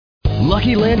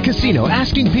Lucky Land Casino,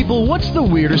 asking people, what's the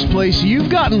weirdest place you've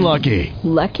gotten lucky?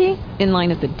 Lucky? In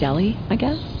line at the deli, I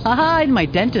guess? Aha, in my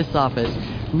dentist's office.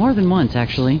 More than once,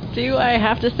 actually. Do I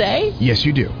have to say? Yes,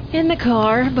 you do. In the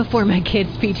car before my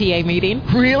kids' PTA meeting.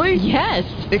 Really? Yes.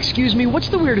 Excuse me, what's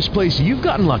the weirdest place you've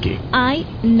gotten lucky? I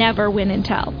never win and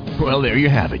tell. Well, there you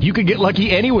have it. You can get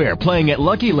lucky anywhere, playing at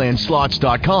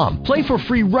LuckyLandSlots.com. Play for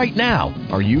free right now.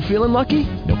 Are you feeling lucky?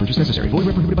 No purchase necessary. Void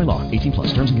where prohibited by law. 18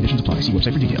 plus. Terms and conditions apply. See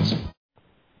website for details.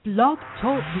 Blog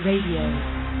Talk Radio.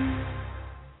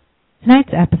 Tonight's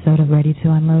episode of Ready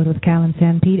to Unload with Cal and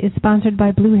Sanpete is sponsored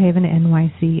by Blue Haven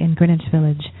NYC in Greenwich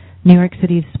Village, New York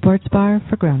City's sports bar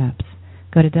for grown-ups.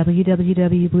 Go to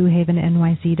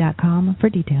www.bluehavennyc.com for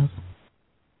details.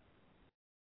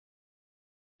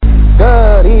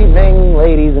 Good evening,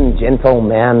 ladies and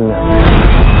gentlemen.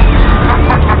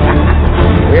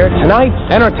 We're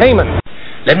tonight's entertainment.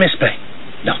 Let me explain.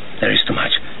 No, there is too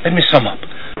much. Let me sum up.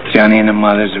 Johnny and the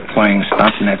mothers are playing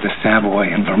something at the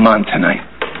Savoy in Vermont tonight.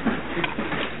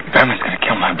 Grandma's gonna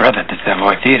kill my brother at the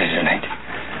Savoy Theater tonight.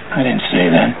 I didn't say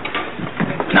that.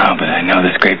 No, but I know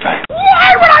this grapevine.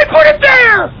 Why would I put it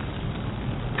there?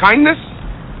 Kindness?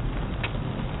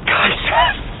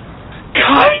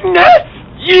 Kindness?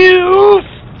 You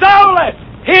stole it!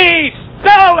 He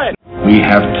stole it! We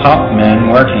have top men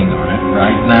working on it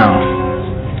right now.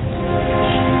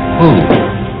 Who?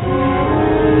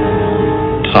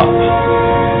 Top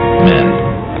men.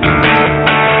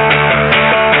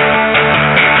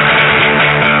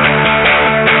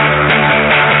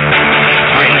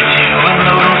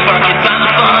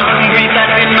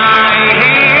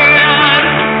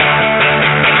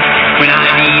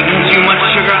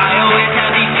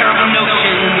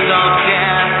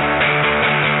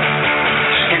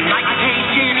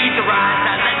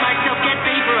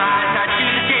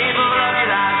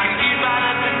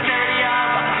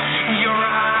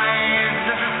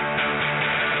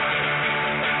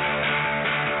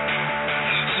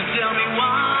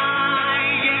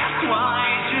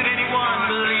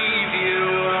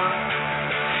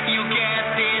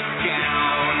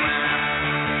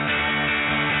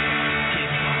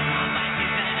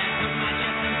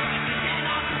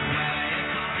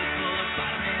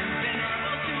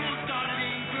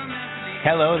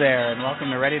 Hello there, and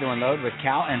welcome to Ready to Unload with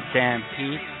Cal and Sam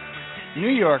Pete, New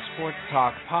York Sports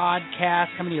Talk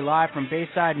podcast, coming to you live from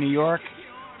Bayside, New York,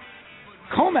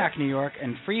 Comac, New York,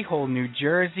 and Freehold, New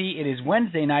Jersey. It is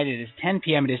Wednesday night. It is 10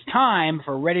 p.m. It is time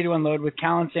for Ready to Unload with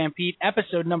Cal and Sam Pete,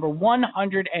 episode number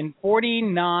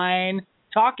 149,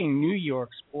 talking New York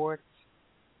sports.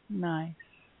 Nice.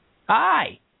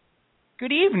 Hi.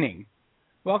 Good evening.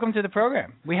 Welcome to the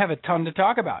program. We have a ton to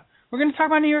talk about. We're going to talk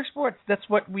about New York sports. That's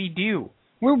what we do.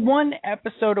 We're one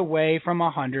episode away from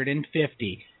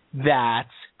 150. That's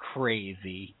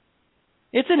crazy.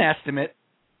 It's an estimate.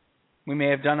 We may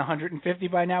have done 150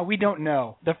 by now. We don't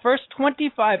know. The first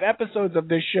 25 episodes of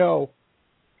this show,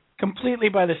 completely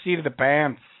by the seat of the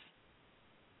pants,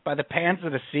 by the pants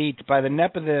of the seat, by the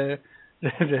neck of the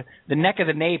neck of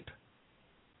the nape,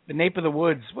 the nape of the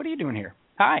woods. What are you doing here?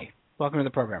 Hi. Welcome to the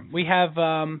program. We have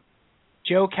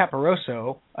Joe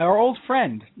Caporoso, our old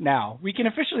friend now. We can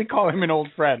officially call him an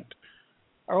old friend.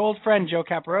 Our old friend Joe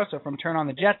Caporoso from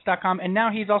TurnOnTheJets.com, and now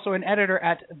he's also an editor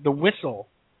at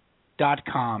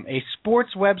TheWhistle.com, a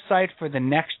sports website for the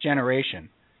next generation,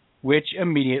 which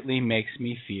immediately makes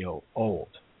me feel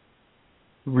old.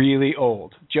 Really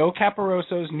old. Joe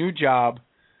Caporoso's new job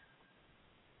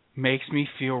makes me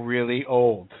feel really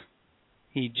old.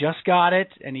 He just got it,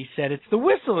 and he said, it's The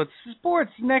Whistle, it's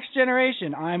sports, next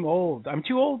generation. I'm old. I'm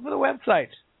too old for the website.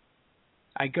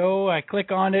 I go, I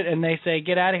click on it, and they say,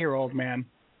 get out of here, old man.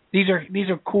 These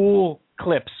are cool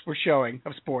clips we're showing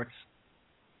of sports.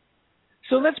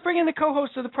 So let's bring in the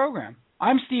co-host of the program.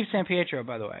 I'm Steve Sampietro,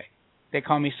 by the way. They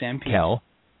call me Sam Pete. Cal.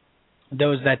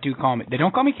 Those that do call me. They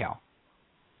don't call me Cal.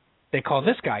 They call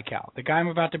this guy Cal, the guy I'm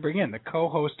about to bring in, the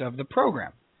co-host of the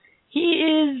program.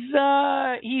 He's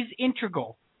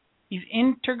integral. He's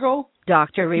integral.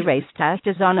 Dr. Erase Test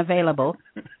is unavailable.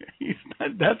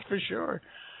 That's for sure.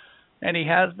 And he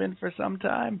has been for some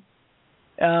time.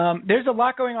 There's a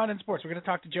lot going on in sports. We're going to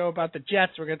talk to Joe about the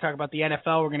Jets. We're going to talk about the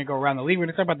NFL. We're going to go around the league. We're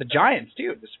going to talk about the Giants,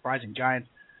 too, the surprising Giants.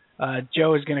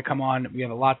 Joe is going to come on. We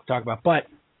have a lot to talk about. But,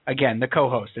 again, the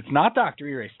co-host. It's not Dr.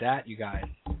 Erase Stat, you guys.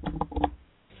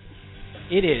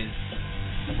 It is.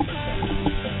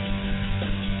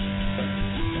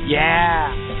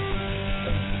 Yeah.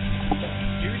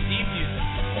 Do theme music.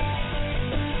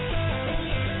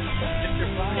 Mr.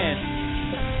 Brian.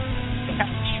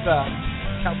 Captiva.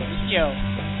 Calpino.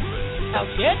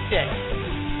 Caliente.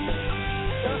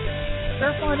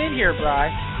 Surf on in here, Bri.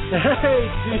 Hey,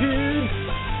 dude.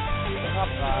 What's up,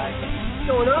 guy?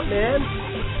 What's going up, man?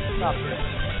 What's up, Rich?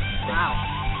 Wow.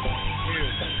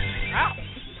 Dude. Wow.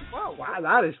 Whoa. Wow,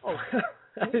 that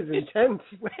is intense.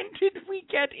 When did we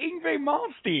get Yngwie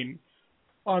Malmsteen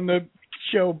on the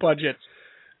show budget?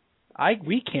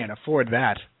 We can't afford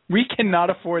that. We cannot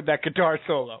afford that guitar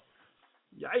solo.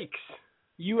 Yikes.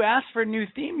 You asked for new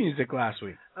theme music last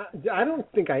week. I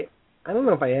don't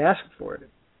know if I asked for it.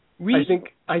 I think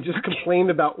I just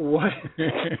complained about what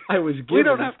I was given. We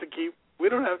don't have to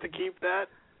keep that.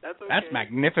 That's okay. That's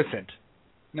magnificent.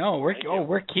 No,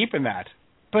 we're keeping that.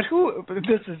 But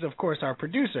this is of course our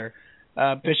producer,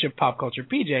 Bishop Pop Culture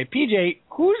PJ. PJ,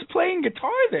 who's playing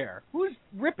guitar there? Who's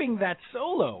ripping that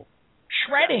solo?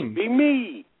 Shredding. That would be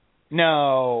me.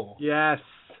 No. Yes.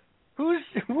 Who's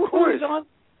on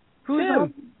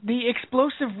the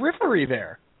explosive riffery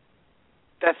there?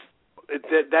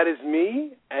 That is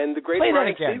me and the great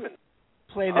Brian Stevens.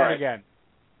 Play that again.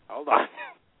 Hold on.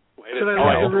 Should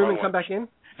I leave the room and come back in?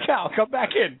 Cal, come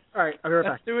back in. All right, I'll be right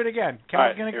back. Let's do it again.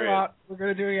 Cal's going to go out. We're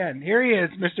going to do it again. Here he is,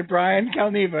 Mr. Brian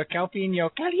Calneva, Calpino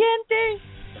Caliente.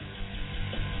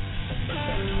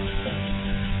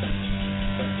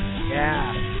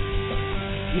 Yeah.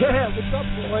 Yeah, what's up,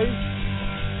 boys?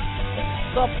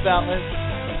 What's up, fellas?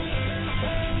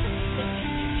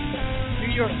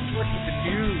 New York Sports with the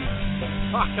news.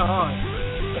 Rock on.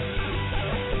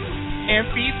 And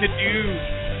beat the news.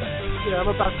 Yeah, I'm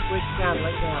about to switch down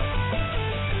right now.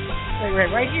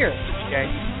 Wait, right here. Okay.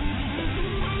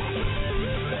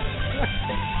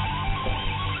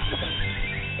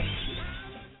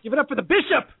 Give it up for the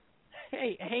Bishop.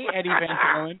 Hey, Eddie Van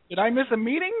Halen. Did I miss a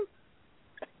meeting?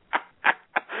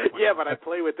 Yeah, but I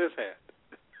play with this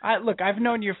hand. Look, I've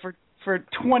known you for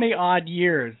 20 odd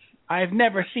years. I've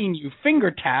never seen you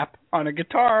finger tap on a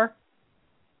guitar.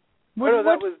 What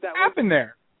happened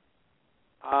there?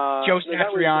 Joe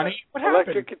Satriani. What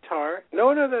happened? Electric guitar.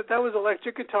 No, that was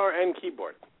electric guitar and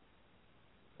keyboard.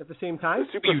 At the same time?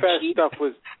 The super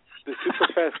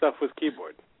fast stuff was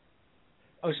keyboard.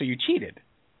 Oh, so you cheated?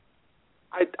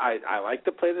 I like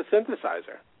to play the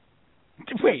synthesizer.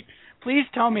 Wait, please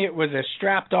tell me it was a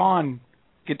strapped-on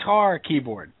guitar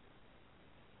keyboard.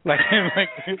 Like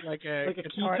a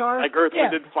guitar? Like Earth,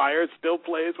 Wind & Fire still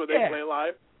plays when they play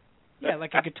live? Yeah,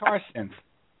 like a guitar synth.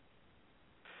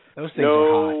 Those things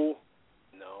are hot.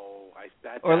 No, I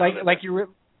sat or down. like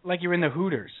you're in the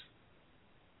Hooters.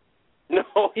 No,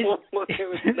 it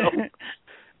was no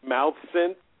mouth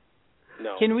synth.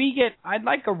 No. Can we get? I'd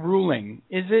like a ruling.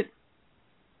 Is it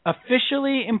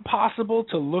officially impossible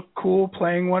to look cool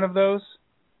playing one of those?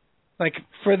 Like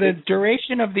for the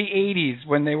duration of the '80s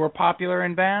when they were popular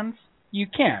in bands, you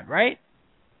can't, right?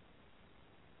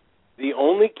 The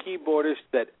only keyboardist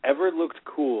that ever looked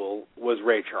cool was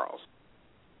Ray Charles.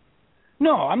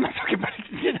 No, I'm not talking about.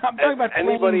 I'm talking about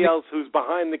anybody else who's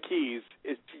behind the keys.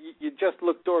 You just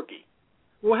look dorky.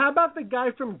 Well, how about the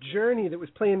guy from Journey that was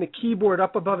playing the keyboard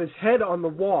up above his head on the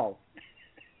wall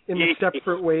in the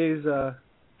Separate Ways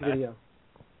video?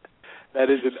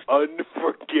 That is an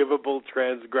unforgivable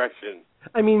transgression.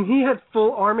 I mean, he had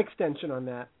full arm extension on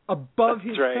that above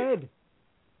his head.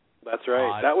 That's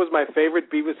right. That was my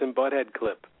favorite Beavis and Butthead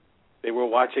clip. They were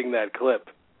watching that clip,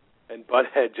 and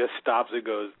Butthead just stops and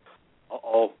goes,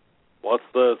 "Uh-oh, what's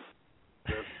this?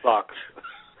 This sucks."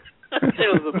 It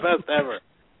was the best ever.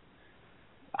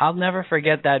 I'll never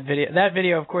forget that video. That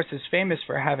video, of course, is famous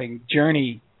for having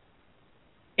Journey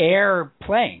air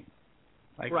playing.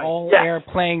 Air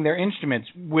playing their instruments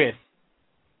with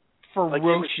ferocious... Like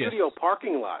in the studio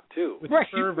parking lot, too.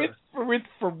 With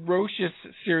ferocious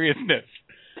seriousness.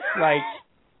 Like,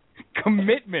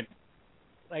 commitment.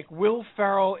 Like Will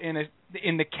Ferrell in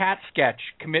the Cat sketch,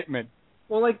 commitment.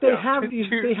 Well, like they have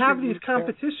these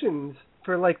competitions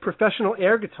for like professional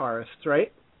air guitarists,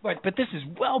 right? But this is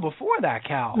well before that,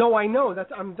 Cal. No, I know.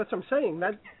 That's what I'm saying.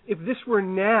 That if this were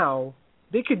now,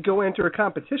 they could go enter a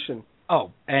competition.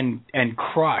 Oh, and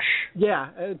crush. Yeah,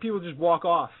 and people just walk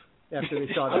off after they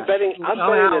saw that. I'm betting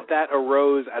that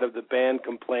arose out of the band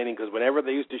complaining because whenever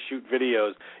they used to shoot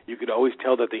videos, you could always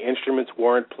tell that the instruments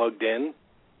weren't plugged in.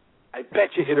 I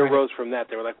bet you it arose from that.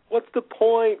 They were like, "What's the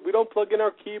point? We don't plug in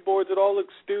our keyboards. It all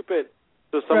looks stupid."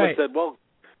 So someone said, "Well,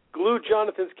 glue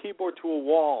Jonathan's keyboard to a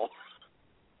wall."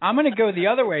 I'm going to go the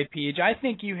other way, Peach. I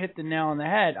think you hit the nail on the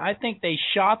head. I think they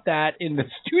shot that in the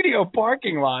studio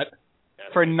parking lot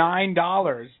for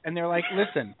 $9, and they're like,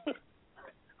 "Listen,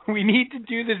 we need to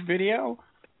do this video,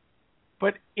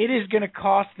 but it is going to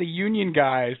cost the union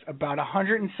guys about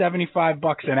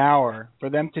 $175 an hour for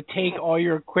them to take all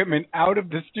your equipment out of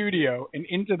the studio and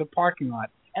into the parking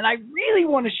lot. And I really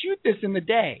want to shoot this in the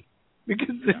day.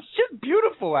 because it's just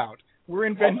beautiful out. We're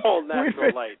in all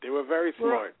natural light. They were very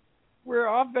smart. We're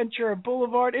off Ventura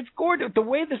Boulevard. It's gorgeous. The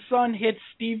way the sun hits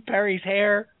Steve Perry's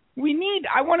hair.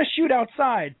 I want to shoot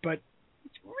outside, but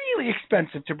it's really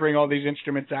expensive to bring all these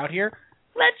instruments out here.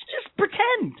 Let's just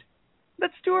pretend.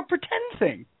 Let's do a pretend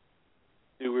thing.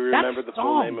 Do we remember the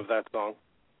full name of that song?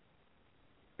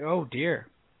 Oh, dear.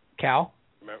 Cal?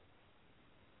 Remember?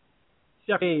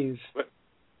 Ways.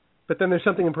 But then there's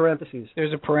something in parentheses.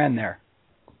 There's a paren there.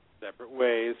 Separate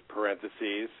ways,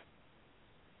 parentheses.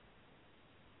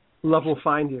 Love will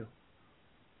find you.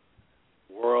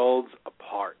 Worlds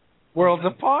apart. Worlds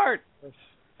apart. Of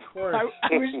course.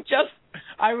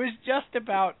 I was just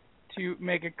about to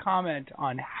make a comment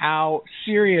on how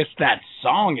serious that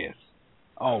song is.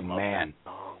 Oh, man.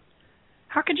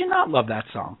 How could you not love that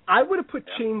song? I would have put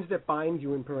chains that bind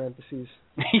you in parentheses.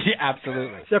 Yeah,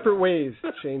 absolutely. Separate ways,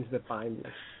 chains that bind you.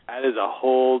 That is a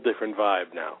whole different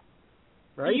vibe now.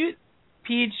 Right?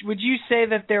 Peach, would you say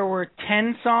that there were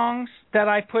 10 songs that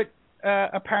I put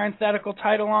a parenthetical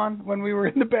title on when we were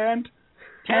in the band?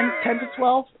 10 to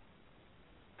 12?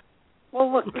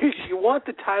 Well, look, you want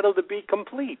the title to be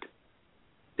complete.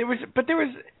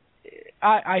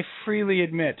 I freely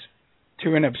admit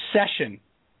to an obsession.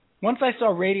 Once I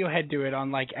saw Radiohead do it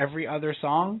on like every other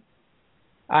song,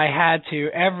 I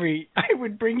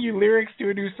would bring you lyrics to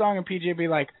a new song and PJ would be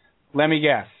like, let me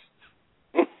guess.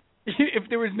 If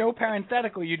there was no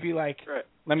parenthetical, you'd be like, right.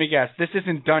 Let me guess, this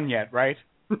isn't done yet, right?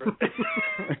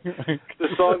 The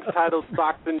song's titled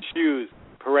Socks and Shoes,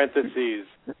 parentheses,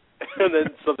 and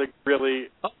then something really...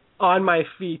 On my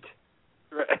feet.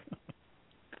 Right.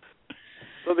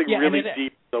 Something really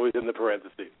deep is always in the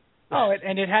parentheses. Oh,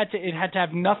 and it had to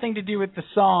have nothing to do with the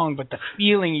song, but the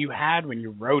feeling you had when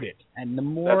you wrote it. And the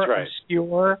more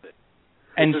obscure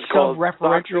and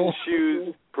self-referential...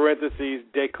 Shoes, parentheses,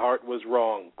 Descartes was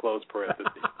wrong, close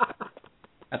parentheses.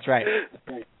 That's right.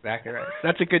 Exactly right.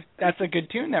 That's a good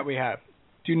tune that we have.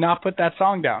 Do not put that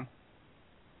song down.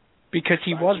 Because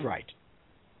he was right.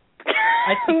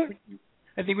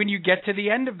 I think when you get to the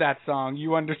end of that song,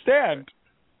 you understand.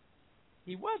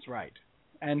 He was right.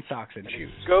 And Socks and Shoes.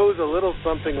 It goes a little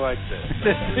something like this.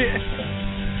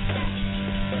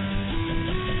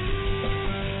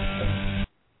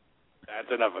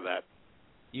 That's enough of that.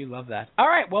 You love that. All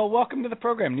right, well, welcome to the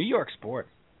program, New York Sports.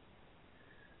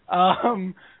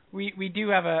 We do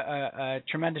have a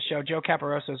tremendous show. Joe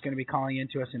Caporoso is going to be calling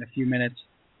into us in a few minutes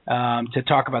to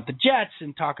talk about the Jets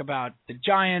and talk about the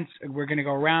Giants. We're going to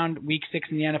go around Week 6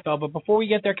 in the NFL. But before we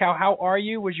get there, Cal, how are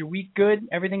you? Was your week good?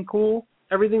 Everything cool?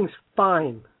 Everything's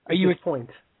fine at this point.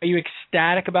 Are you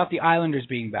ecstatic about the Islanders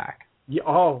being back?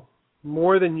 Yeah,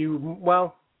 more than you.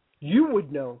 Well, you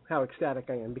would know how ecstatic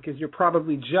I am because you're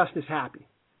probably just as happy.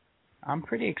 I'm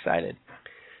pretty excited.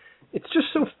 It's just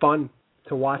so fun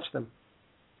to watch them.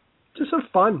 Just so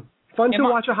fun. Fun to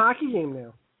watch a hockey game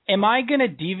now. Am I going to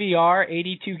DVR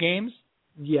 82 games?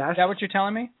 Yes. Is that what you're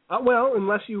telling me? Well,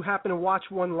 unless you happen to watch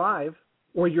one live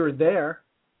or you're there.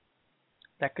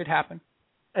 That could happen.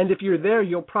 And if you're there,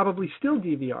 you'll probably still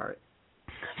DVR it.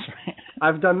 That's right.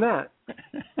 I've done that.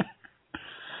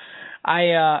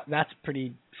 That's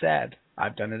pretty sad.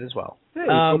 I've done it as well. Yeah,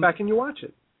 you go back and you watch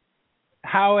it.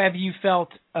 How have you felt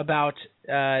about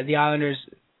the Islanders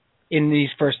in these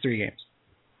first 3 games?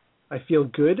 I feel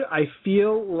good. I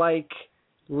feel like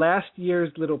last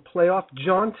year's little playoff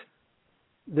jaunt,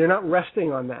 they're not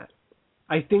resting on that.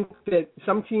 I think that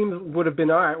some teams would have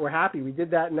been, all right, we're happy. We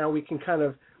did that. Now we can kind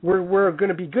of, we're going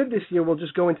to be good this year. We'll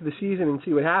just go into the season and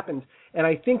see what happens. And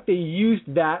I think they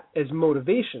used that as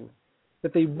motivation,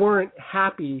 that they weren't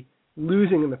happy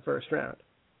losing in the first round.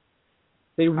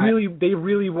 They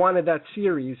really wanted that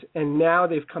series, and now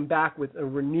they've come back with a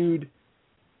renewed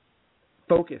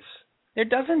focus. There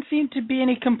doesn't seem to be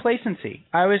any complacency.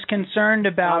 I was concerned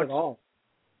about Not at all.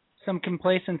 Some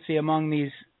complacency among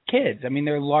these kids. I mean,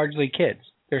 they're largely kids.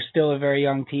 They're still a very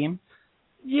young team.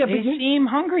 Yeah, they seem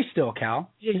hungry still, Cal.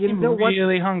 Yeah, they seem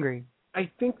really hungry. I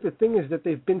think the thing is that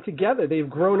they've been together. They've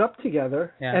grown up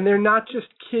together, yeah. And they're not just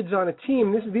kids on a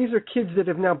team. These are kids that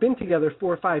have now been together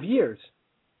 4 or 5 years.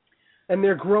 And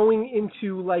they're growing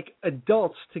into like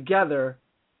adults together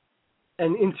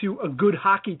and into a good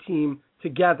hockey team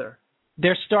together.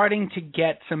 They're starting to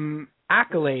get some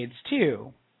accolades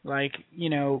too, like,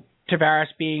 Tavares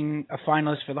being a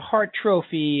finalist for the Hart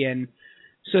Trophy, and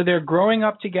so they're growing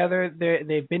up together.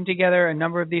 They've been together, a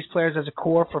number of these players as a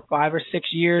core, for 5 or 6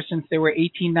 years since they were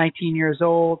 18, 19 years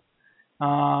old.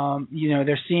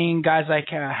 They're seeing guys like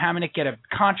Hamonic get a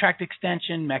contract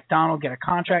extension, McDonald get a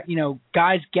contract.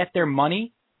 Guys get their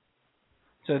money,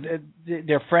 So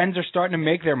their friends are starting to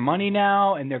make their money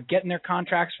now, and they're getting their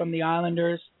contracts from the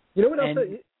Islanders. You know what else?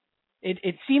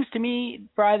 It seems to me,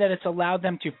 Bri, that it's allowed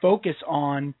them to focus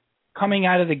on coming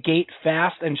out of the gate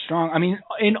fast and strong. I mean,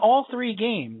 in all 3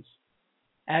 games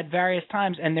at various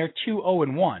times, and they're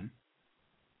 2-0-1.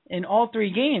 In all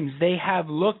 3 games, they have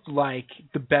looked like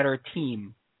the better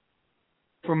team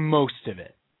for most of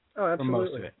it. Oh, absolutely. For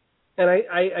most of it. And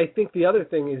I think the other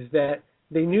thing is that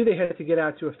they knew they had to get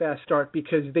out to a fast start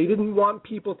because they didn't want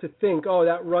people to think, oh,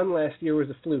 that run last year was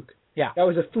a fluke. Yeah. That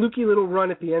was a fluky little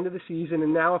run at the end of the season,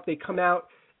 and now if they come out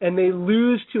and they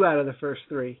lose 2 out of the first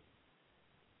 3,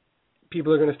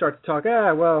 people are going to start to talk,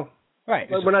 well, right.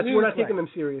 we're not taking them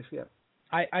serious yet.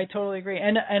 I totally agree.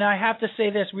 And I have to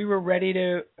say this, we were ready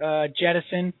to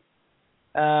jettison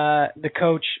the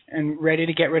coach and ready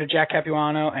to get rid of Jack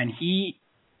Capuano, and he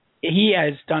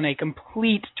has done a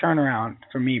complete turnaround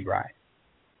for me, Bri.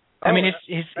 I mean,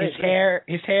 his hair,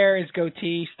 his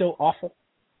goatee, still awful.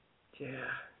 Yeah.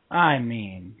 I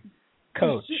mean,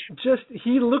 coach.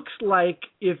 He looks like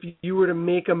if you were to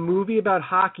make a movie about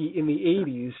hockey in the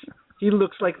 80s, he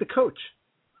looks like the coach.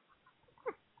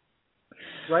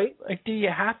 Right? Like, do you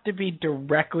have to be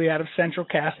directly out of Central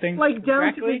Casting? Like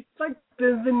down to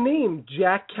the name,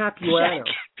 Jack Capuano.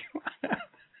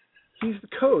 He's the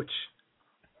coach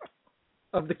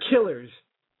of the Killers.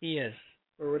 He is.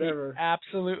 Or whatever. He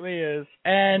absolutely is.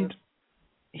 And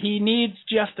he needs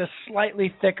just a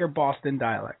slightly thicker Boston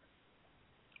dialect.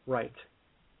 Right.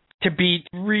 To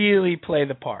really play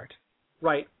the part.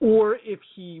 Right. Or if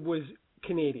he was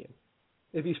Canadian.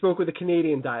 If he spoke with a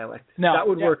Canadian dialect. No, that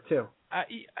would work too.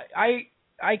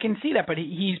 I can see that, but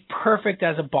he's perfect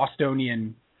as a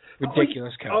Bostonian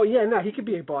ridiculous coach. Oh, yeah, no, he could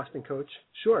be a Boston coach.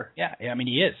 Sure. Yeah, I mean,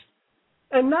 he is.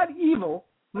 And not evil.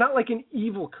 Not like an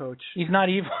evil coach. He's not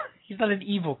evil. He's not an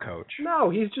evil coach. No,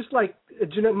 he's just like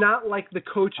not like the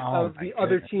coach of the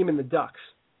other team in the Ducks.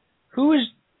 Who is?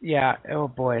 Yeah. Oh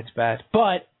boy, it's bad.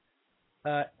 But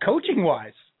coaching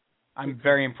wise, I'm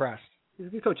very impressed. He's a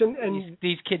good coach, and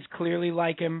these kids clearly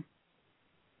like him.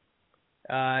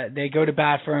 They go to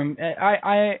bat for him.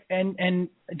 And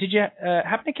did you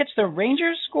happen to catch the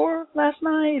Rangers score last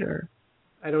night, or?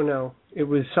 I don't know. It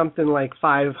was something like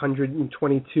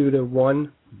 522 to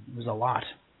 1. It was a lot.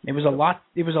 It was a lot.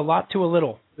 It was a lot to a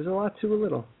little. It was a lot to a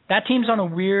little. That team's on a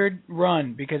weird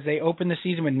run because they opened the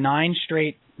season with 9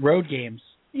 straight road games.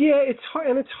 Yeah, it's hard,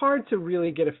 and it's hard to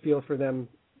really get a feel for them.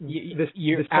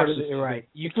 You're absolutely right.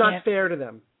 It's not fair to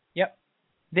them. Yep.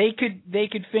 They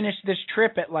could finish this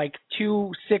trip at like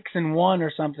 2-6-1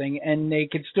 or something, and they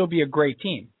could still be a great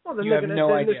team. Well, then you have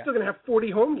no idea. They're still going to have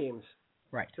 40 home games,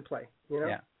 right, to play. You know.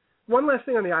 Yeah. One last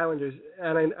thing on the Islanders,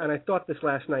 and I thought this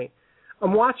last night.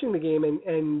 I'm watching the game,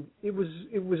 and it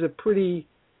was a pretty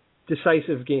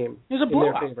decisive game. It was a blowout.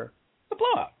 In their favor. A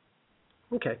blowout.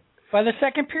 Okay. By the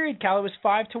second period, Cal, it was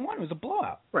 5-1. It was a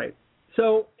blowout. Right.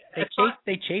 So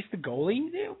they chased the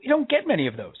goalie. You don't get many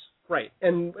of those. Right.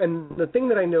 And the thing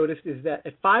that I noticed is that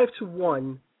at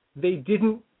 5-1, they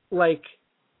didn't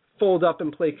fold up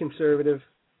and play conservative.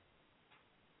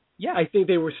 Yeah. I think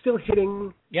they were still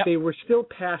hitting. Yep. They were still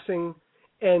passing,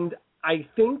 and I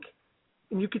think,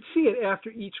 and you could see it after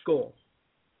each goal.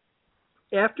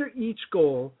 After each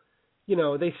goal,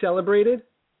 they celebrated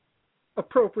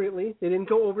appropriately. They didn't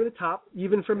go over the top.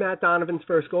 Even for Matt Donovan's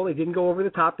first goal, they didn't go over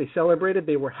the top. They celebrated.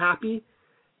 They were happy.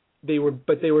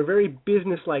 But they were very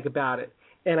businesslike about it.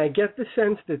 And I get the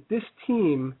sense that this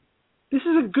team, this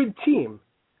is a good team.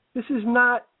 This is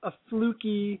not a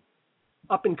fluky,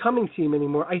 up-and-coming team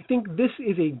anymore. I think this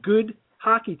is a good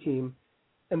hockey team.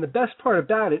 And the best part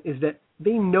about it is that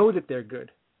they know that they're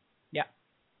good. Yeah.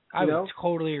 I would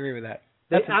totally agree with that.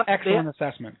 That's an excellent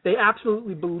assessment. They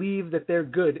absolutely believe that they're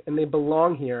good and they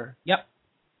belong here. Yep.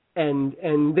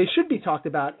 And they should be talked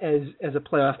about as a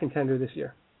playoff contender this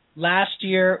year. Last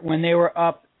year, when they were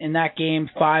up in that game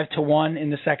 5-1 in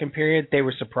the second period, they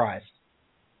were surprised.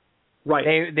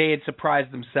 Right. They had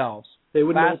surprised themselves. They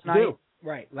wouldn't know what to do.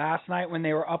 Right. Last night, when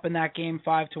they were up in that game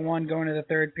 5-1 going to the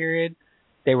third period,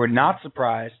 they were not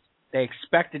surprised. They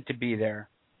expected to be there.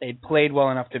 They'd played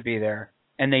well enough to be there,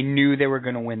 and they knew they were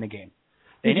going to win the game.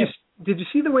 Did you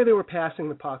see the way they were passing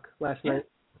the puck last night?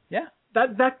 Yeah.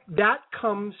 That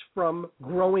comes from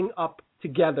growing up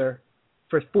together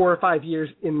for 4 or 5 years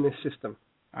in this system.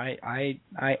 I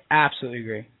absolutely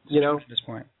agree. At this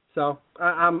point. So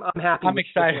I'm happy. I'm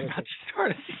excited about the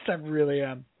start of the season. I really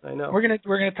am. I know. We're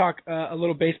gonna talk a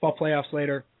little baseball playoffs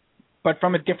later, but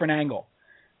from a different angle.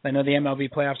 I know the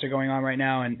MLB playoffs are going on right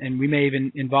now, and we may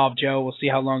even involve Joe. We'll see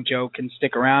how long Joe can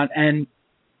stick around. And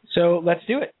so let's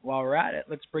do it. While we're at it,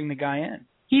 let's bring the guy in.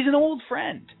 He's an old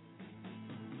friend.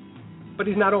 But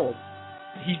he's not old.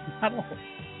 He's not old.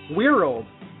 We're old.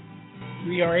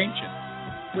 We are ancient.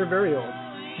 We're very old.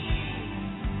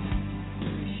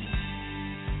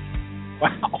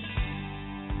 Wow.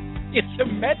 It's a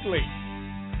medley.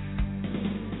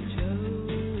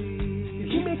 Did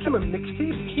he make him a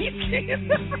mixtape? He did.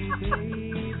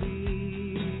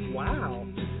 Wow.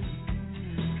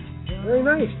 Very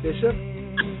nice, Bishop.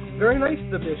 Very nice,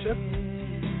 the Bishop.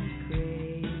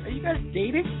 Are you guys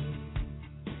dating?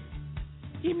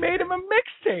 He made him a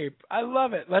mixtape. I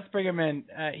love it. Let's bring him in.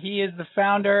 He is the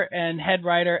founder and head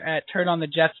writer at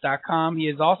TurnOnTheJets.com. He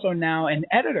is also now an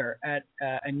editor at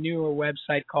a newer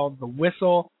website called The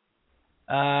Whistle.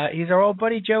 He's our old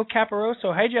buddy, Joe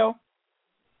Caporoso. Hey, Joe.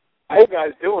 How you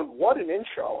guys doing? What an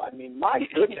intro. I mean, my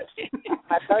goodness.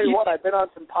 I tell you what, I've been on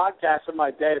some podcasts in my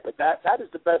day, but that is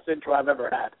the best intro I've ever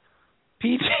had.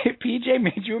 PJ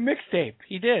made you a mixtape.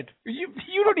 He did.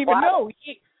 You don't even know.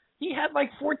 He had like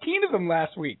 14 of them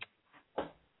last week.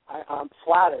 I'm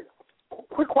flattered.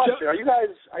 Quick question: Are you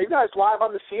guys live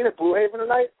on the scene at Blue Haven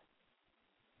tonight?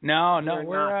 No,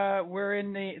 we're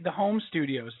in the home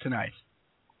studios tonight.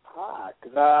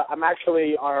 Because I'm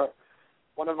actually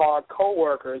one of our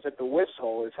coworkers at the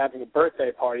Whistle is having a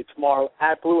birthday party tomorrow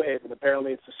at Blue Haven.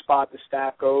 Apparently, it's the spot the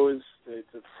staff goes. It's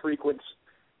a frequent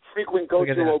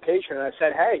go-to location. And I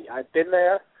said, hey, I've been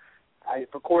there. I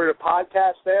recorded a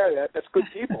podcast there. That's good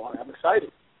people. I'm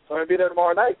excited. So I'm gonna be there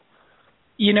tomorrow night.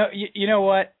 You know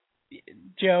what,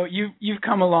 Joe? You've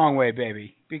come a long way,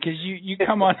 baby. Because you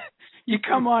come on,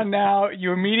 now.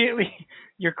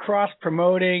 You're cross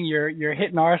promoting. You're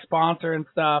hitting our sponsor and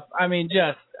stuff. I mean,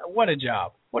 just what a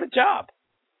job! What a job!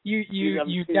 You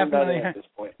definitely at this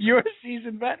point. You're a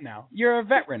seasoned vet now. You're a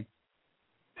veteran.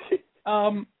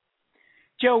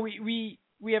 Joe, we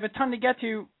have a ton to get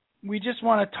to. We just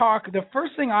want to talk. The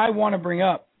first thing I want to bring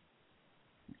up,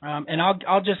 and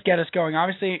I'll just get us going.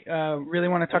 Obviously, really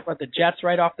want to talk about the Jets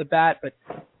right off the bat, but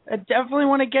I definitely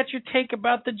want to get your take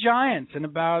about the Giants and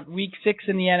about Week 6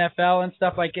 in the NFL and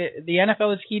stuff like it. The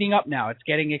NFL is heating up now. It's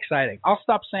getting exciting. I'll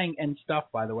stop saying "and stuff,"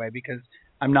 by the way, because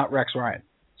I'm not Rex Ryan.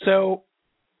 So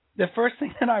the first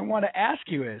thing that I want to ask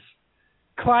you is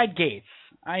Clyde Gates.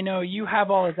 I know you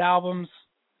have all his albums.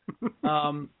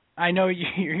 I know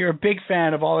you're a big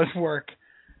fan of all his work.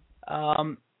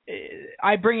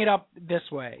 I bring it up this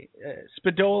way.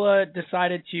 Spadola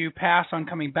decided to pass on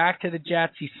coming back to the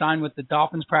Jets. He signed with the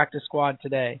Dolphins practice squad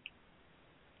today.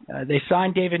 They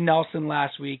signed David Nelson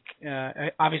last week.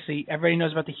 Obviously, everybody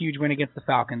knows about the huge win against the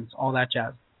Falcons, all that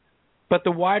jazz. But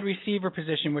the wide receiver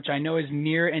position, which I know is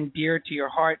near and dear to your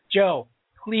heart, Joe,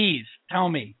 please tell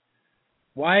me,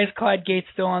 why is Clyde Gates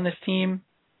still on this team?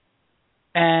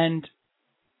 And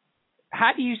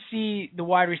how do you see the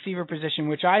wide receiver position,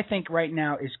 which I think right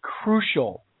now is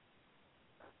crucial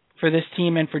for this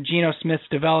team and for Geno Smith's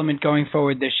development going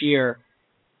forward this year?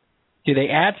 Do they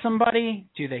add somebody?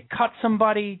 Do they cut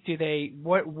somebody? Do they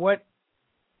what?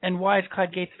 And why is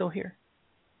Clyde Gates still here?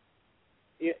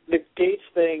 Yeah, the Gates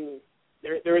thing,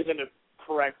 there isn't a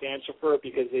correct answer for it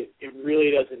because it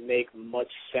really doesn't make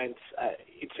much sense.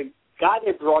 It's a guy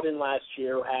they brought in last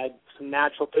year who had some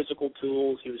natural physical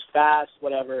tools. He was fast,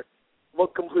 whatever.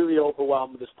 Looked completely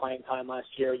overwhelmed with his playing time last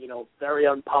year. Very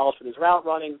unpolished with his route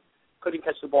running. Couldn't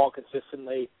catch the ball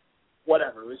consistently.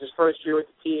 Whatever. It was his first year with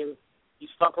the team. He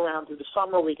stuck around through the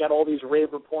summer. We got all these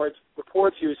rave reports.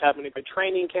 He was having a good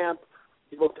training camp.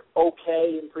 He looked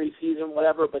okay in preseason,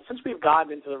 whatever. But since we've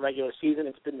gotten into the regular season,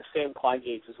 it's been the same Clyde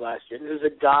Gates as last year. This is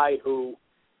a guy who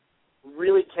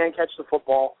really can't catch the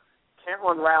football, can't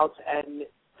run routes, and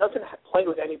doesn't play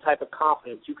with any type of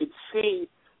confidence. You could see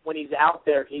when he's out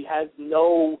there, he has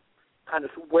no kind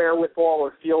of wherewithal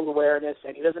or field awareness,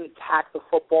 and he doesn't attack the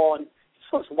football, and he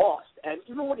just looks lost. And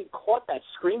even when he caught that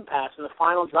screen pass in the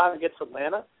final drive against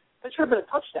Atlanta, that should have been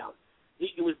a touchdown.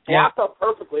 He was blocked up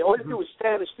perfectly. All he had to do was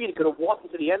stand on his feet. He could have walked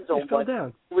into the end zone, but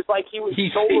it was like he was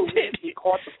so relieved he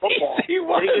caught the football. He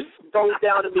was. And he just threw it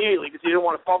down immediately because he didn't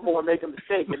want to fumble or make a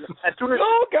mistake. And as soon as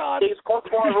he caught the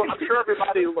ball, I'm sure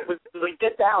everybody was like,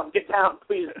 get down,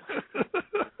 please.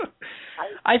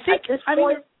 I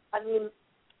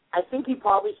think he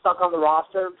probably stuck on the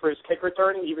roster for his kick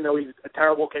returning, even though he's a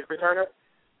terrible kick returner.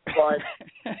 But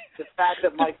the fact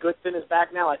that Mike Goodson is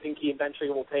back now, I think he eventually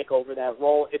will take over that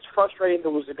role. It's frustrating to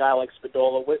lose a guy like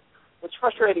Spadola. What's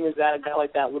frustrating is that a guy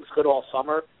like that looks good all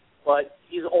summer, but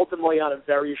he's ultimately on a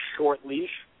very short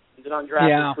leash. He's an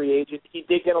undrafted free agent. He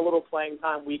did get a little playing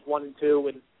time week 1 and 2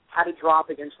 and had a drop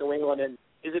against New England. And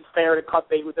is it fair to cut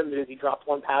bait with him because he dropped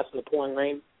one pass in the pouring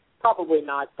rain? Probably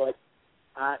not, but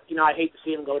I hate to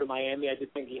see him go to Miami. I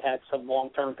did think he had some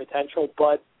long-term potential,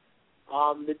 but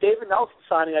The David Nelson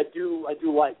signing, I do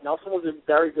like. Nelson was a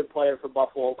very good player for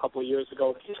Buffalo a couple of years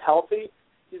ago. If he's healthy,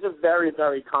 he's a very,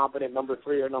 very competent number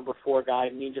 3 or number 4 guy,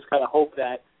 and you just kind of hope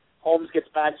that Holmes gets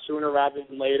back sooner rather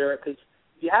than later, because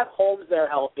if you have Holmes there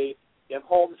healthy, you have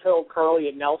Holmes, Hill, Curley,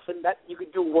 and Nelson, that you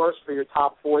could do worse for your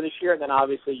top 4 this year, and then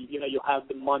obviously, you'll have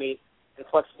the money and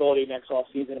flexibility next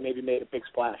offseason and maybe made a big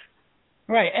splash.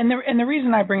 Right, and the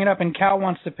reason I bring it up, and Cal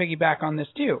wants to piggyback on this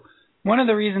too, one of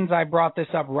the reasons I brought this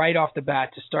up right off the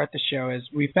bat to start the show is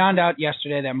we found out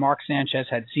yesterday that Mark Sanchez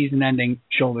had season-ending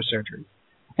shoulder surgery.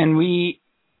 And we,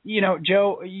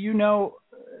 Joe,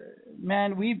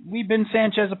 man, we've been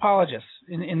Sanchez apologists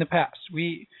in the past.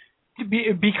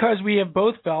 Because we have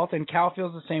both felt, and Cal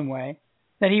feels the same way,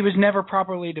 that he was never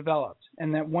properly developed,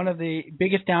 and that one of the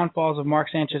biggest downfalls of Mark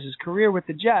Sanchez's career with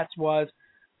the Jets was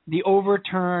the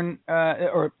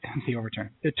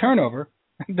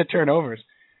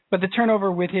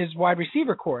turnover with his wide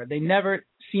receiver core. They never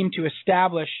seemed to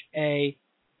establish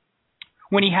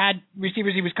when he had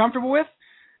receivers he was comfortable with,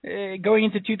 going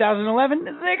into 2011,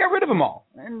 they got rid of them all.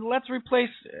 And let's replace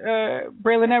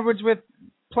Braylon Edwards with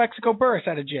Plexico Burress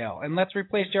out of jail. And let's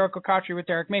replace Jericho Cotchery with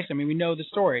Derek Mason. I mean, we know the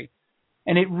story.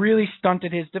 And it really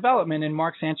stunted his development, and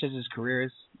Mark Sanchez's career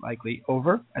is likely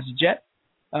over as a Jet,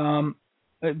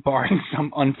 barring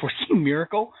some unforeseen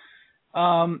miracle.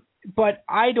 But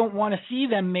I don't want to see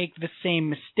them make the same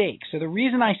mistake. So the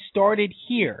reason I started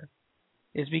here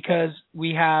is because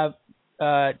we have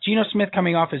Geno Smith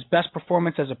coming off his best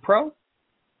performance as a pro.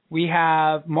 We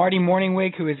have Marty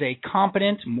Morningwig, who is a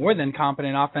more than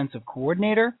competent offensive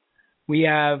coordinator. We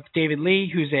have David Lee,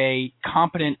 who's a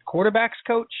competent quarterbacks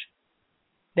coach.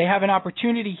 They have an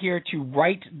opportunity here to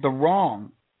right the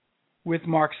wrong with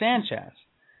Mark Sanchez.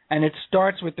 And it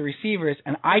starts with the receivers,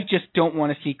 and I just don't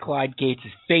want to see Clyde Gates'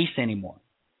 face anymore.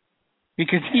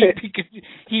 Because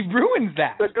he ruins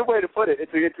that. It's a good way to put it.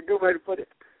 It's a good way to put it.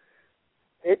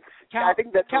 I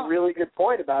think that's a really good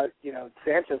point about,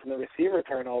 Sanchez and the receiver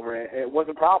turnover. It was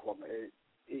a problem.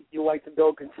 You like to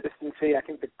build consistency. I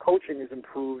think the coaching has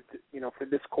improved, for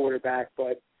this quarterback.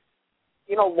 But,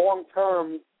 long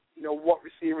term, what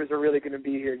receivers are really going to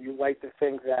be here? You like to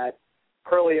think that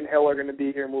Curley and Hill are going to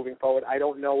be here moving forward. I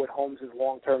don't know what Holmes'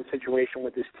 long-term situation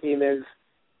with this team is.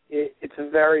 It's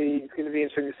going to be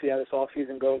interesting to see how this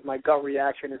offseason goes. My gut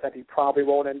reaction is that he probably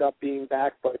won't end up being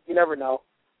back, but you never know.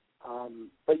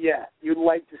 But yeah, you'd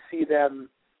like to see them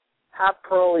have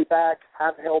Curley back,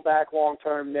 have Hill back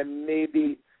long-term, then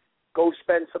maybe go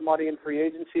spend some money in free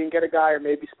agency and get a guy, or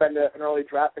maybe spend an early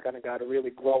draft pick on a guy to really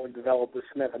grow and develop with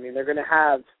Smith. I mean, they're going to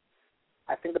have,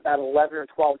 I think, about 11 or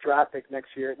 12 draft picks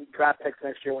next year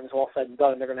when it's all said and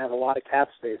done. They're going to have a lot of cap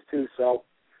space, too. So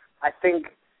I think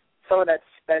some of that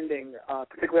spending,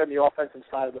 particularly on the offensive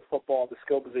side of the football, the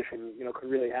skill position, could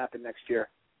really happen next year.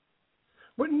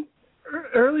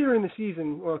 Earlier in the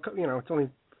season, well, it's only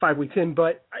 5 weeks in,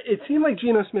 but it seemed like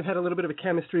Geno Smith had a little bit of a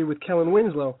chemistry with Kellen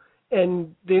Winslow,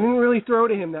 and they didn't really throw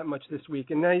to him that much this week.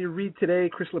 And now you read today,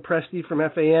 Chris Lepresti from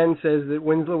FAN says that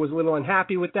Winslow was a little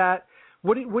unhappy with that.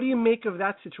 What do you make of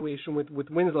that situation with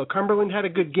Winslow? Cumberland had a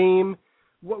good game.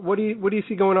 What do you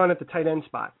see going on at the tight end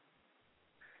spot?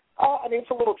 I mean,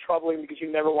 it's a little troubling because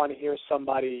you never want to hear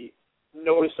somebody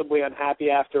noticeably unhappy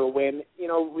after a win.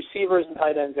 Receivers and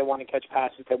tight ends, they want to catch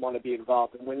passes, they want to be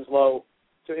involved. And Winslow,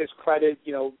 to his credit,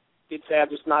 did say, I'm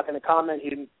just not going to comment. He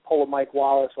didn't pull a Mike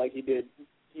Wallace like he did,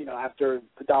 after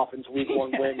the Dolphins' Week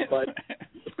 1 win. But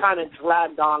it's kind of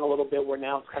dragged on a little bit where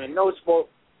now it's kind of noticeable.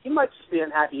 He might just be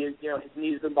unhappy. His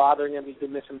knee's been bothering him. He's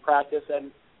been missing practice.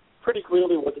 And pretty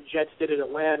clearly what the Jets did in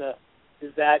Atlanta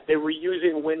is that they were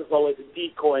using Winslow as a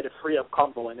decoy to free up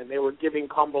Cumberland. And they were giving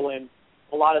Cumberland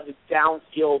a lot of the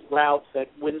downfield routes that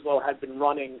Winslow had been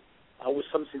running with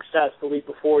some success the week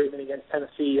before, even against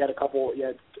Tennessee. He had a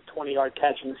 20-yard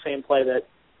catch in the same play that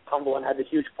Cumberland had the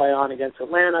huge play on against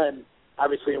Atlanta. And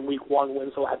obviously in Week 1,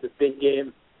 Winslow had the big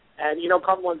game. And,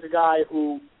 Cumberland's a guy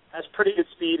who has pretty good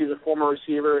speed. He's a former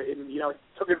receiver and,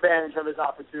 took advantage of his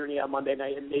opportunity on Monday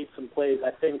night and made some plays.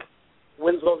 I think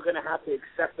Winslow's going to have to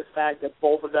accept the fact that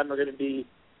both of them are going to be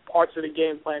parts of the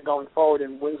game plan going forward,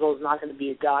 and Winslow's not going to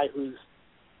be a guy who's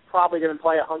probably going to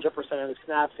play 100% of the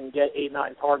snaps and get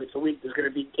 8-9 targets a week. There's going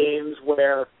to be games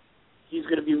where he's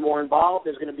going to be more involved.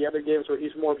 There's going to be other games where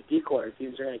he's more of a decoy.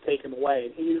 Teams are going to take him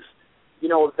away. And he's,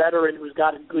 a veteran who's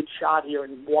got a good shot here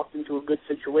and walked into a good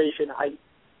situation. I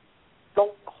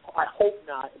hope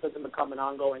not. It doesn't become an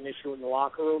ongoing issue in the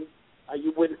locker room.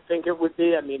 You wouldn't think it would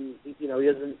be. I mean, he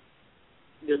doesn't.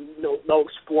 There's no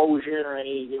explosion or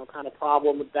any kind of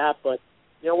problem with that. But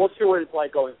we'll see what it's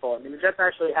like going forward. I mean, the Jets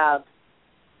actually have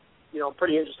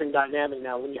pretty interesting dynamic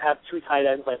now. When you have two tight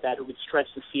ends like that who could stretch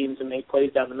the seams and make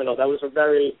plays down the middle, that was a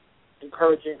very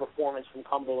encouraging performance from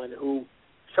Cumberland, who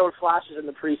showed flashes in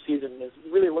the preseason. It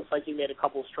really looks like he made a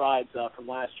couple strides from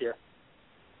last year.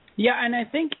 Yeah, and I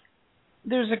think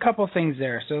there's a couple things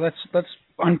there. So let's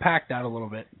unpack that a little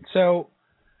bit. So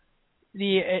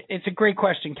it's a great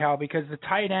question, Cal, because the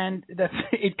tight end,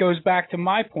 it goes back to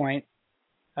my point,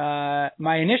 my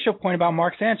initial point about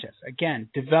Mark Sanchez. Again,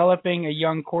 developing a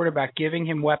young quarterback, giving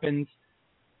him weapons,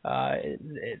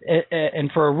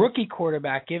 and for a rookie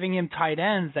quarterback, giving him tight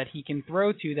ends that he can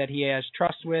throw to, that he has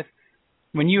trust with.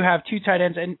 When you have two tight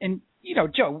ends, and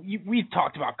Joe, we've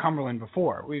talked about Cumberland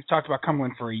before. We've talked about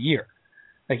Cumberland for a year.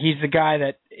 Like, he's the guy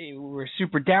that we're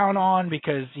super down on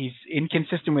because he's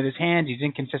inconsistent with his hands, he's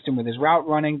inconsistent with his route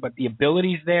running, but the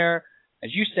ability's there.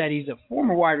 As you said, he's a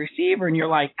former wide receiver, and you're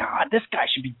like, God, this guy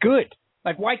should be good.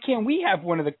 Like, why can't we have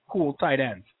one of the cool tight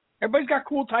ends? Everybody's got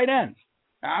cool tight ends.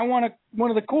 I want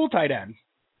one of the cool tight ends.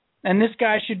 And this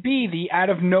guy should be the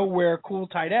out-of-nowhere cool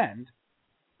tight end.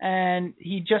 And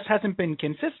he just hasn't been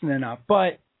consistent enough.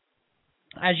 But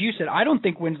as you said, I don't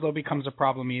think Winslow becomes a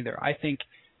problem either. I think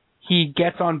he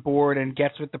gets on board and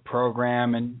gets with the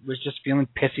program and was just feeling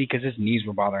pissy because his knees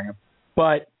were bothering him.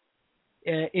 But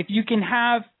if you can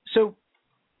have – so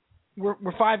we're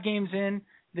 5 games in.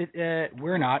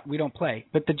 We're not. We don't play.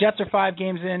 But the Jets are 5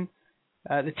 games in.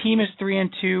 The team is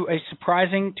 3-2, a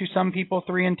surprising to some people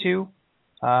 3-2.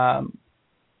 I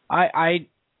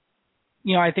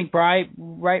think Bri,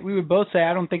 right? We would both say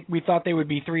I don't think we thought they would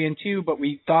be 3-2, but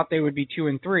we thought they would be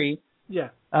 2-3. Yeah.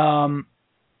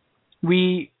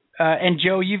 And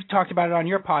Joe, you've talked about it on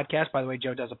your podcast. By the way,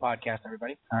 Joe does a podcast,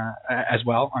 everybody, as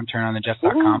well on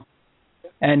TurnOnTheJets.com.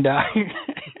 And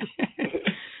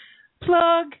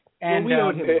plug. And we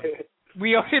owed him.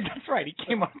 We owed it. That's right. He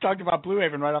came on and talked about Blue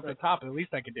Haven right off the top. The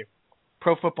least I could do.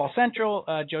 Pro Football Central.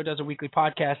 Joe does a weekly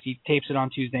podcast. He tapes it on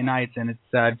Tuesday nights, and it's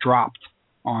dropped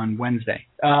on Wednesday.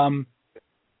 But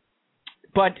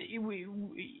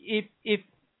if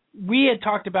we had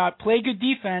talked about play good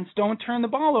defense, don't turn the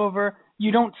ball over,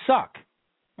 you don't suck.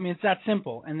 I mean, it's that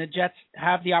simple. And the Jets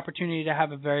have the opportunity to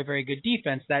have a very, very good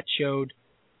defense that showed.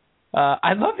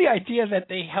 I love the idea that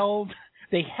they held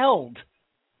the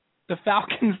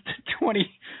Falcons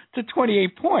to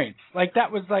 28 points. Like,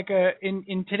 that was like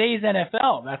in today's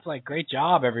NFL, that's like, great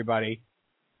job, everybody.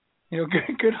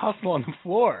 Good hustle on the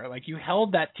floor. Like, you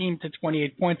held that team to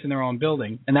 28 points in their own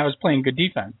building, and that was playing good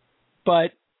defense.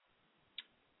 But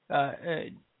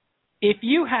if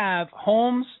you have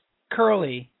Holmes,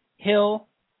 Curley, Hill,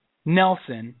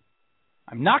 Nelson,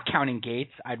 I'm not counting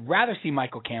Gates. I'd rather see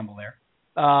Michael Campbell there.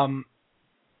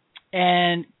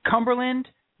 And Cumberland,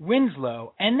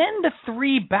 Winslow, and then the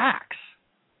 3 backs,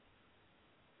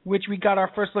 which we got our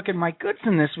first look at Mike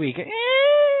Goodson this week.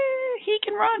 He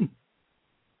can run.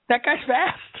 That guy's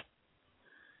fast.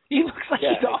 He looks like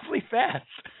he's awfully fast.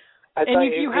 And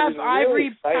if you have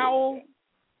Ivory Powell,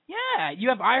 you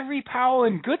have Ivory Powell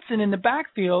and Goodson in the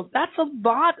backfield, that's a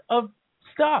lot of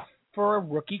stuff for a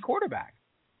rookie quarterback.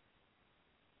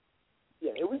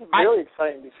 Yeah, it was really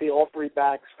exciting to see all 3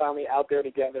 backs finally out there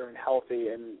together and healthy.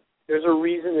 And there's a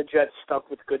reason the Jets stuck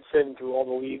with Goodson through all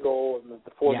the legal and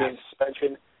the 4-game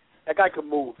suspension. That guy could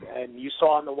move, and you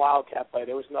saw in the Wildcat play,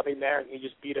 there was nothing there, and he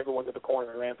just beat everyone to the corner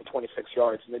and ran for 26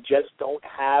 yards. And the Jets don't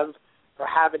have or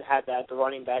haven't had that at the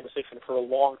running back position for a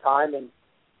long time, and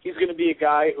he's going to be a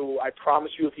guy who I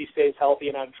promise you if he stays healthy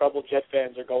and out of trouble, Jet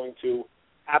fans are going to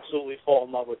absolutely fall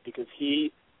in love with, because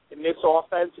he, in this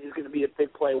offense, is going to be a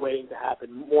big play waiting to happen.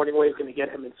 Morningway is going to get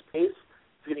him in space.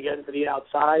 He's going to get him to the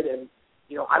outside, and,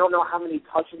 I don't know how many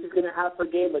touches he's going to have per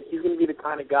game, but he's going to be the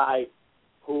kind of guy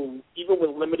who, even with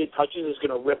limited touches, is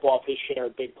going to rip off his share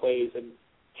of big plays. And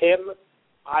him,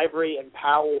 Ivory, and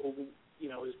Powell, who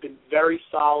has been very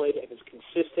solid and is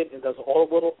consistent and does all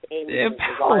the little things.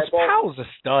 Powell's a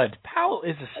stud. Powell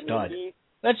is a stud.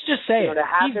 Let's just say it. To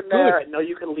have he's him there, good. I know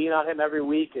you can lean on him every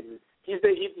week, and he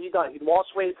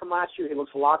lost weight from last year. He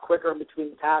looks a lot quicker in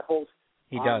between tackles.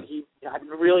 He does. He had a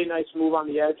really nice move on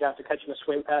the edge after catching a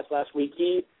swing pass last week.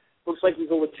 He looks like he's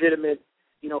a legitimate,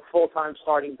 full-time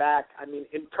starting back. I mean,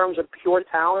 in terms of pure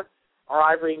talent, are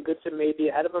Ivory and Goodson may be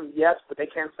ahead of him? Yes, but they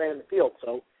can't stay in the field.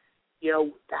 So,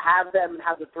 to have them,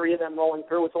 have the 3 of them rolling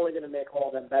through, it's only going to make all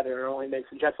of them better. It only makes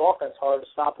the Jets' offense harder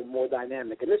to stop and more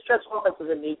dynamic. And this Jets' offense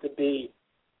doesn't need to be,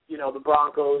 the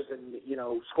Broncos and,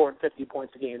 scoring 50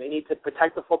 points a game. They need to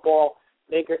protect the football,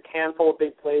 make a handful of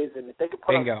big plays, and if they could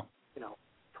put up,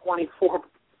 24,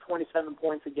 27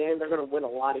 points a game, they're going to win a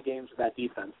lot of games with that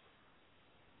defense.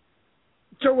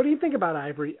 So what do you think about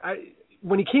Ivory?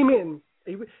 When he came in,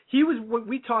 He was.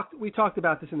 We talked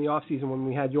about this in the off season when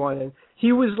we had you on, and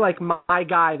he was like my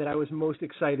guy that I was most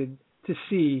excited to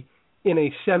see in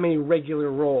a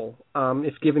semi-regular role,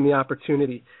 if given the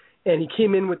opportunity. And he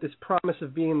came in with this promise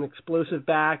of being an explosive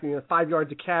back, 5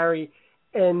 yards a carry.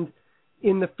 And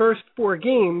in the first 4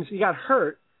 games, he got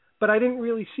hurt, but I didn't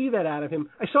really see that out of him.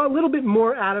 I saw a little bit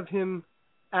more out of him,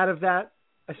 out of that.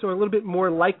 I saw a little bit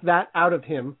more like that out of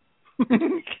him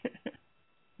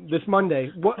this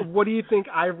Monday. What do you think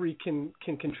Ivory can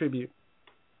contribute?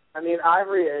 I mean,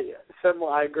 Ivory,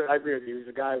 similar. I agree with you. He's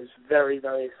a guy who's very,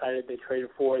 very excited they traded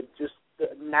for. Just the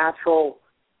natural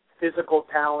physical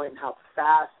talent, how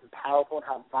fast and powerful and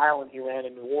how violent he ran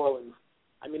in New Orleans.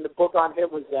 I mean, the book on him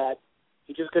was that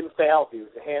he just couldn't stay healthy. It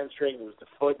was the hamstring, it was the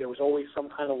foot, there was always some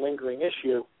kind of lingering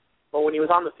issue. But when he was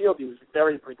on the field, he was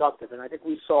very productive. And I think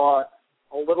we saw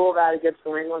a little of that against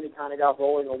New England. He kind of got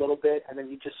rolling a little bit. And then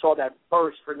you just saw that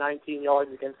burst for 19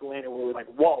 yards against Atlanta where we were like,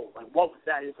 whoa, like, what was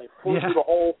that? He just flew through the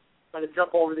hole, trying to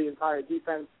jump over the entire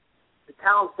defense. The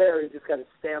talent's there. He just got to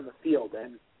stay on the field.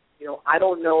 And, I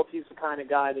don't know if he's the kind of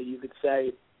guy that you could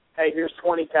say, hey, here's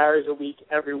 20 carries a week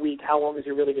every week. How long is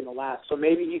he really going to last? So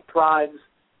maybe he thrives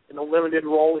in a limited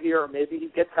role here, or maybe he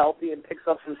gets healthy and picks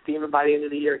up some steam, and by the end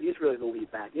of the year, he's really the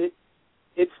lead back.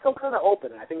 It's still kind of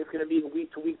open. I think it's going to be a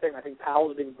week-to-week thing. I think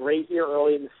Powell's been great here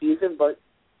early in the season, but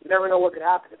you never know what could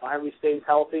happen. If Ivory stays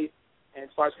healthy and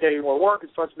starts getting more work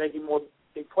and starts making more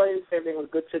big plays, same thing with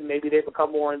Goodson, maybe they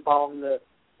become more involved in the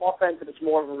offense, and it's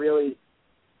more of a really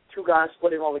 2 guys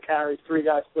splitting all the carries, 3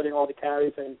 guys splitting all the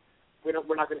carries, and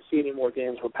we're not going to see any more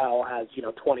games where Powell has,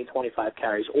 20, 25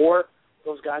 carries. Or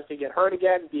those guys can get hurt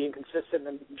again, be inconsistent,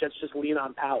 and just lean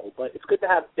on Powell. But it's good to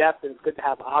have depth and it's good to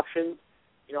have options.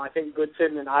 I think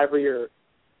Goodson and Ivory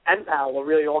and Powell are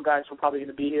really all guys who are probably going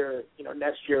to be here,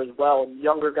 next year as well, and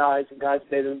younger guys and guys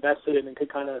they've invested in and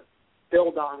could kind of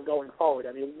build on going forward.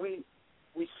 I mean,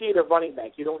 we see it at running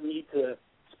back. You don't need to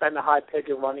spend a high pick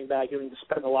at running back. You don't need to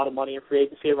spend a lot of money in free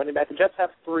agency at running back. The Jets have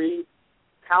 3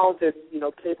 talented,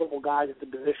 capable guys at the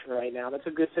position right now. That's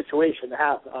a good situation to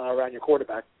have around your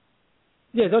quarterback.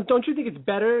 Yeah, don't you think it's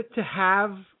better to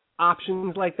have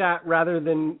options like that rather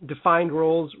than defined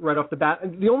roles right off the bat?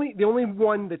 The only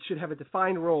one that should have a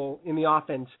defined role in the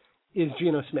offense is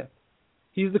Geno Smith.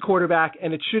 He's the quarterback,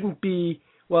 and it shouldn't be,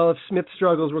 well, if Smith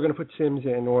struggles, we're going to put Sims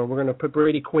in, or we're going to put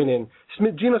Brady Quinn in.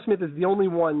 Geno Smith is the only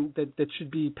one that should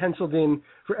be penciled in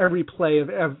for every play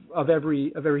of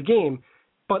every game.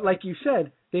 But like you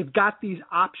said, they've got these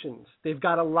options. They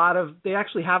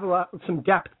actually have some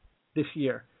depth this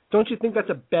year. Don't you think that's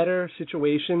a better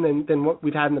situation than what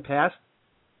we've had in the past?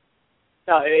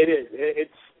 No, it is.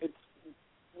 It's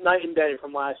night and day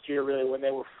from last year, really, when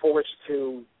they were forced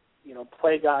to,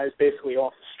 play guys basically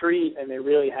off the street, and they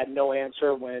really had no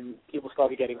answer when people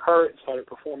started getting hurt and started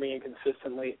performing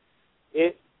inconsistently.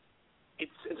 It's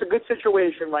a good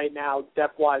situation right now,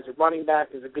 depth-wise at running back.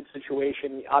 There's a good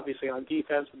situation, obviously, on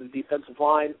defense with the defensive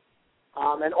line.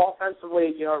 And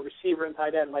offensively, receiver and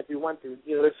tight end, like we went through,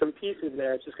 there's some pieces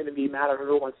there. It's just going to be a matter of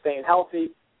everyone staying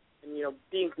healthy and,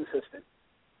 being consistent.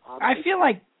 I feel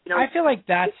like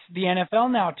that's the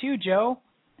NFL now too, Joe.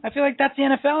 I feel like that's the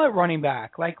NFL at running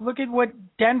back. Like, look at what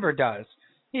Denver does.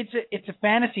 It's a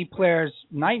fantasy player's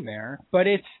nightmare, but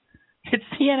it's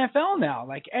the NFL now.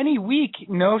 Like, any week,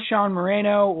 Sean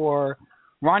Moreno or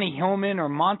Ronnie Hillman or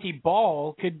Monty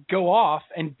Ball could go off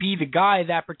and be the guy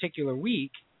that particular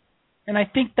week. And I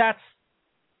think that's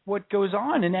what goes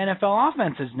on in NFL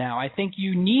offenses now. I think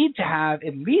you need to have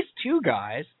at least 2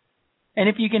 guys. And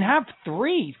if you can have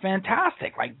 3,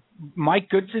 fantastic. Like, Mike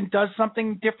Goodson does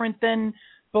something different than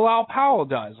Bilal Powell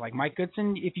does. Like, Mike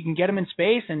Goodson, if you can get him in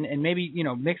space and maybe,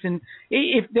 mix in.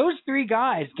 If those 3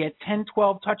 guys get 10,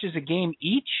 12 touches a game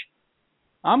each,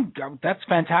 that's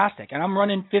fantastic. And I'm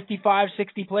running 55,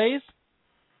 60 plays.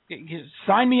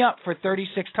 Sign me up for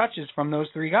 36 touches from those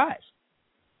 3 guys.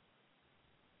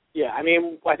 Yeah, I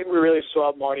mean, I think we really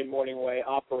saw Marty Morningway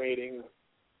operating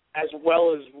as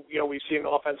well as, we've seen an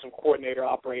offensive coordinator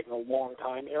operate in a long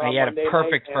time. He had a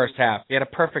perfect first half. He had a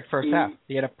perfect first half.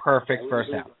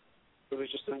 It was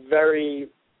just a very,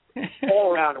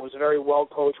 all around, it was a very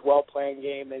well-coached, well-playing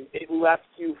game, and it left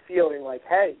you feeling like,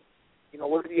 hey,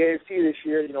 look at the AFC this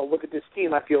year, look at this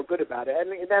team, I feel good about it. And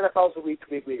the NFL's a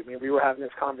week-to-week league. I mean, we were having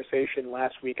this conversation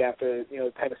last week after,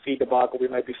 the Tennessee debacle. We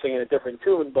might be singing a different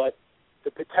tune, but the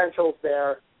potential's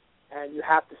there, and you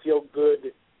have to feel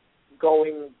good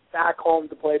going back home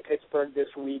to play Pittsburgh this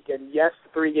week. And yes,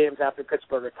 the 3 games after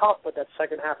Pittsburgh are tough, but that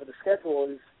second half of the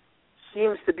schedule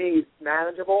seems to be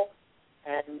manageable.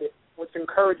 And what's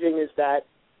encouraging is that,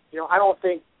 I don't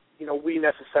think, we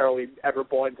necessarily ever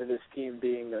bought into this team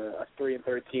being a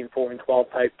 3-13,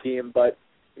 4-12 type team. But,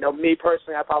 me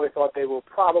personally, I probably thought they were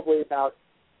probably about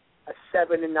a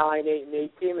 7-9, 8-8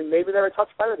 team, and maybe they're a touch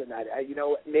better than that.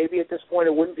 Maybe at this point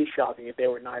it wouldn't be shocking if they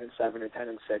were 9-7 or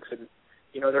 10-6, and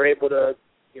they're able to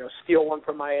steal one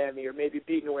from Miami or maybe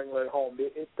beat New England at home.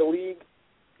 The league,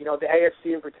 the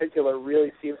AFC in particular,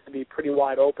 really seems to be pretty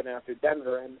wide open after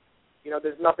Denver, and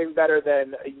there's nothing better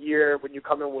than a year when you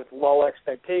come in with low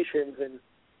expectations and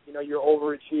you're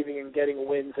overachieving and getting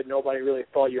wins that nobody really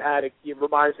thought you had. It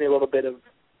reminds me a little bit of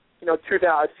a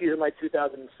season like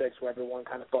 2006, where everyone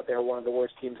kind of thought they were one of the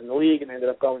worst teams in the league and ended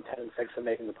up going 10-6 and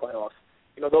making the playoffs.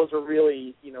 Those were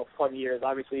really, fun years.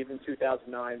 Obviously, even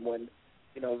 2009 when,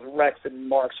 Rex and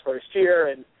Mark's first year,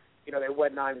 and, they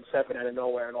went 9-7 out of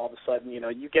nowhere, and all of a sudden,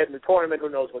 you get in the tournament, who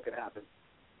knows what could happen.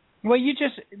 Well,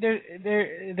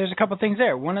 there's a couple things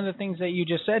there. One of the things that you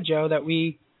just said, Joe, that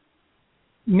we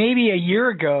maybe a year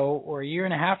ago or a year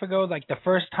and a half ago, like the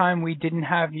first time we didn't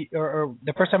have, or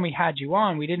the first time we had you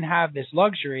on, we didn't have this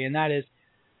luxury, and that is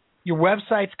your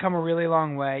website's come a really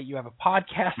long way. You have a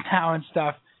podcast now and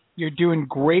stuff. You're doing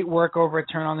great work over at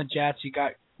Turn on the Jets. You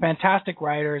got fantastic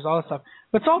writers, all this stuff,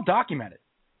 but it's all documented.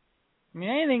 I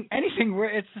mean, anything.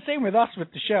 It's the same with us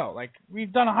with the show. Like,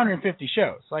 we've done 150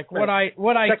 shows. Like, right.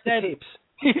 what I check said. The tapes.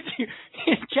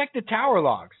 Check the tower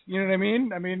logs. You know what I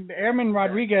mean? I mean, Airman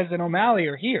Rodriguez and O'Malley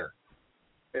are here.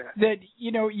 Yeah. That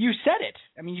you said it.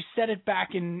 I mean, you said it back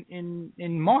in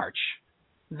March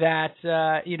that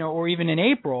or even in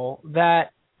April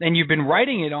that, and you've been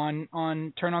writing it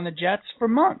on Turn on the Jets for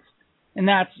months, and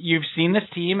that's you've seen this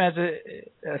team as a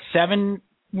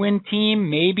 7-win team,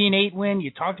 maybe an 8-win. You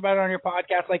talked about it on your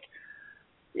podcast. Like,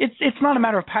 it's not a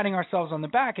matter of patting ourselves on the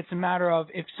back. It's a matter of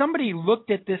if somebody looked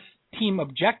at this team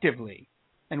objectively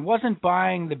and wasn't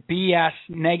buying the BS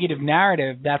negative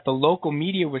narrative that the local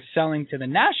media was selling to the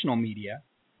national media,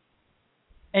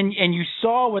 and you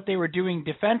saw what they were doing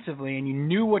defensively, and you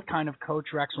knew what kind of coach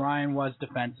Rex Ryan was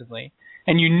defensively,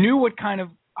 and you knew what kind of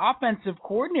offensive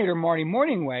coordinator Marty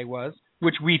Morningway was,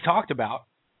 which we talked about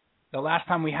the last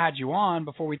time we had you on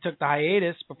before we took the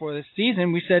hiatus before this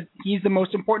season. We said he's the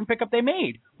most important pickup they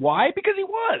made. Why? Because he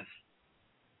was.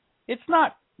 It's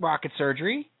not rocket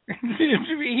surgery.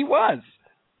 He was.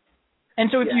 And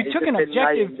so if you took an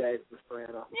objective...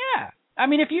 Yeah. I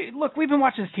mean, if you... Look, we've been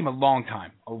watching this team a long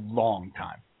time.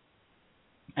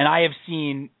 And I have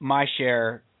seen my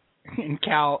share, and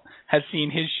Cal has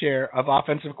seen his share of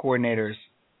offensive coordinators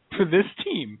for this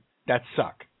team that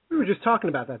suck. We were just talking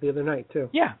about that the other night, too.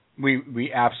 Yeah,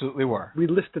 we absolutely were. We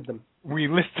listed them. We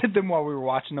listed them while we were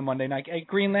watching the Monday night.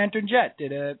 Green Lantern Jet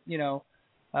did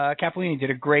Capolini did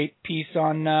a great piece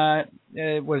on,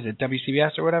 what is it,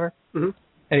 WCBS or whatever? Mm-hmm.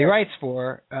 That he writes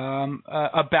for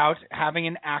about having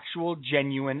an actual,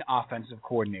 genuine offensive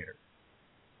coordinator.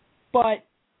 But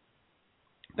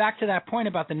back to that point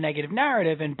about the negative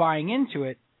narrative and buying into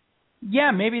it,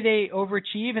 yeah, maybe they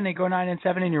overachieve and they go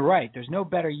 9-7, and you're right. There's no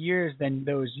better years than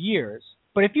those years.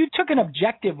 But if you took an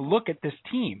objective look at this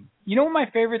team, you know what my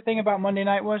favorite thing about Monday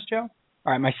night was, Joe?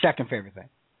 All right, my second favorite thing.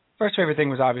 First favorite thing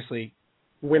was obviously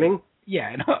winning.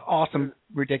 Yeah, an awesome,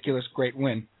 ridiculous, great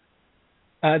win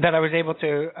that I was able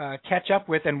to catch up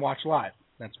with and watch live.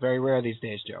 That's very rare these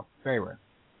days, Joe. Very rare.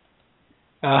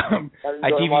 I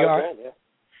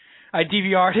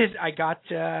DVR'd it. I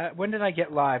got. When did I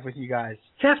get live with you guys?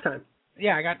 Halftime.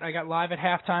 Yeah, I got live at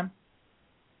halftime.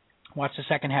 Watched the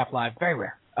second half live. Very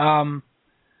rare.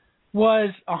 Was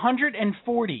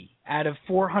 140 out of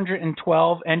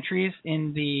 412 entries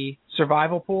in the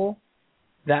survival pool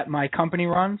that my company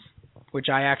runs, which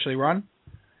I actually run,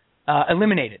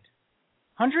 eliminated.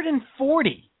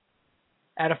 140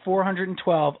 out of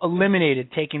 412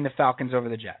 eliminated taking the Falcons over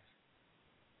the Jets.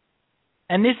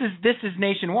 And this is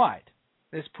nationwide.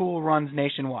 This pool runs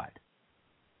nationwide.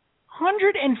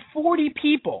 140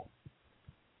 people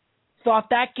thought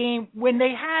that game, when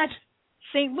they had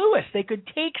St. Louis, they could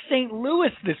take St. Louis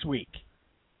this week.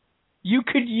 You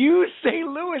could use St.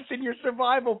 Louis in your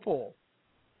survival pool.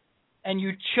 And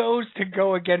you chose to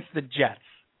go against the Jets.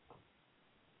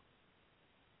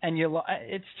 And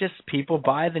it's just people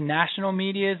buy the national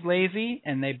media is lazy,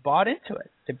 and they bought into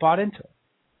it.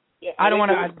 Yeah, I don't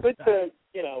want to. It's good to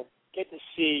get to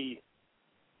see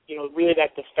really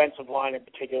that defensive line in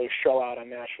particular show out on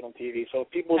national TV. So if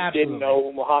people didn't know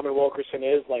who Muhammad Wilkerson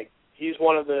is, like, he's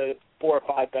one of the 4 or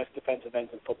 5 best defensive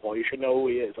ends in football. You should know who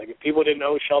he is. Like, if people didn't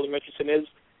know who Sheldon Richardson is,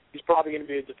 he's probably going to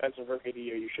be a defensive rookie of the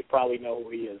year. You should probably know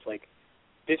who he is. Like,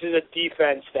 this is a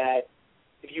defense that,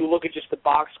 if you look at just the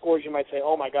box scores, you might say,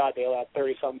 oh, my God, they allowed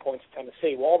 30-something points to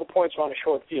Tennessee. Well, all the points are on a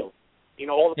short field.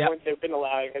 All the points they've been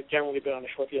allowing have generally been on the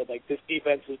short field. Like, this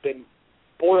defense has been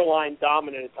borderline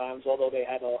dominant at times, although they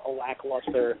had a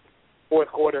lackluster fourth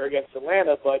quarter against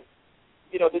Atlanta. But,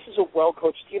 this is a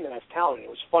well-coached team that has talent. It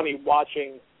was funny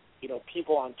watching,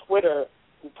 people on Twitter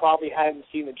who probably hadn't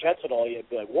seen the Jets at all yet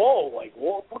be like, whoa,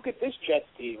 look at this Jets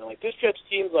team. And, this Jets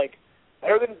team's,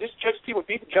 better than this Jets team would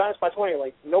beat the Giants by 20.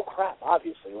 No crap,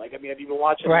 obviously. Have you been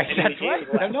watching? Right, that's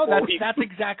right. No,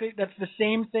 that's the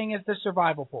same thing as the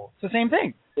survival pool. It's the same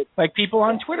thing. People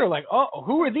on Twitter oh,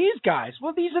 who are these guys?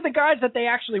 Well, these are the guys that they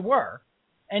actually were.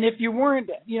 And if you weren't,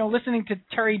 listening to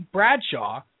Terry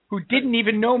Bradshaw, who didn't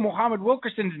even know Muhammad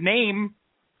Wilkerson's name,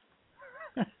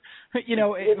 this is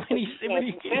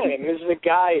a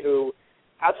guy who,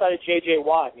 outside of J.J.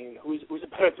 Watt, who's a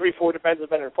better 3-4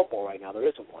 defensive end in football right now? There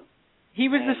isn't one. He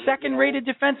was the second-rated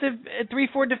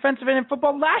 3-4 defensive end in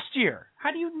football last year.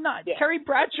 How do you not? Yeah. Terry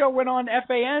Bradshaw went on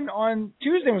FAN on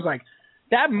Tuesday and was like,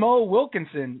 that Mo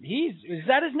Wilkinson, is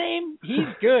that his name? He's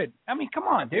good. I mean, come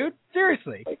on, dude.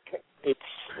 Seriously. It's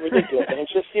ridiculous. And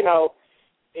it's just,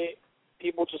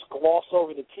 people just gloss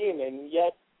over the team, and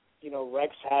yet,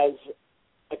 Rex has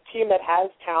a team that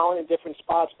has talent in different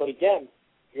spots, but again,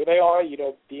 here they are,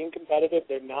 being competitive.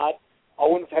 They're not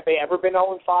have they ever been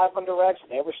 0-5 under Rex? Have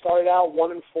they ever started out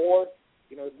 1-4?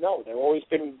 No. They've always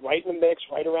been right in the mix,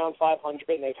 right around 500,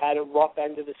 and they've had a rough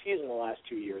end of the season the last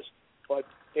 2 years. But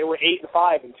they were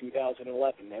 8-5 in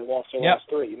 2011. They lost their last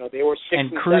three. They were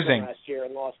 6-7 last year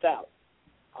and lost out.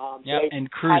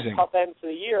 And cruising. Had tough ends of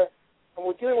the year, and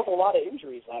we're dealing with a lot of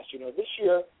injuries last year. This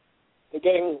year, they're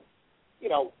getting,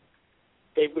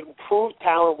 they've improved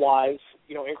talent-wise,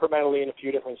 incrementally in a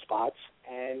few different spots,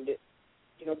 and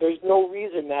there's no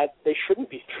reason that they shouldn't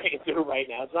be 3-2 right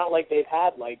now. It's not like they've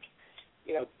had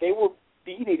they were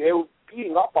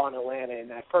beating up on Atlanta in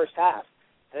that first half,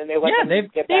 and then they let them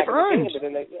get back in the game,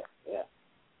 and then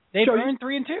they've earned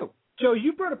 3-2. Joe,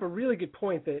 you brought up a really good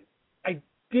point that I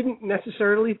didn't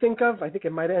necessarily think of. I think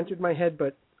it might have entered my head,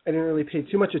 but I didn't really pay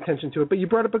too much attention to it. But you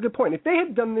brought up a good point. If they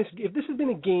had done this, if this had been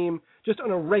a game just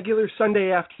on a regular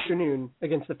Sunday afternoon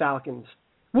against the Falcons,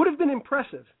 would have been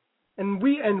impressive. And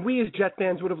we as Jet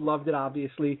fans would have loved it,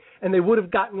 obviously, and they would have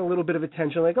gotten a little bit of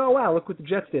attention, like, oh, wow, look what the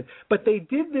Jets did. But they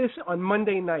did this on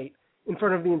Monday night in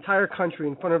front of the entire country,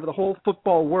 in front of the whole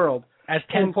football world. As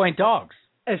 10-point dogs.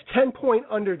 As 10-point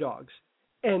underdogs.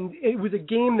 And it was a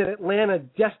game that Atlanta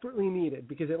desperately needed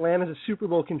because Atlanta's a Super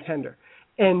Bowl contender.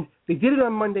 And they did it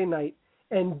on Monday night.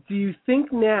 And do you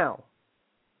think now,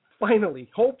 finally,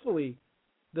 hopefully,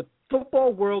 the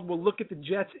football world will look at the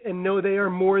Jets and know they are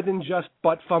more than just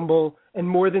butt fumble and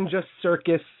more than just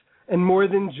circus and more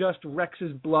than just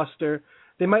Rex's bluster?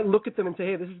 They might look at them and say,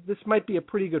 hey, this might be a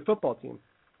pretty good football team.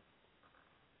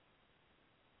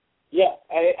 Yeah,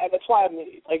 and that's why,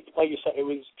 like you said, it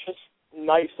was just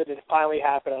nice that it finally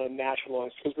happened on a national,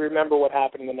 because we remember what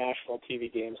happened in the national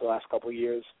TV games the last couple of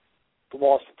years. The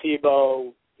loss to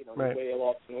Tebow, the way they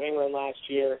lost to New England last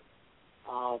year.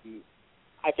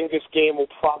 I think this game will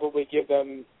probably give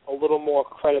them a little more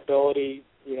credibility,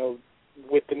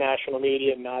 with the national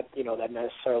media. Not, that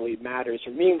necessarily matters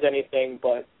or means anything,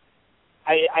 but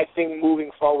I think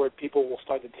moving forward, people will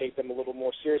start to take them a little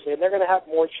more seriously, and they're going to have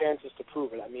more chances to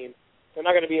prove it. I mean, they're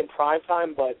not going to be in prime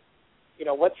time, but,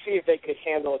 let's see if they could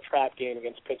handle a trap game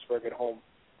against Pittsburgh at home.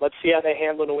 Let's see how they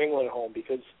handle New England at home,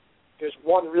 because there's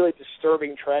one really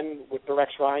disturbing trend with the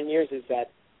Rex Ryan years is that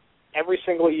every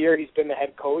single year he's been the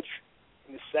head coach,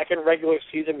 in the second regular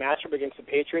season matchup against the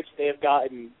Patriots, they have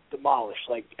gotten demolished.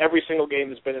 Like, every single game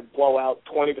has been a blowout,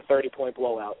 20 to 30-point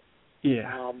blowout.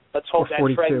 Yeah. Let's hope that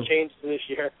trend changes this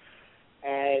year.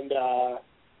 And,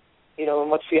 and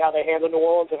let's see how they handle New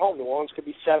Orleans at home. New Orleans could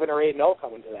be 7 or 8-0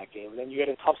 coming to that game. And then you get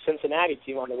a tough Cincinnati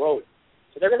team on the road.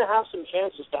 So they're going to have some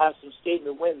chances to have some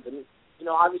statement wins. And,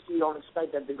 obviously you don't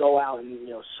expect them to go out and,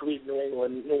 sweep New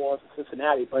England, New Orleans, and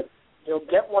Cincinnati. But,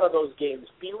 get one of those games.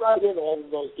 Be right in all of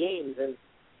those games. And,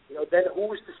 then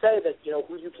who's to say that,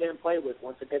 who you can play with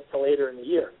once it gets to later in the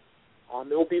year.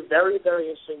 It will be very, very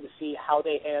interesting to see how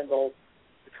they handle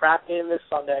the trap game this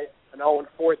Sunday, an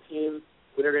 0-4 team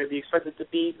who they're going to be expected to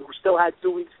beat, who still had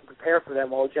 2 weeks to prepare for them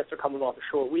while the Jets are coming off a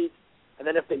short week. And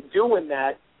then if they do win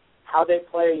that, how they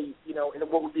play, in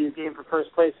what would be a game for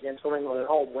first place against New England at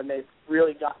home when they've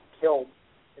really gotten killed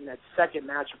in that second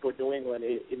matchup with New England.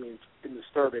 It's been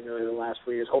disturbing really the last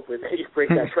 4 years. Hopefully they break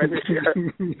that trend this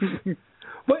year.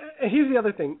 But here's the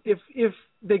other thing. If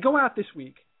they go out this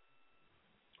week,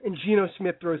 and Geno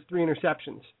Smith throws 3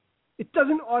 interceptions, it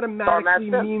doesn't automatically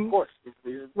mean, of course,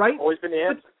 right? Always been the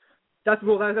answer. That's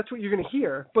what you're going to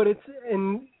hear. But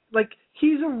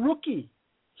he's a rookie.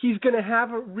 he's going to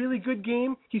have a really good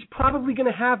game. He's probably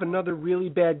going to have another really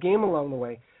bad game along the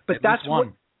way. But that's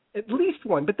at least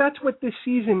one. But that's what this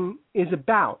season is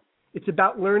about. It's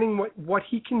about learning what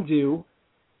he can do,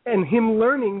 and him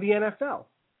learning the NFL.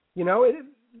 You know,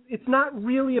 it's not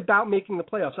really about making the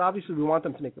playoffs. Obviously, we want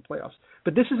them to make the playoffs.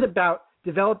 But this is about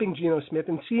developing Geno Smith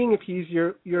and seeing if he's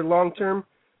your long-term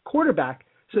quarterback.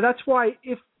 So that's why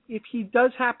if he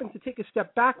does happen to take a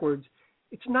step backwards,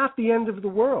 it's not the end of the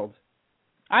world.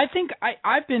 I think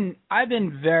I've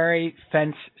been very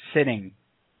fence sitting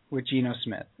with Geno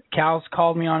Smith. Cal's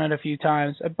called me on it a few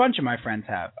times. A bunch of my friends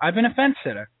have. I've been a fence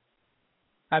sitter.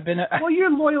 Well, you're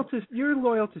loyal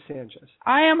to Sanchez.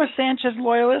 I am a Sanchez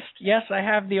loyalist. Yes, I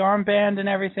have the armband and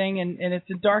everything, and it's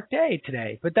a dark day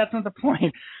today. But that's not the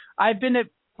point. I've been a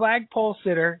flagpole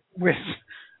sitter with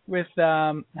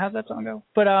how's that song go?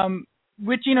 But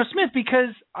with Geno Smith,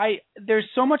 because there's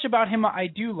so much about him I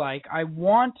do like. I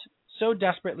want so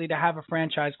desperately to have a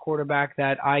franchise quarterback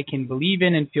that I can believe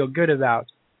in and feel good about.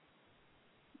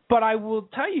 But I will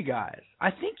tell you guys,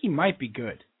 I think he might be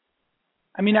good.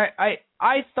 I mean,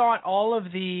 I thought all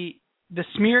of the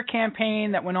smear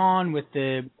campaign that went on with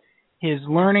his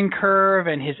learning curve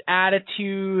and his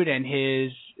attitude and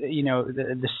his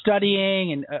the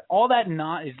studying and all that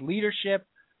his leadership,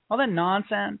 all that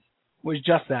nonsense was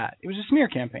just that. It was a smear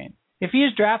campaign. If he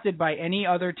is drafted by any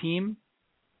other team,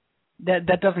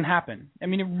 that doesn't happen. I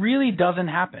mean, it really doesn't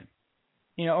happen.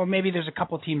 Or maybe there's a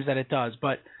couple of teams that it does,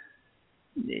 but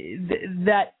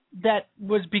that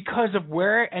was because of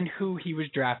where and who he was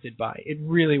drafted by. It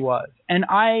really was. And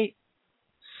I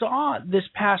saw this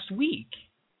past week,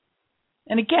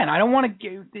 and again, I don't want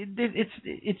to.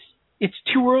 It's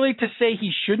too early to say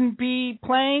he shouldn't be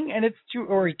playing,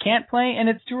 or he can't play, and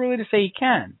it's too early to say he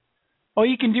can. All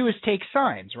you can do is take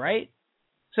signs, right?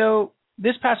 So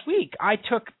this past week, I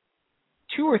took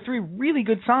 2 or 3 really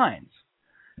good signs,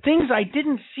 things I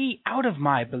didn't see out of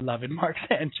my beloved Mark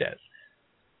Sanchez.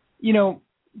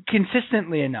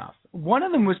 Consistently enough. One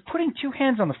of them was putting 2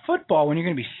 hands on the football when you're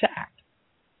going to be sacked.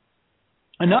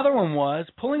 Another one was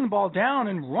pulling the ball down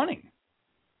and running.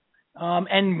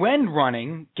 And when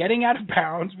running, getting out of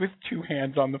bounds with 2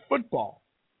 hands on the football.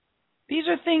 These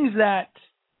are things that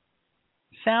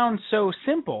sound so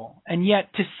simple, and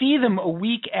yet to see them a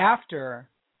week after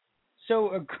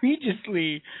so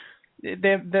egregiously,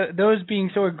 those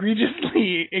being so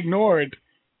egregiously ignored,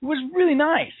 was really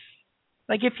nice.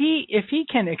 Like if he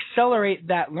can accelerate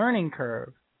that learning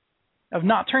curve of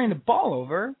not turning the ball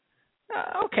over,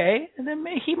 okay, and then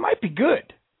he might be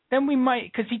good. Then we might,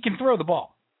 because he can throw the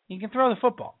ball. He can throw the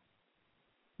football.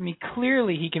 I mean,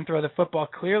 clearly he can throw the football.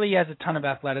 Clearly he has a ton of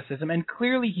athleticism, and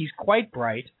clearly he's quite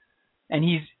bright, and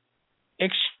he's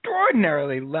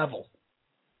extraordinarily level.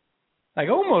 Like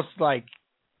almost like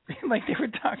they were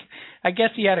talking. I guess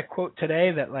he had a quote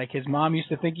today that like his mom used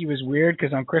to think he was weird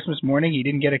because on Christmas morning he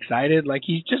didn't get excited. Like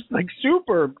he's just like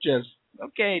super just,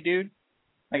 okay, dude.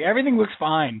 Like everything looks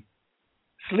fine.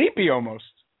 Sleepy almost.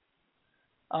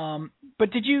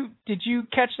 But did you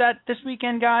catch that this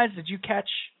weekend, guys? Did you catch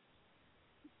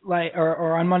like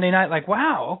or on Monday night? Like,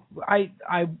 wow,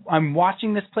 I'm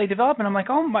watching this play develop and I'm like,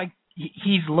 oh my,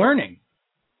 he's learning.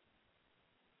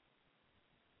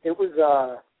 It was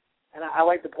and I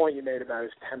like the point you made about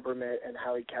his temperament and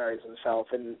how he carries himself,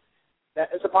 and that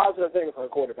it's a positive thing for a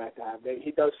quarterback to have.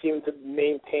 He does seem to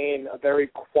maintain a very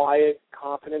quiet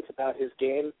confidence about his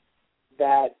game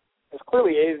that has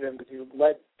clearly aided him because he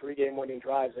led 3-game winning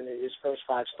drives in his first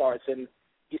 5 starts, and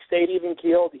he stayed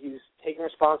even-keeled. He's taking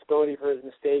responsibility for his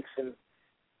mistakes, and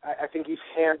I think he's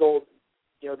handled,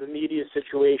 the media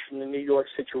situation, the New York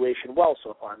situation well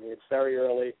so far. I mean, it's very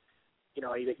early.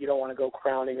 You don't want to go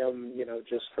crowning him,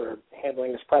 just for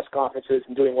handling his press conferences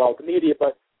and doing well with the media,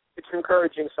 but it's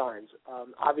encouraging signs.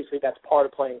 Obviously, that's part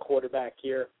of playing quarterback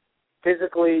here.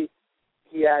 Physically,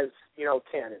 he has,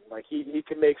 cannon. Like, he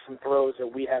can make some throws that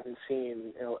we haven't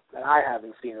seen, that I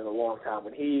haven't seen in a long time.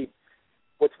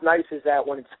 What's nice is that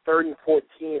when it's 3rd and 14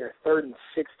 or 3rd and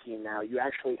 16 now, you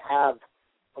actually have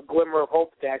a glimmer of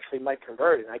hope that they actually might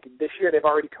convert it. This year, they've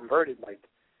already converted,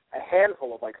 a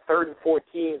handful of 3rd and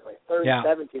 14s, 3rd and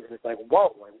 17s, and it's like,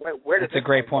 whoa, where did That's a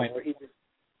great point. Where he just,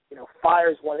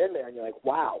 fires one in there, and you're like,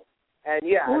 wow. And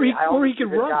yeah, or he can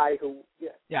run. Guy who,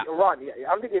 run. Yeah,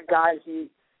 I don't think a guy he's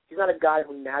not a guy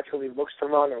who naturally looks to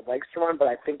run or likes to run, but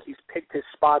I think he's picked his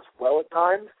spots well at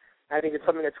times. And I think it's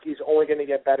something that he's only going to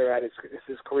get better at as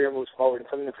his career moves forward, and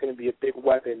something that's going to be a big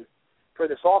weapon for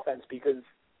this offense because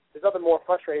there's nothing more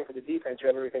frustrating for the defense. You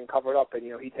have everything covered up, and,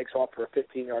 he takes off for a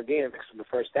 15-yard gain and picks up the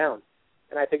first down.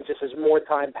 And I think just as more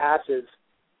time passes,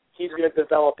 he's going to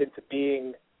develop into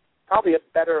being probably a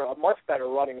much better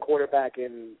running quarterback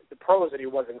in the pros than he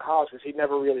was in college because he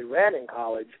never really ran in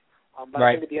college. But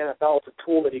I think at the NFL, it's a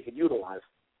tool that he could utilize.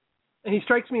 And he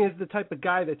strikes me as the type of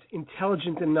guy that's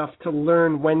intelligent enough to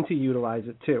learn when to utilize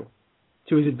it, too,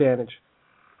 to his advantage.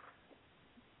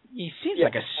 He seems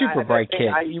like a super bright kid.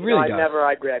 He really does.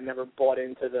 I agree. I never bought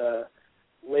into the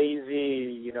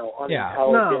lazy,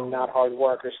 unintelligent, not hard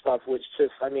worker stuff, which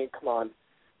just, I mean, come on.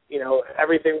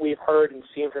 Everything we've heard and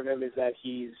seen from him is that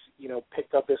he's,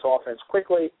 picked up this offense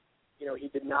quickly. He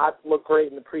did not look great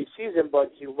in the preseason,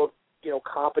 but he looked,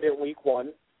 competent week 1,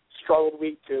 struggled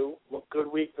week 2, looked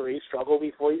good week 3, struggled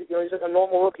week 4. He's like a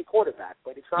normal rookie quarterback,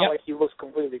 but it's not like he looks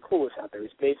completely clueless out there.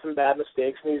 He's made some bad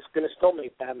mistakes, and he's going to still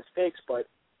make bad mistakes, but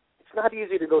it's not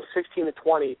easy to go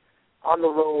 16-20 on the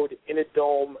road, in a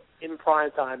dome, in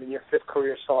prime time, in your 5th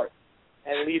career start,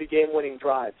 and lead a game-winning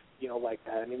drive, like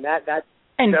that. I mean, that's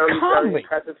and very, calmly. very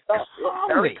impressive stuff.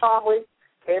 Very calmly,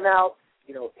 came out,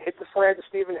 hit the slant to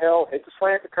Stephen Hill, hit the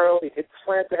slant to Curley, hit the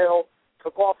slant to Hill,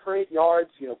 took off for 8 yards,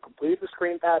 completed the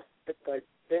screen pass, like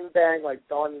bing, bang, like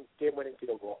done, game-winning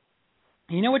field goal.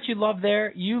 You know what you love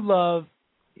there? You love,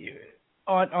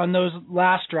 on those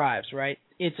last drives, right?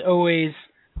 It's always,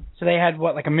 so they had,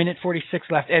 like a minute 46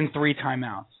 left and 3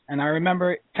 timeouts. And I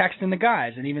remember texting the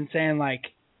guys and even saying, like,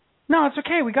 no, it's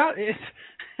okay, we got it.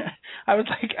 I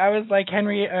was like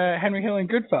Henry Hill in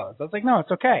Goodfellas. I was like, no,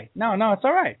 it's okay. No, it's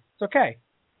all right. It's okay.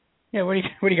 Yeah, what do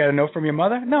you got to know from your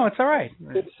mother? No, it's all right.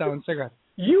 Selling cigarettes.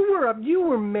 You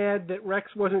were mad that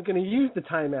Rex wasn't going to use the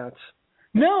timeouts.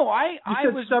 No,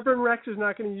 you said stubborn Rex was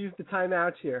not going to use the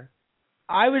timeouts here.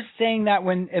 I was saying that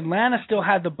when Atlanta still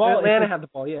had the ball. Atlanta had the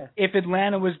ball, yeah. If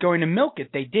Atlanta was going to milk it,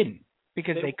 they didn't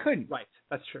because they couldn't. Right,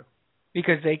 that's true.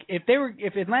 Because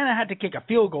if Atlanta had to kick a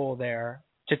field goal there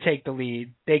to take the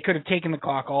lead, they could have taken the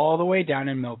clock all the way down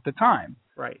and milked the time.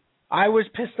 Right. I was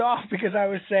pissed off because I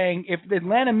was saying if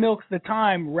Atlanta milks the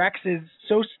time, Rex is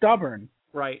so stubborn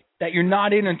that you're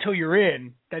not in until you're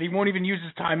in, that he won't even use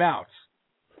his timeouts.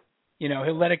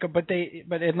 He'll let it go. But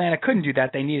Atlanta couldn't do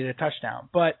that. They needed a touchdown.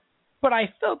 But I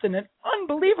felt an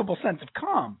unbelievable sense of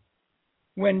calm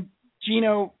when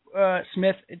Geno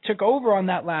Smith took over on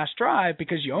that last drive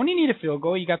because you only need a field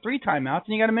goal. You got 3 timeouts,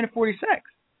 and you got a minute 46.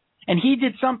 And he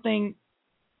did something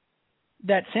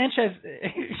that Sanchez,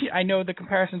 I know the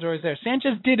comparisons are always there.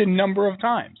 Sanchez did a number of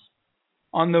times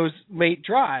on those late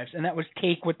drives, and that was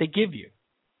take what they give you.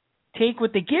 Take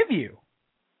what they give you.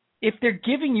 If they're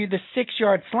giving you the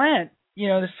 6-yard slant,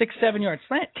 the 6-7 yard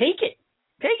slant, take it.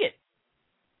 Take it.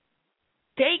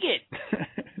 Take it.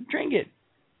 Drink it.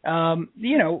 And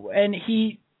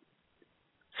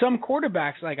some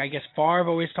quarterbacks, like I guess Favre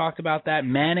always talked about that.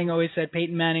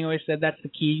 Peyton Manning always said that's the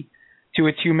key to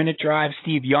a 2-minute drive.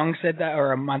 Steve Young said that,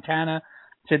 or Montana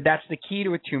said that's the key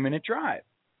to a 2-minute drive.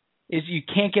 Is you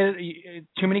can't get it,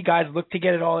 too many guys look to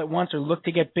get it all at once or look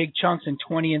to get big chunks in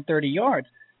 20 and 30 yards.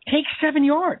 Take 7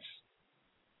 yards.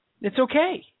 It's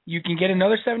okay. You can get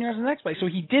another 7 yards in the next play. So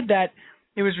he did that.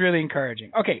 It was really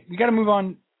encouraging. Okay, we got to move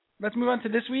on. Let's move on to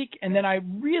this week, and then I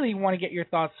really want to get your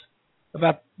thoughts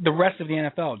about the rest of the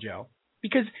NFL, Joe,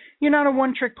 because you're not a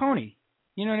one-trick pony.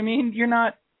 You know what I mean? You're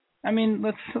not. I mean,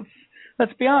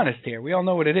 let's be honest here. We all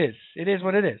know what it is. It is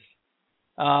what it is.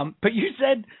 But you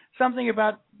said something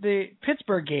about the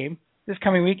Pittsburgh game this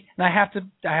coming week, and I have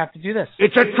to do this.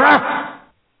 It's a trap.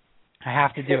 I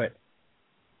have to do it.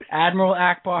 Admiral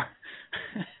Akbar,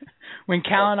 when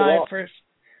Cal and I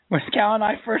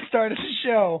first started the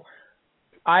show,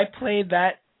 I played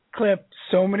that clip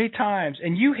so many times,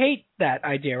 and you hate that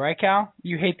idea, right, Cal?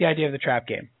 You hate the idea of the trap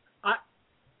game.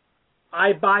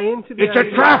 I buy into the idea.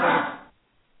 It's a trap.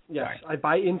 Yes, I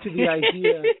buy into the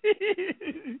idea.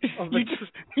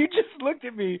 You just looked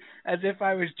at me as if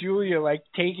I was Julia,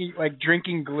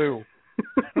 drinking glue.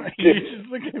 You just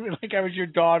looked at me like I was your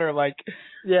daughter, like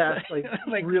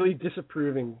really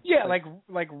disapproving. Yeah,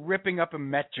 like ripping up a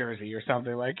Met jersey or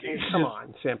something. Like, come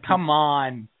on, Sam. Come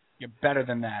on, you're better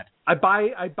than that. I buy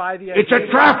the idea. It's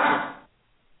a trap.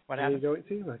 What happened?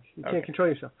 You can't control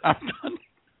yourself. I'm done.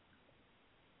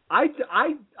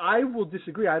 I will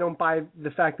disagree. I don't buy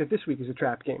the fact that this week is a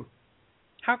trap game.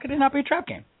 How could it not be a trap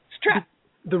game? It's a trap.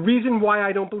 The reason why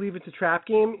I don't believe it's a trap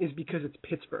game is because it's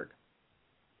Pittsburgh.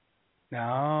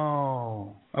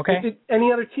 No. Okay.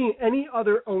 Any other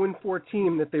 0-4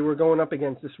 team that they were going up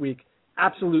against this week,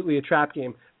 absolutely a trap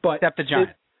game. But except the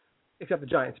Giants. Except the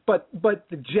Giants. But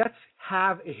the Jets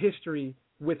have a history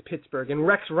with Pittsburgh, and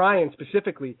Rex Ryan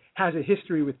specifically has a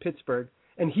history with Pittsburgh,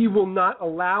 and he will not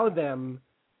allow them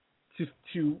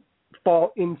to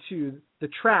fall into the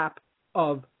trap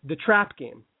of the trap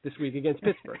game this week against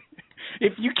Pittsburgh.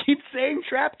 If you keep saying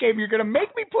trap game, you're going to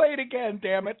make me play it again,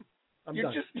 damn it.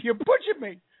 You're pushing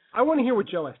me. I want to hear what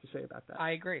Joe has to say about that.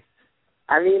 I agree.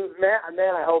 I mean,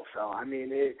 man, I hope so. I mean,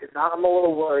 because I'm a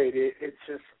little worried. It's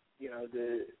just, you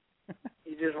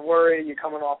just worry. You're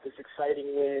coming off this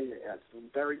exciting win, it's a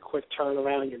very quick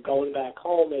turnaround. You're going back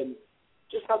home, and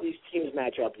just how these teams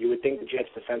match up, you would think the Jets'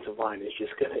 defensive line is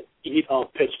just going to eat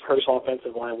up Pittsburgh's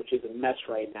offensive line, which is a mess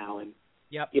right now. And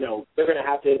they're going to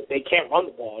have to. They can't run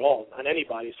the ball at all on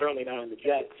anybody, certainly not on the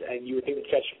Jets. And you would think the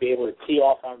Jets should be able to tee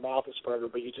off on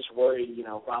Roethlisberger, but you just worry,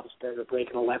 Roethlisberger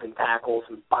breaking 11 tackles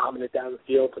and bombing it down the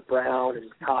field to Brown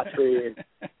and Cottrey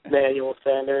and Emmanuel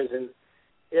Sanders, and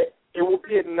it will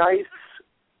be a nice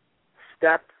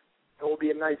step. It will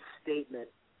be a nice statement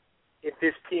if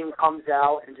this team comes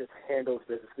out and just handles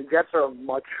business. The Jets are a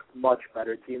much, much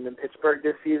better team than Pittsburgh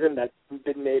this season. That's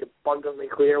been made abundantly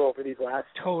clear over these last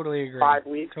 5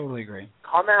 weeks. Totally agree.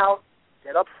 Come out,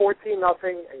 get up 14-0,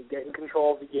 and get in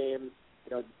control of the game.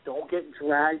 Don't get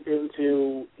dragged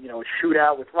into, a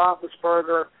shootout with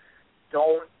Roethlisberger.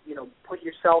 Don't, put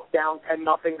yourself down 10-0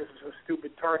 because of some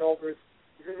stupid turnovers.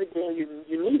 This is a game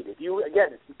you need. If you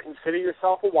consider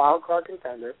yourself a wild card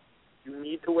contender, you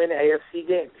need to win AFC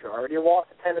games. You already lost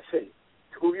to Tennessee.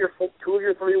 Two of your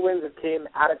 3 wins have came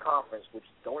out of conference, which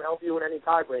don't help you in any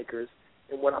tiebreakers.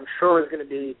 And what I'm sure is going to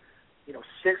be, 6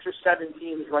 or 7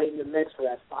 teams right in the mix for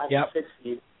that 5 or 6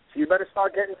 seed. So you better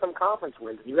start getting some conference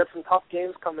wins. You got some tough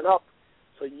games coming up,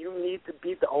 so you need to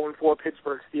beat the 0-4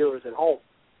 Pittsburgh Steelers at home.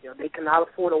 They cannot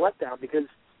afford a letdown because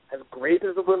as great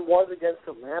as the win was against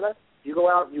Atlanta, you go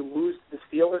out and you lose to the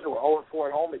Steelers who are 0-4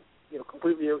 at home. It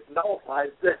completely nullifies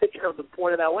the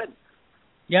point of that win.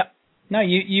 Yep. No,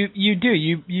 you do.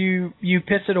 You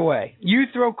piss it away. You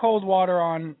throw cold water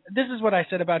on. This is what I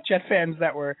said about Jet fans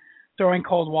that were throwing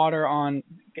cold water on,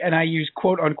 and I use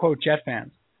quote unquote Jet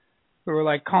fans who were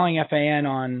like calling FAN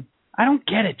on. I don't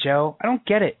get it, Joe. I don't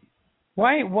get it.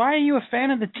 Why are you a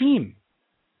fan of the team?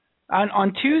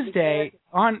 On Tuesday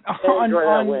on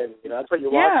that win. That's what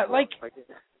you want. Yeah,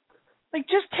 like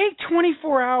just take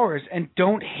 24 hours and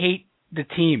don't hate the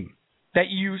team that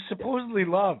you supposedly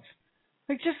love.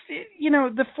 Like just,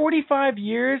 the 45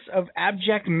 years of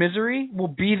abject misery will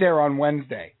be there on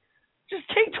Wednesday. Just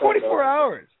take 24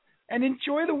 hours and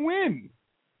enjoy the win.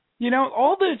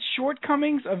 All the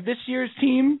shortcomings of this year's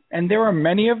team, and there are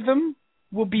many of them,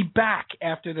 will be back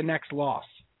after the next loss.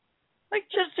 Like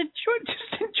just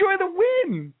enjoy the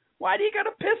win. Why do you got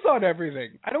to piss on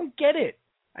everything? I don't get it.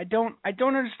 I don't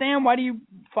understand. Why do you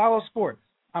follow sports?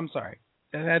 I'm sorry.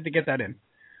 I had to get that in.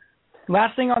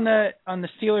 Last thing on the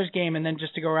Steelers game, and then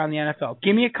just to go around the NFL.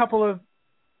 Give me a couple of,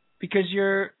 because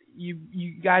you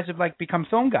guys have become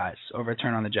film guys over at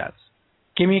Turn on the Jets.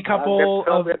 Give me a couple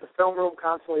of. We have the film room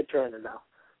constantly turning now.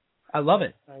 I love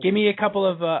it. Give me a couple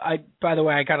of. By the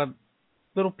way, I got a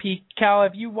little peek. Cal,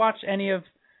 have you watched any of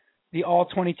the All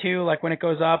 22, like when it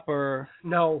goes up, or?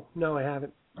 No, I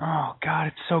haven't. Oh, God,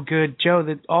 it's so good. Joe,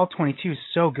 the All 22 is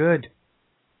so good.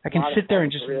 I can sit there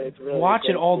and just really watch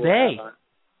it all day.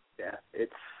 Yeah,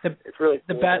 it's really cool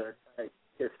the best.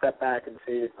 To step back and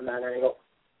see it from that angle.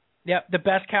 Yeah, the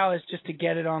best, Cal, is just to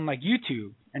get it on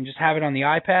YouTube and just have it on the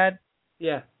iPad.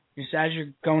 Yeah. Just as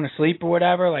you're going to sleep or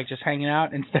whatever, just hanging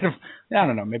out instead of, I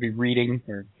don't know, maybe reading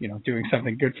or, doing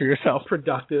something good for yourself.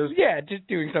 Productive. Yeah, just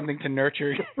doing something to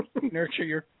nurture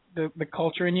the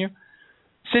culture in you.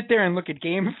 Sit there and look at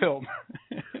game film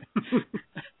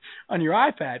on your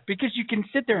iPad, because you can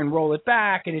sit there and roll it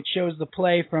back and it shows the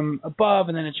play from above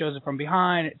and then it shows it from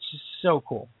behind. It's just so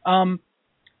cool.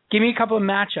 Give me a couple of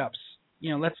matchups.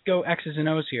 Let's go X's and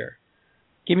O's here.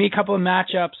 Give me a couple of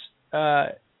matchups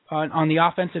on the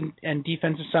offensive and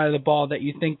defensive side of the ball that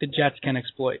you think the Jets can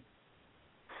exploit.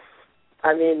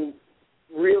 I mean,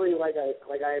 really, like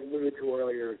I alluded to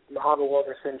earlier, Muhammad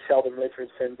Wilkerson, Sheldon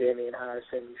Richardson, Damian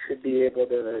Harrison should be able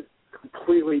to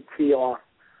completely tee off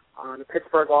on a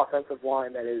Pittsburgh offensive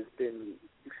line that has been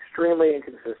extremely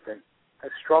inconsistent, has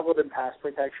struggled in pass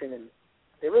protection, and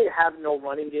they really have no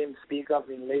running game to speak of.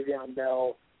 I mean, Le'Veon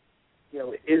Bell,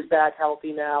 is back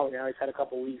healthy now. Now he's had a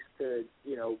couple weeks to,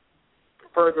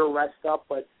 further rest up,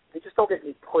 but they just don't get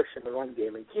any push in the run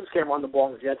game. And teams can't run the ball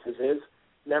in the Jets as is.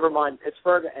 Never mind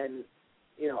Pittsburgh, and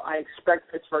I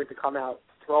expect Pittsburgh to come out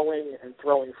throwing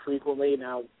frequently.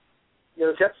 Now,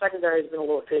 the Jets secondary has been a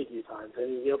little shaky at times.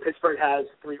 And, Pittsburgh has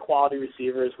 3 quality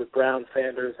receivers with Brown,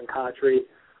 Sanders, and Cottrey.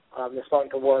 They're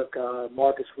starting to work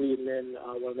Marcus Friedman,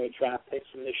 one of their draft picks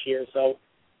from this year. So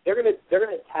they're going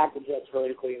to attack the Jets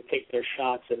vertically and take their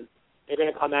shots, and they're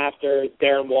going to come after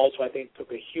Darren Walsh, who I think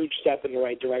took a huge step in the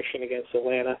right direction against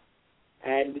Atlanta.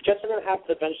 And the Jets are going to have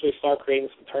to eventually start creating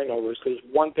some turnovers, because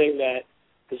one thing that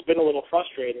has been a little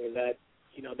frustrating is that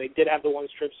they did have the one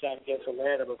strip sack against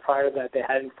Atlanta, but prior to that, they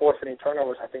hadn't forced any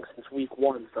turnovers, I think, since week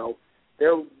 1. So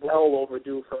they're well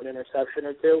overdue for an interception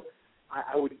or two.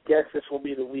 I would guess this will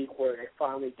be the week where they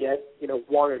finally get,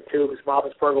 1 or 2, because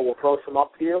Roethlisberger will throw some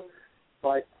up to you.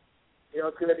 But,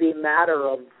 it's going to be a matter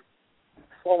of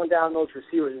slowing down those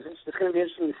receivers. It's going to be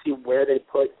interesting to see where they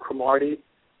put Cromartie,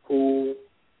 who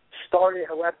started,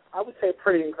 I would say, a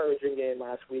pretty encouraging game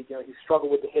last week. He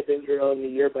struggled with the hip injury early in the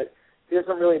year, but he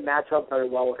doesn't really match up very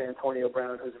well with Antonio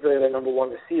Brown, who's really their number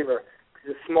one receiver.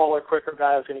 He's a smaller, quicker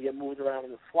guy who's going to get moved around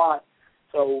in the slot.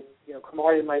 So,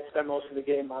 Cromartie might spend most of the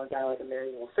game on a guy like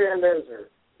Emmanuel Sanders or,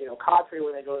 Cotry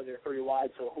when they go to their 3 wide.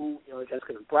 So who, is just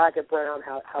going to bracket Brown,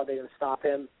 how they going to stop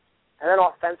him. And then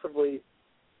offensively,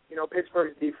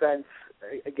 Pittsburgh's defense,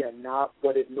 again, not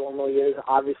what it normally is.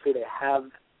 Obviously, they have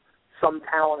some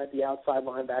talent at the outside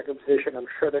linebacker position. I'm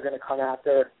sure they're going to come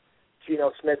after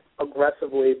Geno Smith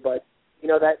aggressively, but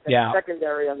that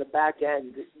secondary on the back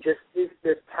end,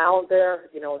 there's talent there,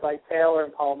 like Taylor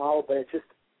and Polamalu, but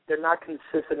they're not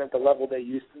consistent at the level they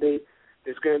used to be.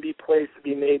 There's going to be plays to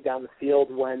be made down the field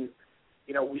when,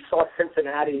 we saw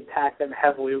Cincinnati attack them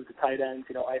heavily with the tight ends.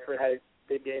 Eifert had a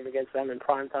big game against them in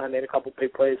primetime, made a couple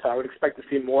big plays, so I would expect to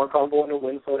see more Gumbel and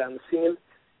Winslow down the seam.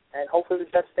 And hopefully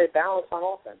the Jets stay balanced on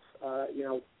offense.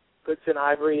 Goodson,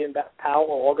 Ivory, and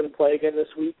Powell are all going to play again this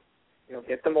week.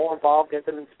 Get them all involved, get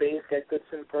them in space, get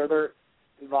Goodson further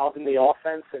involved in the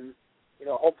offense, and,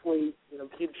 hopefully,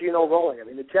 keep Geno rolling. I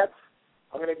mean, the Jets,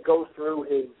 I'm going to go through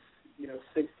his,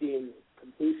 16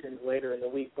 completions later in the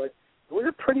week, but it was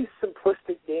a pretty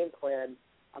simplistic game plan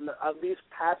on at least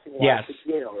passing wise to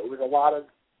Geno. It was a lot of,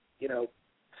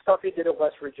 stuff he did at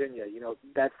West Virginia.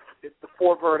 That's the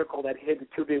 4 vertical that hit the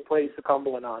 2 big plays to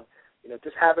Cumberland on.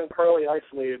 Just having Curley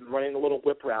isolated and running a little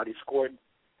whip route, he scored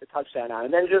the touchdown on.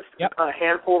 And then just a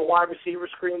handful of wide receiver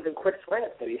screens and quick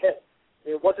slants that he hit.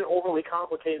 It wasn't overly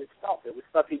complicated stuff. It was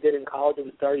stuff he did in college. It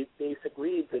was very basic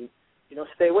reads, and,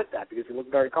 stay with that because he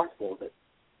looked very comfortable with it.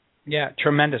 Yeah,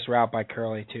 tremendous route by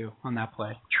Curley, too, on that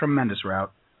play. Tremendous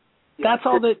route. Yeah, that's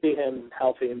all that. See him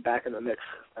healthy and back in the mix.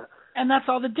 And that's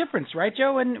all the difference, right,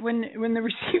 Joe? When the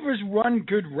receivers run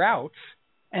good routes,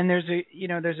 and there's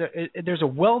a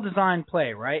well-designed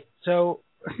play, right? So,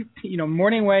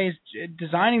 Morningway is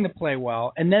designing the play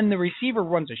well, and then the receiver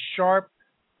runs a sharp,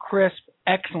 crisp,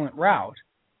 excellent route.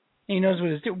 And he knows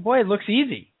what he's doing. Boy, it looks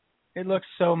easy. It looks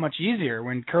so much easier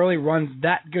when Curley runs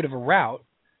that good of a route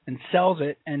and sells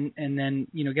it, and then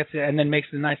gets it, and then makes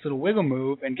the nice little wiggle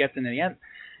move and gets into the end.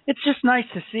 It's just nice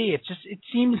to see. It's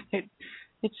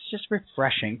just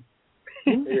refreshing.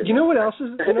 You know what else is?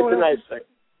 Nice thing.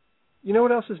 You know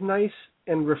what else is nice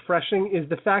and refreshing is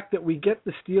the fact that we get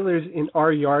the Steelers in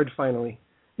our yard finally.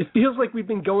 It feels like we've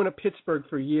been going to Pittsburgh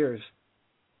for years.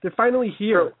 They're finally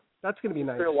here. Sure. That's going to be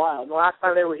nice. It's been a while. The last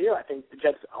time they were here, I think the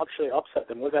Jets actually upset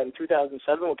them. Was that in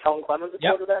 2007 with Kellen Clemens?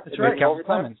 Quarterback? That's right. Kellen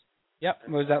Clemens. Yep.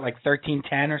 Was that like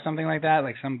 13-10 or something like that?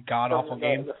 Like some god-awful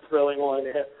game? The thrilling one,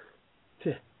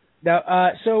 yeah.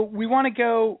 Now, so we want to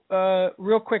go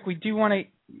real quick. We do want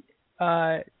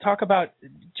to talk about,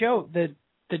 Joe, the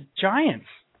Giants.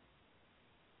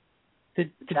 The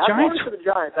Giants. For the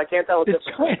Giants. I can't tell the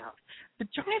difference right now. The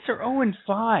Giants are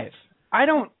 0-5. I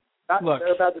don't look.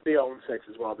 They're about to be 0-6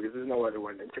 as well because there's no other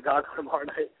win in Chicago tomorrow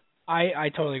night. I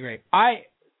totally agree.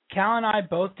 Cal and I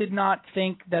both did not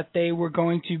think that they were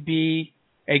going to be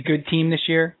a good team this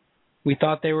year. We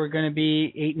thought they were going to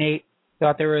be 8-8.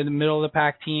 Thought they were in the middle of the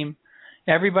pack team.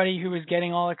 Everybody who was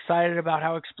getting all excited about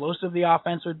how explosive the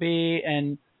offense would be,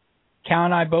 and Cal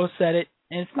and I both said it,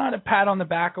 and it's not a pat on the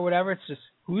back or whatever, it's just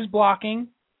who's blocking,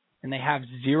 and they have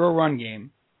zero run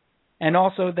game, and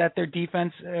also that their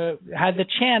defense had the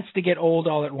chance to get old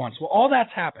all at once. Well, all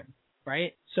that's happened,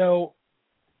 right? So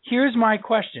here's my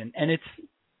question, and it's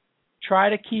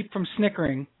try to keep from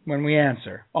snickering when we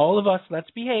answer. All of us, let's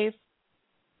behave.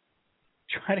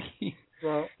 Try to keep.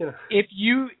 Well,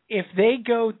 if they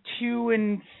go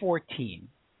 2-14,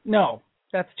 no,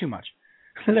 that's too much.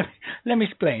 Let me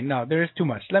explain. No, there is too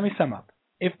much. Let me sum up.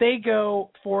 If they go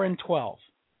 4-12,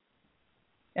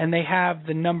 and they have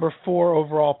the number 4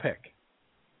 overall pick,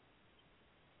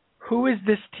 who is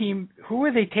this team? Who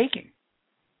are they taking?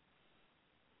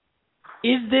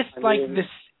 Is this this?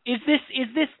 Is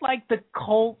this like the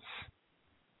Colts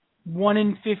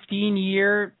 1-15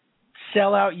 year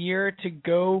sellout year to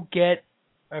go get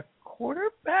a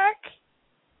quarterback?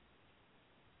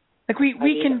 Like we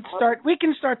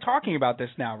can start talking about this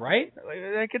now, right?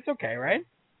 Like it's okay, right?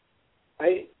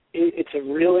 It's a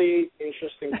really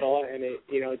interesting thought, and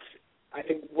I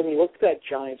think when you look at that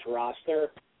Giants roster,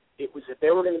 it was if they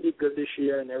were going to be good this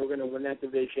year and they were going to win that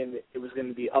division, it was going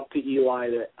to be up to Eli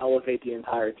to elevate the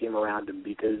entire team around him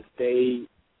because they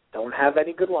don't have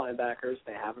any good linebackers.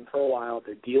 They haven't for a while.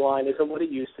 Their D-line isn't what it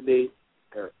used to be.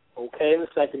 They're okay in the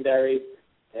secondary.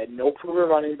 They had no proven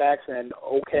running backs and an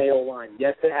okay O-line.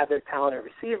 Yes, they have their talented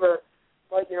receiver,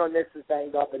 but, Nix is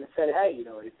banged up and said, hey,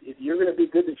 if you're going to be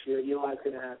good this year, Eli's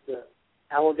going to have to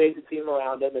elevate the team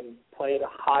around him and play at a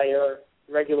higher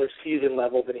regular season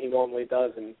level than he normally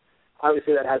does. And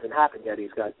obviously that hasn't happened yet.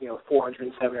 He's got,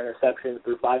 407 interceptions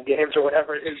through 5 games or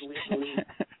whatever it is.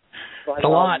 But, it's a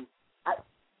lot.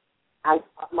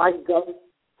 My gut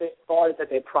thought is that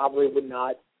they probably would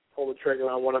not pull the trigger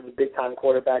on one of the big-time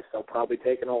quarterbacks. They'll probably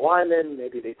take an O-lineman.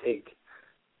 Maybe they take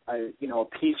a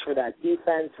piece for that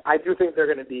defense. I do think they're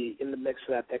going to be in the mix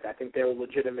for that pick. I think they're a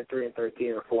legitimate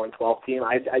 3-13 or 4-12 team.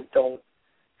 I don't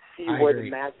see where the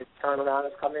magic turnaround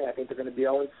is coming. I think they're going to be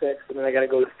 0-6, and then they got to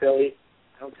go to Philly.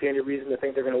 I don't see any reason to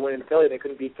think they're going to win in Philly. They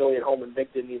couldn't beat Philly at home, and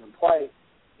Vic didn't even play.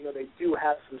 They do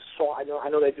have some I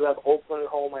know they do have Oakland at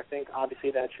home. I think obviously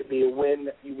that should be a win.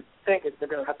 You would think they're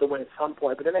going to have to win at some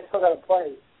point, but then they still got to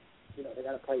play. They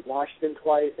got to play Washington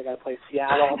twice. They got to play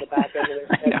Seattle on the back end of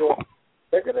their schedule.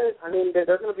 They're going to.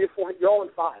 They're going to be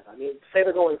 4-5. Say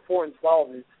they're going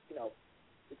 4-12 is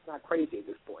it's not crazy at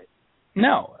this point.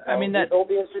 No, so it'll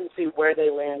be interesting to see where they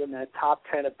land in that top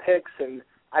 10 of picks, and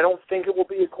I don't think it will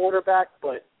be a quarterback,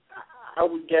 but I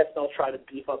would guess they'll try to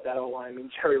beef up that O-line.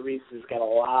 Jerry Reese has got a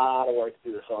lot of work to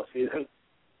do this offseason.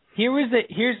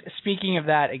 Here's speaking of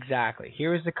that exactly.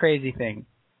 Here was the crazy thing,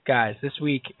 guys. This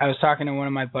week I was talking to one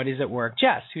of my buddies at work,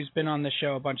 Jess, who's been on the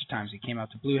show a bunch of times. He came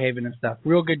out to Blue Haven and stuff.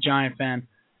 Real good Giant fan,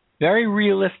 very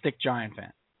realistic Giant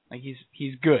fan. Like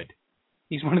he's good.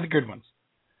 He's one of the good ones.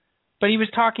 But we were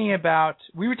talking about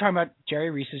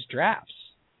Jerry Reese's drafts.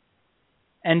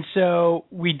 And so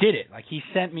we did it. Like, he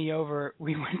sent me over.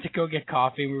 We went to go get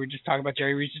coffee. We were just talking about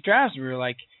Jerry Reese's drafts. We were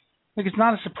like, look, it's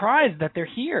not a surprise that they're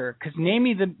here because name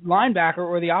me the linebacker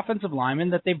or the offensive lineman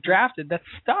that they've drafted that's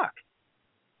stuck.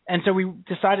 And so we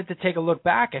decided to take a look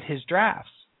back at his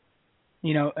drafts,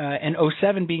 and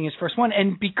 07 being his first one.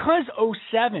 And because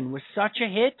 07 was such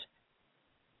a hit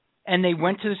and they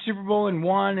went to the Super Bowl and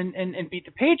won and beat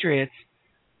the Patriots,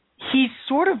 he's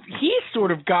sort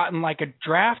of gotten like a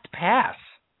draft pass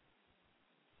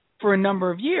for a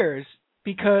number of years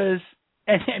because,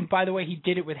 and by the way, he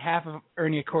did it with half of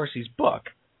Ernie Accorsi's book,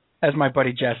 as my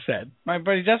buddy Jess said. My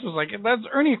buddy Jess was like, that's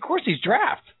Ernie Accorsi's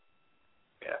draft.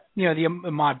 Yeah. The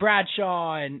Ahmad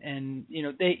Bradshaw and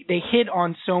they hit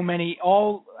on so many,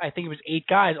 I think it was 8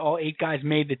 guys, all 8 guys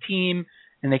made the team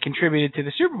and they contributed to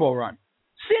the Super Bowl run.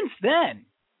 Since then,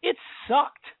 it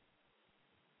sucked.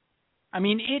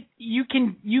 You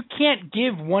can't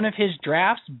give one of his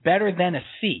drafts better than a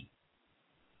C.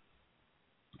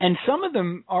 And some of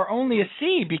them are only a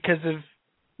C because of,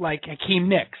 like, Hakeem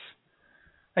Nicks.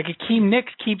 Like, Hakeem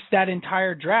Nicks keeps that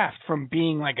entire draft from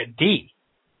being like a D.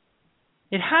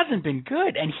 It hasn't been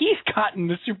good, and he's gotten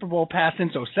the Super Bowl pass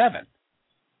since 07.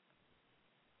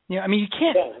 You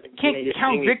can't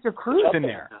count Victor Cruz in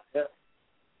there.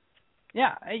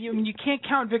 Yeah, you can't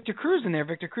count Victor Cruz in there.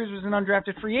 Victor Cruz was an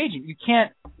undrafted free agent. You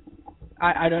can't.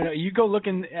 I don't know. You go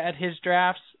looking at his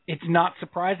drafts. It's not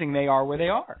surprising they are where they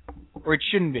are, or it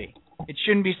shouldn't be. It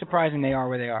shouldn't be surprising they are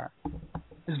where they are.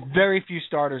 There's very few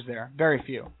starters there. Very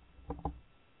few.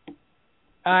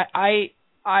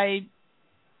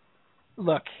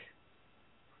 Look.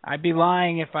 I'd be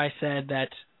lying if I said that.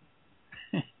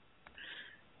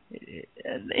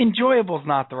 Enjoyable is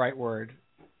not the right word.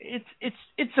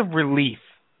 It's a relief.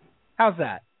 How's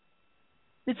that?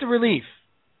 It's a relief.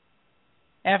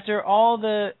 After all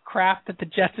the crap that the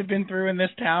Jets have been through in this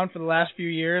town for the last few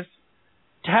years,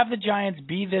 to have the Giants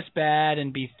be this bad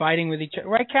and be fighting with each other,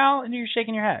 right, Cal? And you're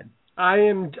shaking your head. I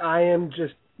am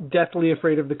just deathly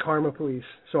afraid of the karma police,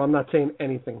 so I'm not saying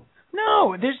anything.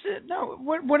 No, there's no.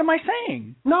 What am I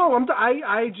saying? No,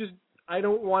 I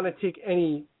don't want to take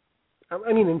any.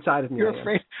 Inside of me.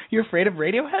 You're afraid of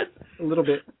Radiohead? A little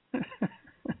bit.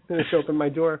 Finish open my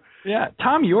door. Yeah,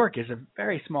 Tom York is a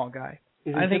very small guy.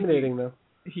 He's intimidating, though.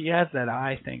 He has that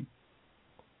eye thing.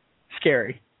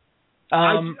 Scary.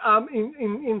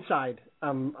 Inside,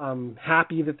 I'm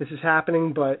happy that this is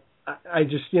happening, but I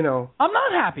just, I'm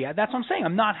not happy. That's what I'm saying.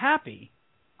 I'm not happy.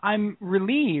 I'm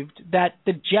relieved that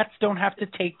the Jets don't have to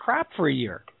take crap for a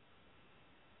year.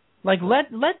 Like, let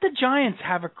the Giants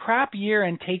have a crap year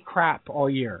and take crap all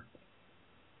year.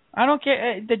 I don't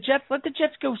care. Let the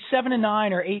Jets go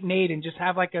 7-9 or 8-8 and just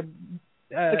have like a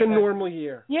normal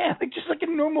year. Yeah, just like a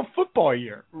normal football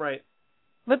year. Right.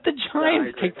 Let the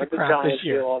Giants take the crap this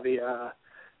year. Let the Giants do all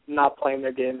the not playing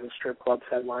their game in strip clubs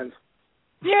headlines.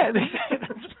 Yeah,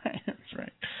 that's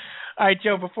right. All right,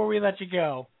 Joe, before we let you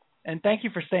go, and thank you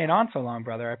for staying on so long,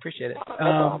 brother. I appreciate it.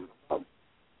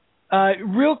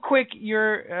 Real quick,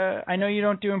 I know you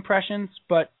don't do impressions,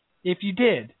 but if you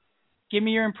did, give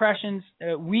me your impressions.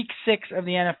 Week 6 of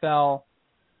the NFL,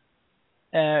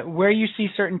 where you see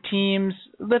certain teams.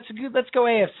 Let's go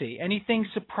AFC. Anything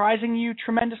surprising you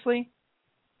tremendously?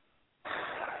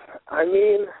 I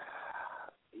mean,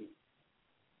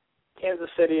 Kansas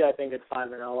City, I think at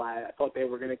 5-0. I thought they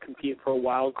were going to compete for a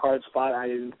wild card spot. I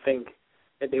didn't think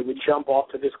that they would jump off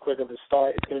to this quick of a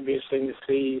start. It's going to be interesting to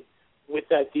see with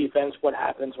that defense what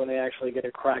happens when they actually get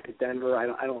a crack at Denver.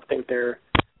 I don't think they're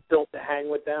built to hang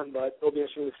with them, but it'll be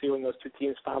interesting to see when those two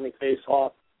teams finally face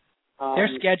off. Their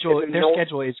schedule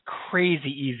is crazy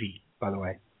easy, by the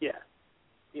way. Yeah.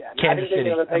 Kansas City.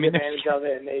 They're going to take advantage of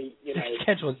it, and their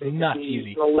schedule is nuts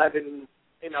easy.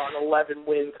 An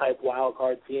 11-win type wild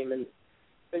card team, and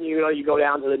then you go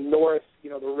down to the north.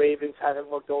 The Ravens haven't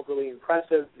looked overly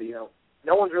impressive.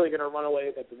 No one's really going to run away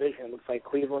with that division. It looks like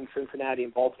Cleveland, Cincinnati,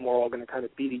 and Baltimore are all going to kind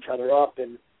of beat each other up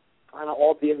and kind of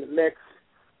all be in the mix.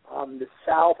 The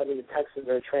South, I mean, the Texans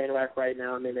are a train wreck right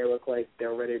now. I mean, they look like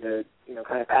they're ready to,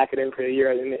 kind of pack it in for the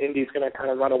year. And the Indy's going to kind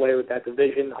of run away with that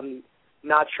division. I'm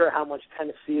not sure how much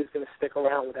Tennessee is going to stick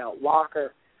around without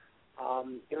Walker.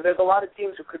 There's a lot of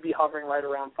teams who could be hovering right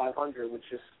around 500, which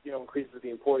just, increases the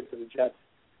importance of the Jets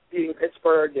beating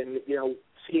Pittsburgh and,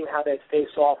 seeing how they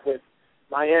face off with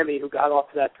Miami, who got off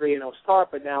to that 3-0 start,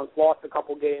 but now has lost a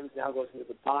couple games, now goes into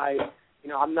the bye.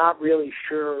 I'm not really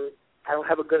sure. I don't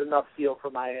have a good enough feel for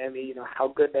Miami, how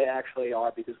good they actually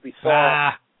are, because we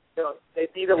saw, they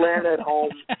beat Atlanta at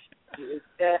home.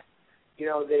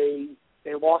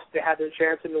 They lost. They had their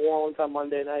chance in New Orleans on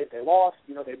Monday night. They lost.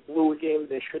 They blew a game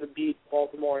they should have beat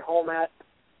Baltimore at home at.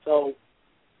 So,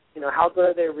 how good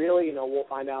are they really? We'll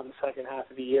find out in the second half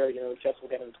of the year. Jets will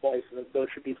get them twice, and those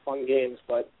should be fun games.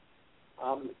 But,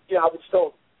 I would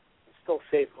still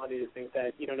save money to think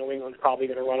that, New England's probably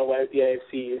going to run away with the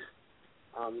AFCs.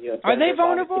 Are they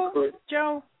vulnerable,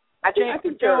 Joe? I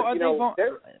think Joe,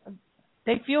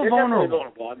 they feel vulnerable.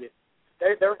 I mean,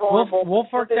 they're vulnerable.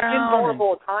 Wolford they've down. been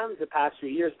vulnerable at times the past few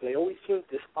years, but they always seem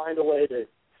to find a way to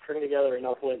string together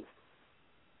enough wins.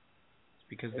 It's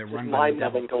because they're run by the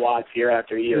devil. Mind-numbing to watch year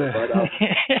after year. Yeah. But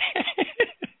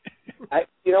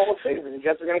we'll see. The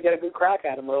Jets are going to get a good crack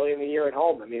at them early in the year at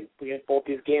home. I mean, we get both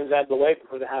these games out of the way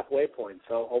before the halfway point.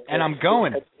 So hopefully. And I'm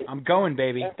going,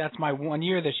 baby. Yeah. That's my 1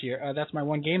 year this year. That's my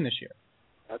one game this year.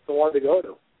 That's the one to go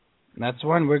to. That's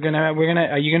one we're gonna.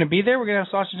 Are you gonna be there? We're gonna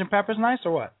have sausage and peppers nice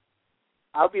or what?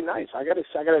 I'll be nice. I gotta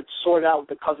sort out with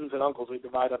the cousins and uncles. We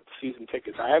divide up the season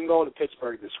tickets. I am going to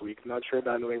Pittsburgh this week. I'm not sure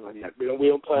about New England yet. We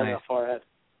don't plan that far ahead.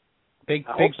 Big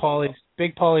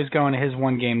Paulie's going to his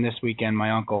one game this weekend.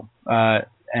 My uncle.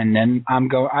 And then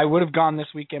I would have gone this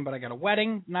weekend, but I got a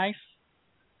wedding. Nice.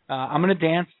 I'm gonna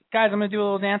dance, guys. I'm gonna do a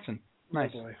little dancing.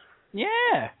 Nice. Oh boy.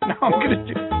 Yeah. No, I'm gonna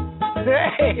do.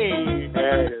 Hey.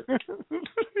 There it is.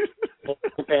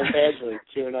 Fantastically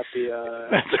queuing up the.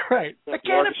 That's right. A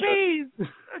can of peas.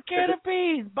 A can of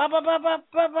peas. Ba ba ba ba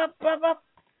ba ba ba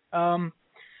ba.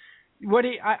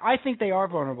 I think they are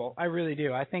vulnerable. I really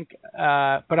do. I think,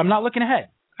 but I'm not looking ahead.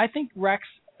 I think Rex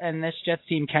and this Jets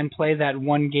team can play that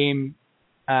one game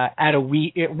at a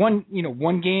week,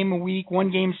 one game a week,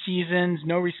 one game seasons,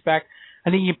 no respect. I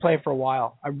think he can play for a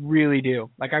while. I really do.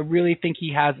 I really think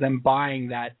he has them buying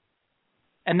that.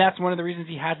 And that's one of the reasons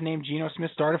he has named Geno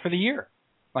Smith starter for the year.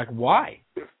 Why?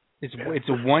 It's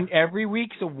a one every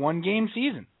week's a one game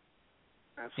season.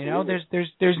 Absolutely.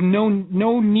 There's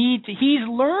no need to. He's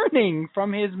learning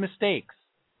from his mistakes.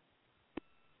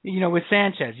 With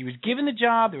Sanchez, he was given the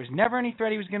job. There was never any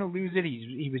threat he was going to lose it.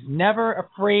 He was never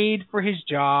afraid for his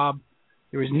job.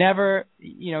 There was never,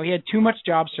 he had too much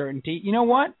job certainty. You know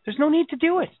what? There's no need to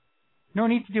do it. No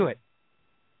need to do it.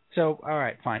 So, all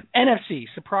right, fine. NFC,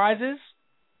 surprises?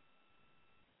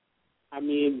 I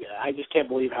mean, I just can't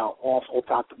believe how awful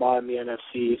top to bottom the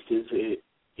NFC East is.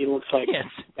 It looks like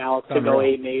Dallas could go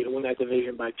 8-8 and win that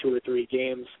division by 2 or 3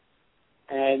 games.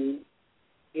 And,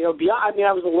 I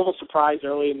was a little surprised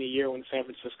early in the year when San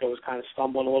Francisco was kind of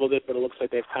stumbling a little bit, but it looks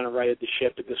like they've kind of righted the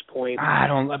ship at this point.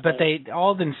 But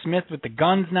Alden Smith with the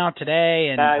guns now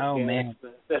today, and man.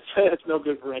 That's no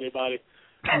good for anybody.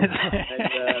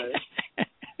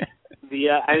 The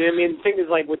thing is,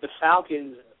 with the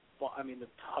Falcons, the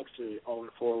Bucs are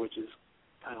 0-4, which is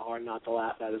kind of hard not to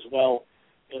laugh at as well.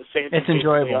 It's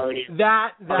enjoyable.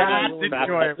 That's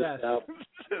enjoyable. Yes.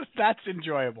 That's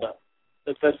enjoyable.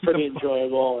 That's pretty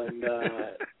enjoyable. And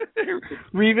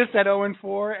Revis at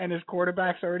 0-4, and his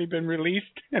quarterback's already been released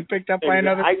and picked up by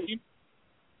another team.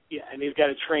 Yeah, and he's got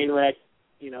a train wreck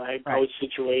head coach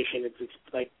situation. It's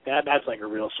like that's like a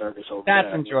real circus over there.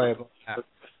 That's enjoyable. Yeah.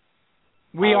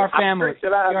 We are family. We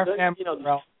are family.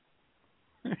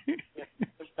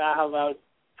 About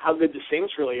how good the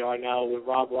Saints really are now with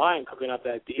Rob Ryan cooking up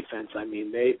that defense. I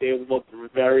mean, they look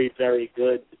very, very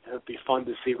good. It'll be fun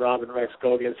to see Rob and Rex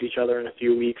go against each other in a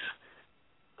few weeks.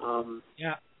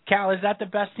 Yeah. Cal, is that the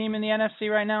best team in the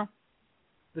NFC right now?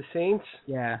 The Saints?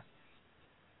 Yeah.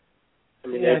 I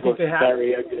mean, they look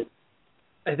very good.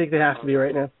 I think they have to be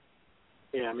right now.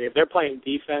 Yeah, I mean, if they're playing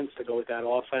defense to go with that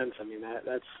offense, I mean,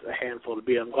 that's a handful to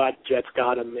beat. I'm glad the Jets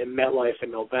got them in MetLife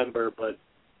in November, but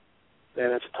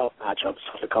man, that's a tough matchup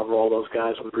to cover all those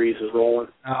guys when Breeze is rolling.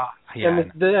 Yeah.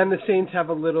 And the Saints have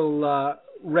a little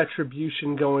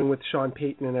retribution going with Sean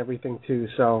Payton and everything too.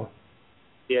 So.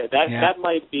 Yeah, that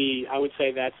might be. I would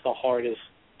say that's the hardest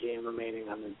game remaining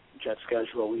on the Jets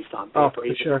schedule, at least on paper. For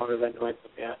sure.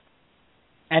 Yeah.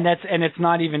 And it's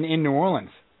not even in New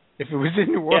Orleans. If it was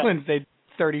in New Orleans, they'd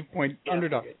 30-point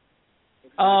underdog.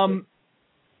 Exactly.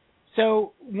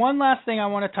 So one last thing I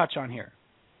want to touch on here.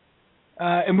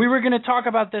 And we were going to talk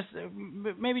about this.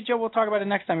 Maybe, Joe, we'll talk about it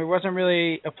next time. It wasn't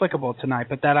really applicable tonight,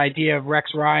 but that idea of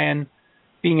Rex Ryan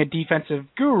being a defensive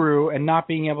guru and not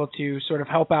being able to sort of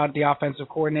help out the offensive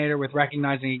coordinator with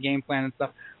recognizing a game plan and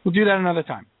stuff. We'll do that another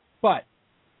time. But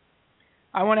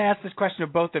I want to ask this question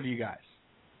of both of you guys.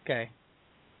 Okay.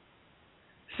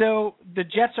 So the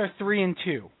Jets are 3-2.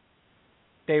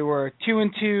 They were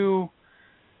 2-2.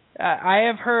 I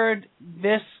have heard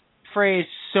this phrase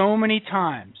so many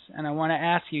times, and I want to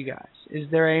ask you guys, is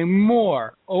there a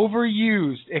more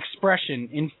overused expression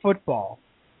in football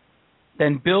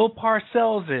than Bill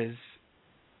Parcells'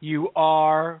 "you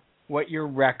are what your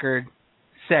record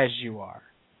says you are"?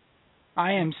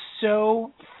 I am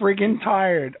so friggin'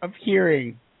 tired of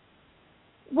hearing.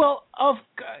 Well,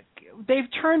 they've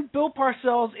turned Bill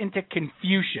Parcells into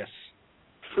Confucius.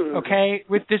 Okay,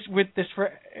 with this.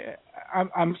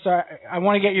 I'm sorry. I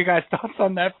want to get your guys' thoughts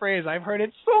on that phrase. I've heard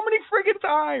it so many friggin'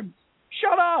 times.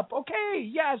 Shut up. Okay,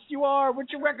 yes, you are what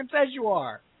your record says you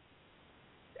are.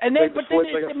 And then, but then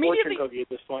it's like immediately a fortune cookie at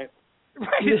this point.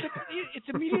 Right. It's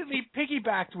immediately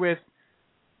piggybacked with,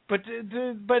 but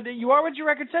you are what your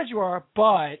record says you are.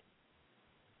 But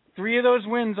 3 of those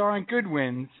wins aren't good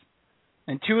wins,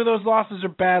 and 2 of those losses are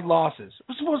bad losses.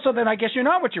 So then I guess you're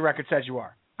not what your record says you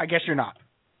are. I guess you're not.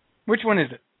 Which one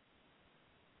is it?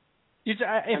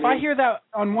 If I hear that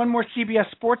on one more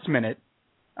CBS Sports Minute,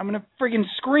 I'm going to friggin'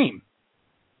 scream.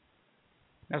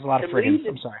 That's a lot of friggin'.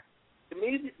 I'm sorry. To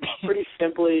me, pretty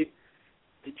simply,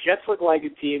 the Jets look like a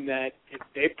team that if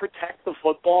they protect the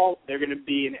football, they're going to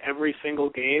be in every single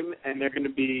game, and they're going to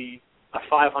be a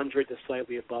 500 to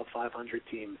slightly above 500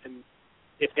 team. And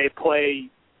if they play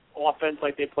offense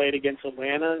like they played against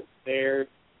Atlanta, they're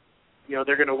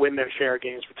going to win their share of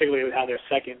games, particularly with how their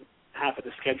second half of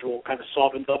the schedule kind of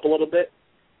softens up a little bit.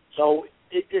 So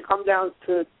it comes down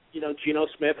to, Geno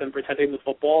Smith and protecting the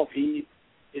football. If he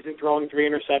isn't throwing 3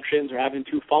 interceptions or having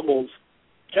 2 fumbles,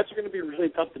 Jets are going to be really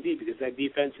tough to beat because that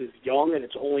defense is young and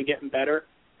it's only getting better.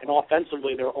 And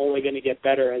offensively, they're only going to get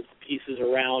better as the pieces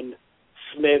around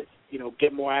Smith,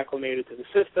 get more acclimated to the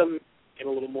system, get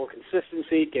a little more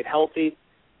consistency, get healthy.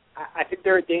 I think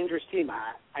they're a dangerous team.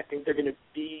 I think there's going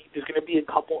to be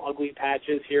a couple ugly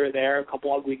patches here or there, a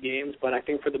couple ugly games, but I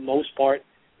think for the most part,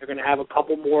 they're going to have a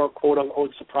couple more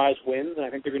quote-unquote surprise wins, and I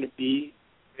think they're going to be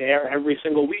there every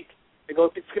single week. It's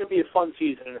going to be a fun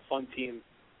season and a fun team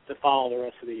to follow the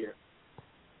rest of the year.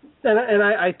 And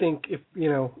I think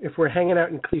if we're hanging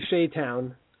out in cliche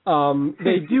town,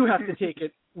 they do have to take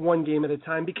it one game at a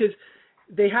time because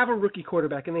they have a rookie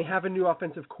quarterback and they have a new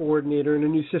offensive coordinator and a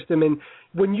new system. And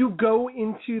when you go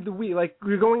into the week, like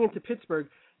you're going into Pittsburgh,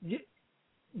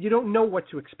 you don't know what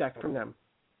to expect from them.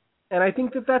 And I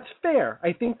think that that's fair.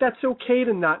 I think that's okay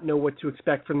to not know what to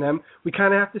expect from them. We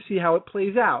kind of have to see how it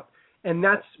plays out. And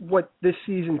that's what this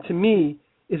season, to me,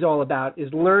 is all about,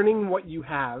 is learning what you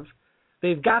have.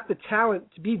 They've got the talent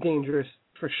to be dangerous,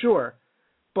 for sure,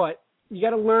 but you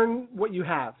got to learn what you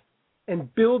have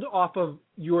and build off of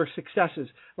your successes.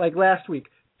 Like last week,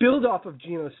 build off of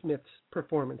Geno Smith's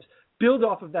performance. Build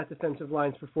off of that defensive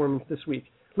line's performance this week.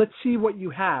 Let's see what you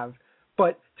have.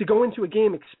 But to go into a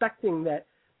game expecting that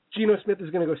Geno Smith is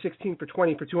going to go 16 for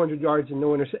 20 for 200 yards and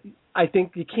no interception, I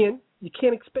think you can't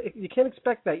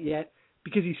expect that yet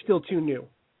because he's still too new.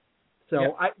 So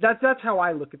yep. That's how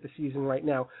I look at the season right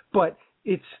now. But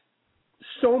it's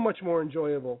so much more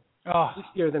enjoyable this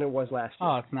year than it was last year.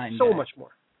 Oh, it's night and so day. much more.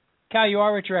 Cal, you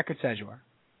are what your record says you are.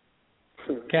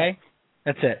 Okay?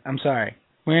 That's it. I'm sorry.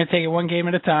 We're going to take it one game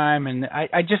at a time, and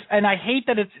I hate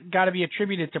that it's got to be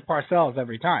attributed to Parcells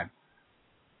every time.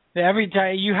 Every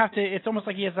time you have to, it's almost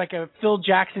like he has like a Phil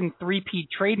Jackson 3-peat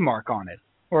trademark on it,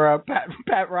 or a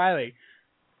Pat Riley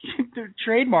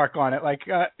trademark on it. Like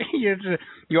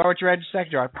you are what your edge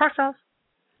sector are. Process.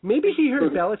 Maybe he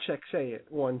heard Belichick say it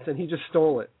once and he just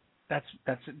stole it. That's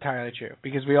entirely true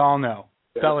because we all know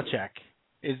Belichick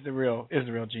is the real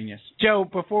genius. Joe,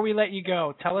 before we let you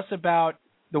go, tell us about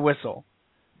the Whistle.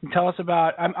 Tell us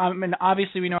about. I mean,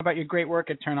 obviously we know about your great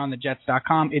work at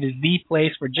TurnOnTheJets.com. It is the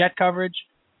place for Jet coverage.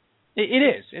 It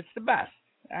is. It's the best.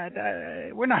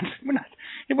 We're not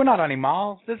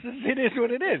animals. It is what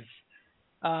it is.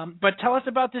 But tell us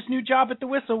about this new job at the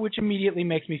Whistle, which immediately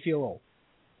makes me feel old.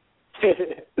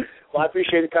 Well, I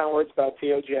appreciate the kind words about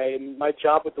TOJ. And my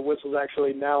job with the Whistle is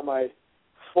actually now my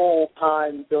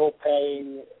full-time,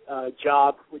 bill-paying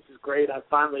job, which is great. I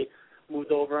finally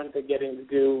moved over into getting to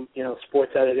do,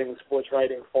 sports editing and sports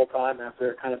writing full-time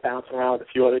after kind of bouncing around with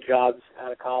a few other jobs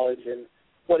out of college. And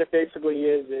what it basically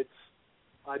is, it's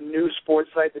a new sports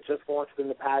site that just launched in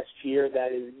the past year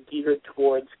that is geared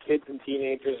towards kids and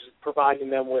teenagers, providing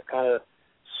them with kind of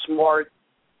smart,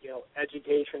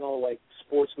 educational, like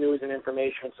sports news and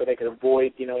information so they can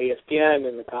avoid, ESPN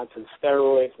and the constant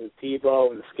steroids and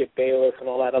Tebow and the Skip Bayless and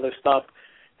all that other stuff.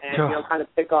 And, kind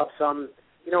of pick up some,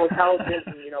 intelligent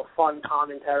and, fun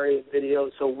commentary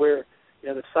videos. So we're,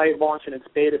 the site launched in its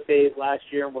beta phase last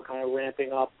year, and we're kind of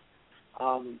ramping up,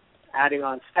 adding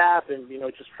on staff and,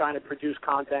 just trying to produce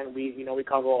content. We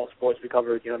cover all sports. We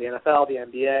cover, the NFL, the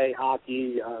NBA,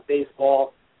 hockey,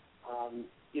 baseball,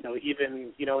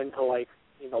 even, into like,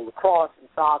 lacrosse and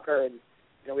soccer. And,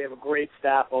 we have a great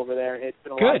staff over there. It's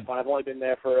been a lot of fun. I've only been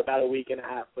there for about a week and a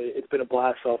half, but it's been a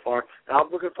blast so far. And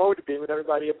I'm looking forward to being with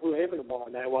everybody at Blue Haven tomorrow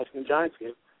night watching the Giants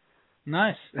game.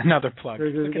 Nice. Another plug.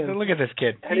 Look at this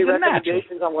kid. Any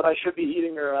recommendations on what I should be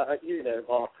eating or eating there,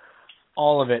 Paul?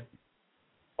 All of it.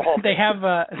 They have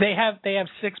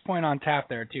 6 Point on tap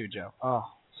there too, Joe. Oh,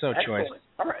 so excellent. Choice.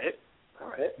 All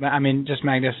right. I mean, just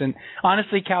magnificent.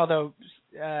 Honestly, Cal, though,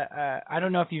 I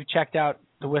don't know if you've checked out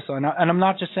the Whistle, and I'm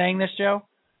not just saying this, Joe.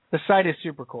 The site is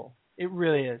super cool. It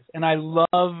really is, and I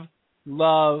love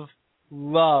the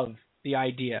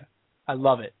idea. I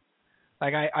love it.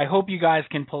 Like I hope you guys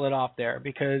can pull it off there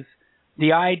because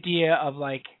the idea of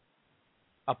like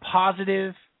a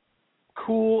positive,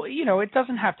 cool, it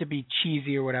doesn't have to be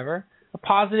cheesy or whatever. A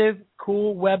positive,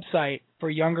 cool website for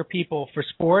younger people for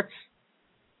sports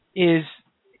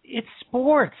it's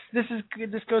sports. This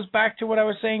goes back to what I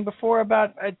was saying before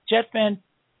about a Jet fan,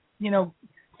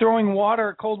 throwing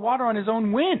cold water on his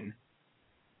own win.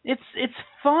 It's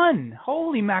fun.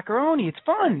 Holy macaroni, it's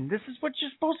fun. This is what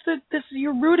you're supposed to.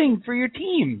 You're rooting for your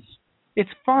teams. It's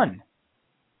fun.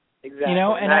 Exactly.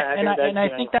 I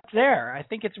think that's there. I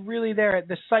think it's really there.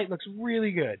 The site looks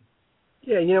really good.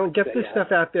 Yeah, get this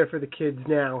stuff out there for the kids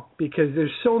now because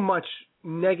there's so much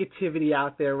negativity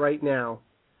out there right now.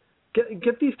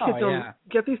 Get these kids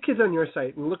get these kids on your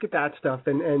site and look at that stuff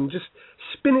and just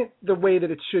spin it the way that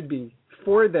it should be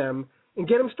for them and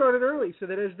get them started early so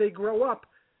that as they grow up,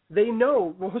 they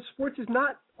know, sports is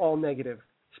not all negative.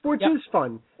 Sports is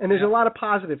fun, and there's a lot of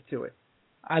positive to it.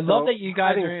 I love that you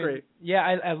guys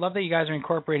I love that you guys are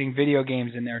incorporating video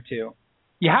games in there too.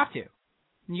 You have to.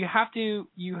 You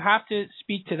have to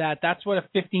speak to that. That's what a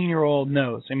 15-year-old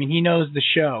knows. I mean, he knows the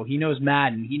show. He knows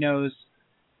Madden. He knows,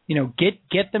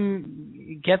 get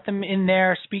them in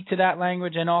there, speak to that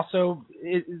language, and also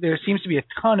there seems to be a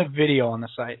ton of video on the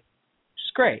site, which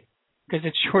is great because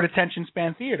it's short attention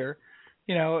span theater.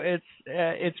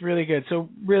 It's really good. So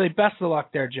really, best of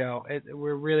luck there, Joe.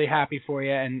 We're really happy for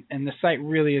you, and the site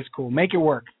really is cool. Make it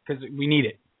work because we need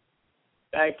it.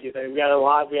 Thank you. We got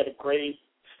a great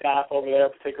staff over there,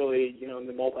 particularly, in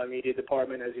the multimedia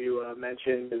department, as you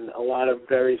mentioned, and a lot of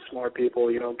very smart people,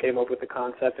 came up with the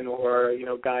concept and were,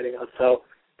 guiding us. So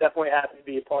definitely happy to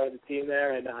be a part of the team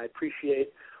there, and I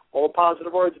appreciate all the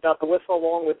positive words about the Whistle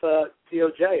along with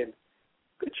TOJ. And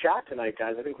good chat tonight,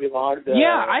 guys. I think we logged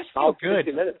I feel good.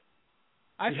 50 minutes.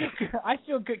 I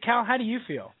feel good. Cal, how do you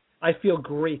feel? I feel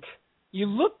great. You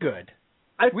look good.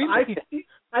 I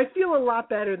feel a lot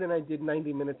better than I did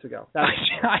 90 minutes ago.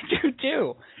 I do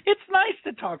too. It's nice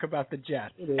to talk about the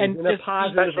Jets. It is. And just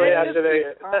positive,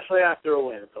 especially after a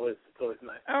win. It's always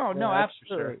nice. Oh, no,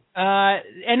 absolutely. Sure.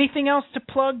 Anything else to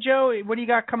plug, Joe? What do you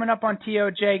got coming up on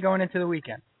TOJ going into the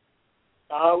weekend?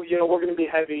 We're going to be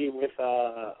heavy with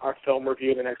our film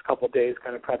review the next couple of days,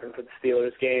 kind of prepping for the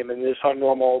Steelers game. And there's our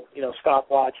normal,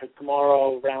 stopwatch of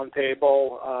tomorrow,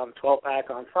 roundtable, 12-pack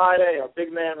on Friday, our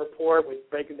big man report with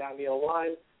breaking down the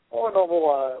O-line, all our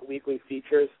normal weekly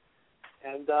features.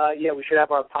 And, we should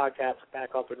have our podcast back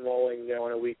up and rolling,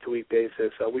 on a week-to-week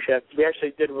basis. So we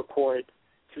actually did record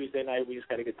Tuesday night. We just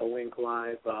got to get the link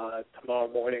live tomorrow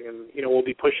morning, and we'll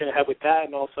be pushing ahead with that,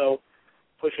 and also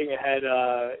pushing ahead,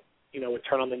 with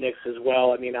Turn on the Knicks as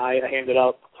well. I mean, I handed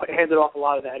off a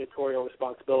lot of the editorial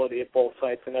responsibility at both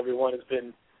sites, and everyone has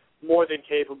been more than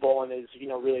capable and has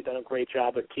really done a great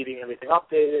job of keeping everything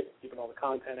updated, keeping all the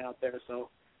content out there. So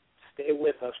stay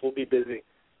with us. We'll be busy.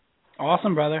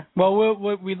 Awesome, brother. Well,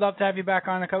 we'd love to have you back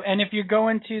on. And if you're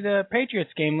going to the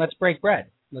Patriots game, let's break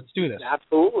bread. Let's do this.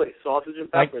 Absolutely, sausage and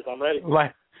peppers. I'm ready.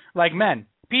 Like men.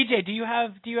 PJ, do you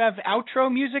have outro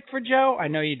music for Joe? I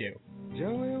know you do.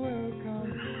 Joey, welcome.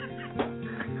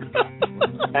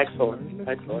 Excellent.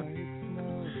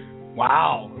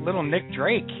 Wow, little Nick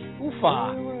Drake.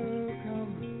 Oofa.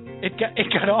 It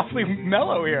got awfully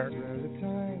mellow here.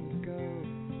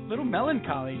 Little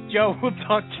melancholy. Joe, we'll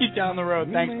talk to you down the road.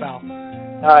 Thanks, pal.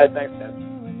 All right, thanks,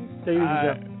 man. Stay easy,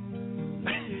 Joe.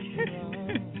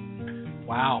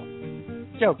 Wow.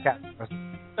 Joe Caporoso.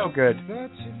 So good.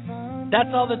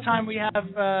 That's all the time we have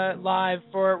live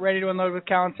for Ready to Unload with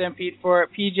Cal and Stampede. For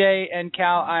PJ and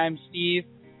Cal, I'm Steve.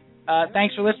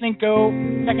 Thanks for listening. Go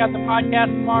check out the podcast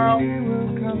tomorrow.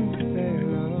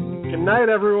 Good night,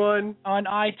 everyone. On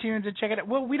iTunes, and check it out.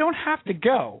 Well, we don't have to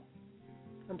go.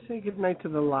 I'm saying good night to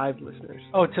the live listeners.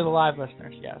 Oh, to the live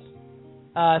listeners, yes.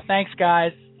 Thanks,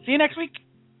 guys. See you next week.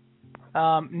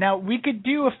 Now, we could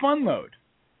do a fun load.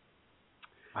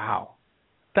 Wow.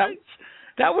 That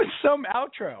was some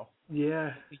outro.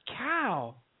 Yeah.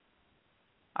 Cow.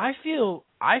 I feel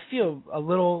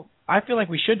like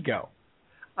we should go.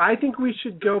 I think we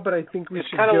should go, but I think we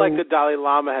should go. It's kind of like the Dalai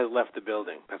Lama has left the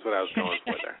building. That's what I was going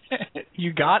for there.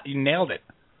 You nailed it.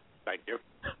 Thank you.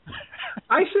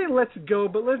 I say let's go,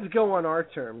 but let's go on our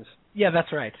terms. Yeah,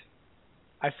 that's right.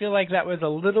 I feel like that was a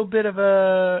little bit of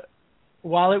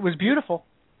while it was beautiful.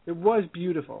 It was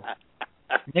beautiful.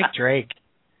 Nick Drake.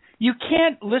 You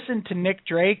can't listen to Nick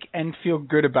Drake and feel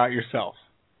good about yourself.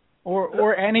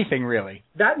 Or anything, really.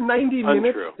 That 90 Untrue.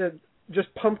 minutes that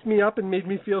just pumped me up and made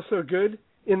me feel so good,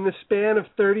 in the span of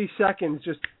 30 seconds,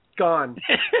 just gone.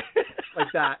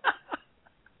 Like that.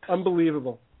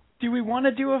 Unbelievable. Do we want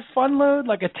to do a fun load,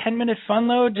 like a 10-minute fun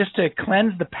load, just to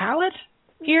cleanse the palate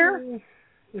here?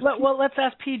 Well, let's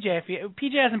ask PJ.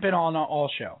 PJ hasn't been on all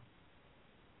show.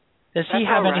 Does he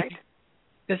have anything?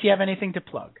 Does he have anything to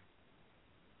plug?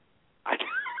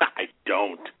 I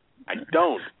don't.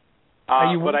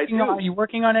 Are you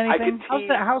working on anything? How's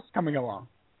the house coming along?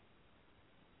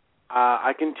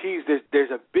 I can tease.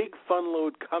 There's a big fun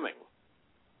load coming.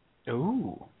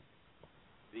 Ooh.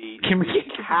 The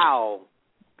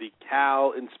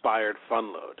Cal inspired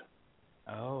fun load.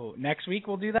 Oh, next week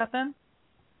we'll do that then?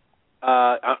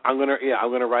 I'm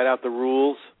gonna write out the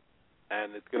rules,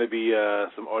 and it's gonna be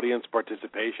some audience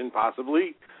participation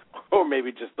possibly, or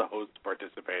maybe just the host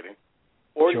participating,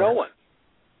 or no one.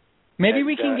 Maybe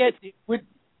we can get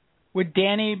would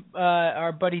Danny,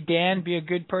 our buddy Dan, be a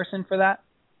good person for that?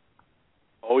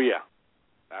 Oh yeah,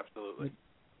 absolutely.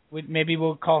 Maybe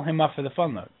we'll call him up for the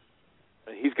fun load.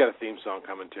 And he's got a theme song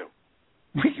coming too.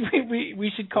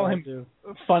 We should call him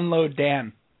Fun Load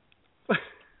Dan.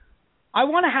 I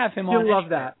want to have him on. You'll love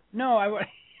that. No, I want.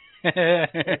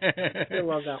 You'll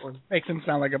love that one. Makes him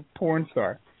sound like a porn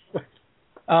star.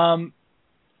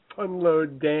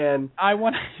 Funload Dan. I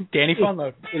want Danny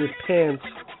Funload in his pants.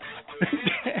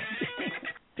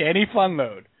 Danny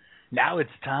Funload. Now it's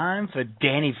time for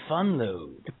Danny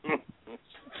Funload.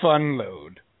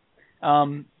 Funload.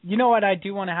 You know what I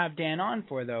do want to have Dan on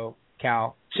for, though,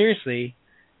 Cal? Seriously,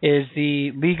 is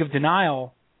the League of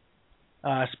Denial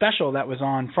special that was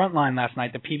on Frontline last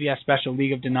night, the PBS special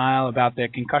League of Denial about the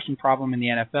concussion problem in the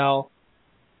NFL.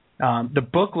 The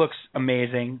book looks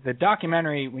amazing. The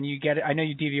documentary, when you get it, I know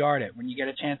you DVR'd it. When you get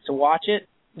a chance to watch it.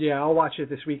 Yeah, I'll watch it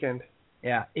this weekend.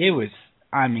 Yeah, it was,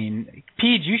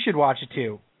 Pete, you should watch it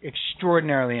too.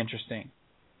 Extraordinarily interesting.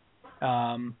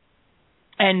 And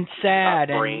sad.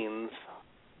 Brains.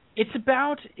 It's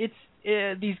about,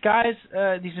 these guys,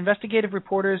 these investigative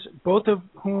reporters, both of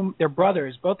whom, they're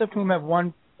brothers, both of whom have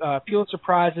won Pulitzer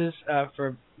Prizes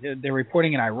for their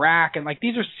reporting in Iraq. And,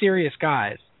 these are serious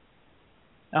guys.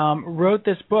 Wrote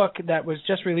this book that was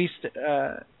just released,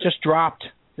 just dropped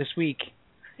this week.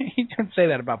 You don't say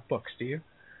that about books, do you?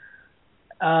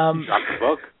 Dropped the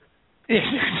book? It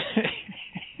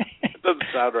doesn't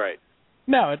sound right.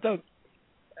 No, it doesn't.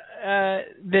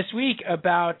 This week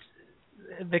about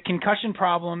the concussion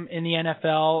problem in the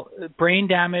NFL, brain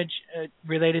damage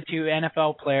related to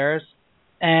NFL players,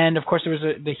 and, of course, there was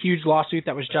the huge lawsuit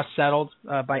that was just settled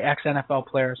by ex-NFL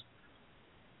players.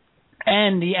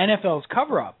 And the NFL's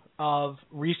cover-up of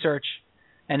research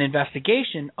and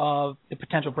investigation of the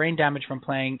potential brain damage from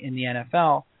playing in the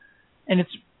NFL. And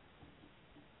it's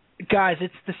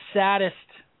the saddest.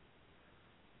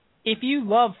 If you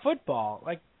love football,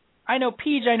 like I know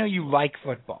you like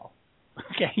football.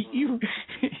 Okay,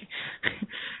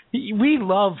 we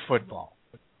love football.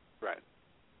 Right.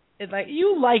 It's like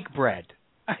you like bread.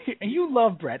 You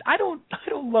love bread. I don't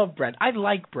love bread. I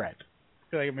like bread. I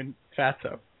feel like I'm in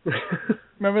Fatso.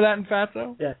 Remember that in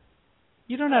Fatso? Yeah.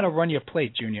 You don't know how to run your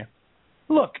plate, Junior.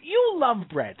 Look, you love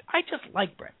bread. I just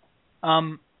like bread.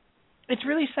 It's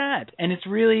really sad, and it's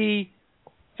really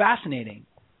fascinating,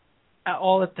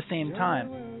 all at the same time.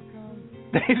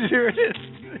 There it is.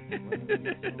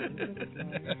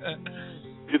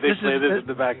 Do they play this in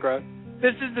the background?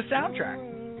 This is the soundtrack.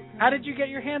 How did you get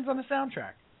your hands on the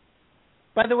soundtrack?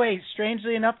 By the way,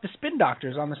 strangely enough, the Spin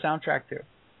Doctor's on the soundtrack too.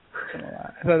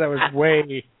 I thought that was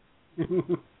way...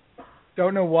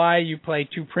 Don't know why you play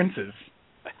two princes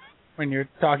when you're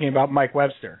talking about Mike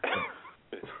Webster.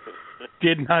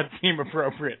 Did not seem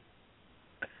appropriate.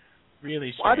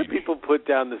 Really strange. Why do people put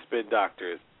down the Spin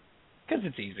Doctors? Because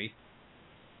it's easy.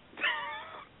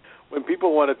 When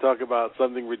people want to talk about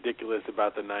something ridiculous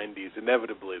about the 90s,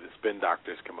 inevitably the Spin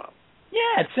Doctors come up.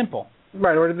 Yeah, it's simple.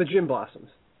 Right, or the Gin Blossoms.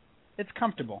 It's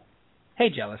comfortable. Hey,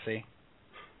 Jealousy.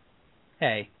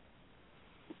 Hey.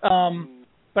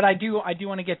 But I do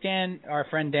want to get Dan. Our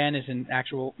friend Dan is an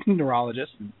actual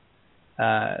neurologist,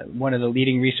 one of the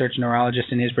leading research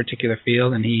neurologists in his particular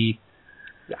field, and he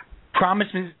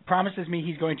promises me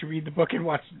he's going to read the book and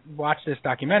watch this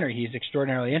documentary. He's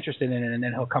extraordinarily interested in it, and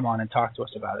then he'll come on and talk to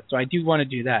us about it. So I do want to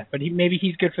do that. But maybe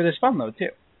he's good for this fun load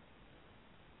too.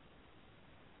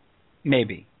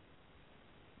 Maybe.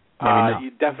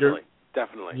 You definitely.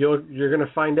 You're going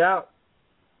to find out.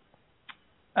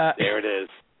 There it is.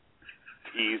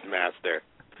 Tease Master.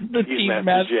 The Tease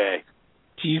Master J.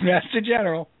 Tease Master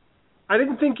General. I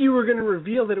didn't think you were going to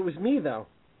reveal that it was me, though,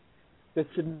 that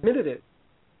submitted it.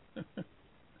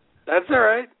 That's all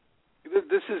right.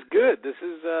 This is good. This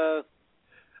is.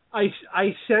 I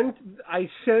sent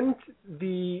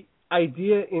the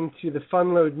idea into the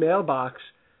Funload mailbox,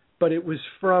 but it was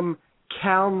from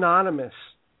Calnonymous,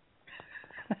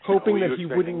 hoping that he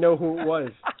wouldn't know who it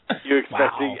was. You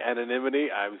expecting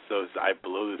anonymity? I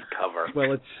blew this cover.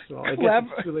 Well, I guess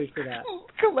it's too late for that.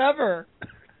 Clever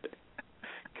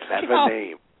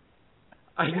name.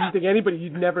 I didn't think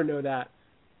you'd never know that.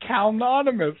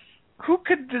 Calnonymous. Who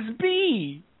could this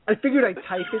be? I figured I'd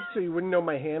type it so you wouldn't know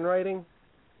my handwriting.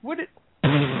 Why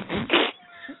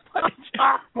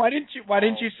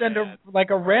didn't you send a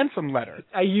ransom letter?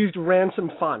 I used ransom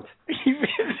font.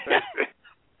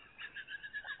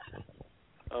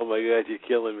 Oh my God, you're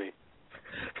killing me.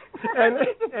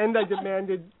 And I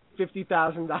demanded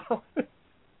 $50,000.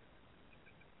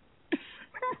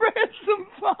 Ransom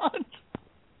font.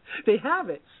 They have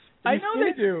it. I know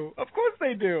they do. Of course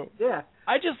they do. Yeah.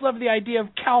 I just love the idea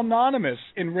of Calnonymous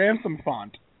in ransom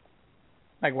font.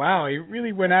 Like, wow, he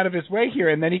really went out of his way here,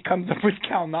 and then he comes up with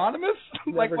Calnonymous?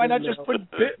 Like, why not just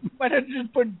put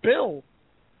Bill?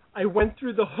 I went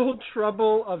through the whole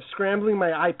trouble of scrambling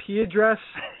my IP address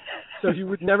so he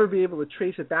would never be able to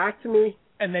trace it back to me.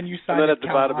 And then you signed it. And then at the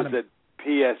bottom it said,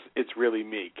 P.S. It's really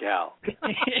me, Cal. He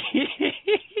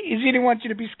didn't want you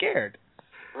to be scared.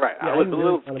 Right. I was a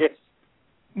little scared.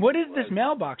 What is this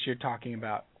mailbox you're talking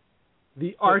about?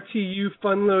 The RTU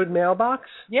Funload mailbox?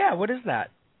 Yeah, what is that?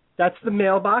 That's the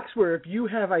mailbox where if you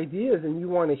have ideas and you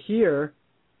want to hear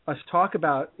us talk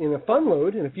about in a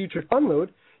future Funload,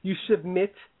 you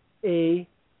submit an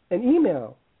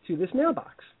email to this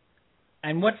mailbox.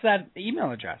 And what's that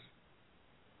email address?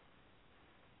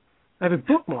 I have a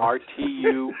bookmark.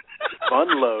 RTU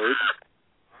Funload.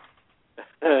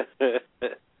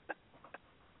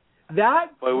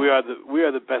 Boy, we are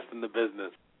the best in the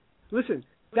business. Listen,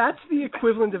 that's the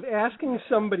equivalent of asking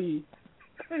somebody,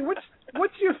 "Hey,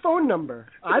 what's your phone number?"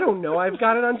 I don't know. I've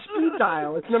got it on speed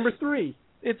dial. It's number 3.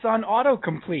 It's on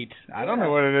autocomplete. I don't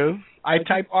know what it is. I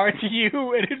type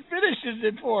RTU and it finishes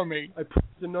it for me. I put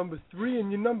the number 3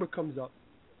 and your number comes up,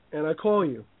 and I call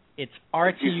you. It's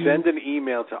RTU. You send an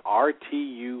email to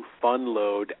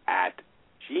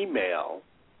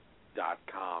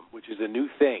rtufunload@gmail.com, which is a new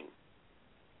thing.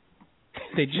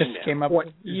 They just came up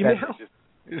with email?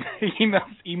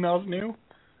 Email's new?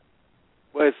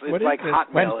 Well, it's like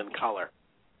Hotmail in color.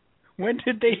 When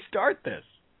did they start this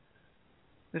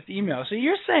email? So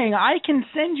you're saying I can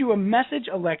send you a message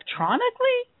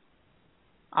electronically?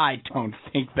 I don't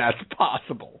think that's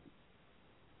possible.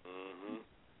 Mm-hmm.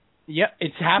 Yep,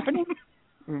 it's happening?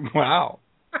 Wow.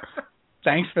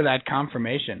 Thanks for that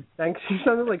confirmation. Thanks. You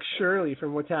sounded like Shirley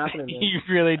from What's Happening There. You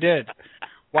really did.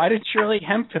 Why did Shirley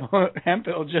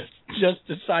Hemphill just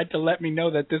decide to let me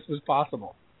know that this was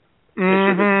possible?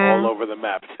 Bishop is all over the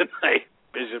map tonight.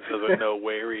 Bishop doesn't know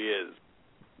where he is.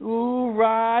 Ooh,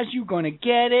 Raj, you gonna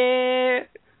get it.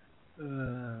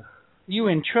 You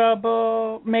in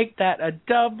trouble. Make that a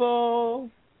double.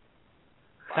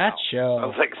 Wow. That show.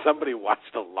 Sounds like somebody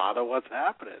watched a lot of What's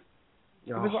Happening.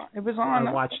 It was on.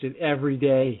 I watched it every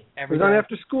day. It was day. on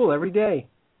after school every day.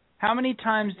 How many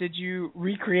times did you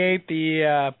recreate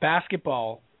the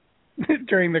basketball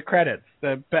during the credits?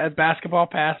 The basketball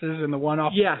passes and the one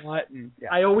off the butt?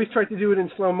 I always tried to do it in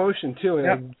slow motion, too, and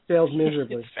I failed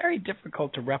miserably. It's very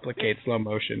difficult to replicate slow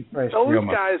motion. Right. Those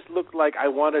guys looked like I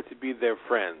wanted to be their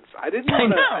friends. I didn't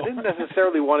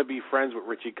necessarily want to be friends with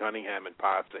Richie Cunningham and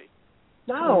Posse.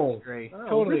 No.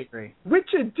 Totally agree.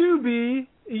 Richard Doobie,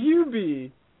 you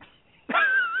be.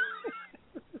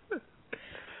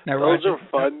 Now, those are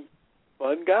fun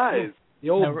guys. The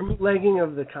old bootlegging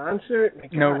of the concert.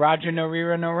 No Roger, no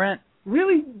Rira, no rent.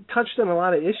 Really touched on a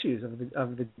lot of issues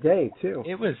of the day too.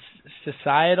 It was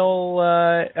societal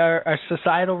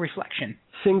reflection.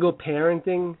 Single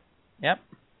parenting. Yep.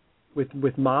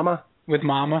 With Mama. With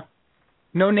Mama.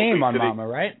 No name on Mama,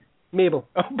 right? Mabel.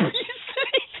 Oh,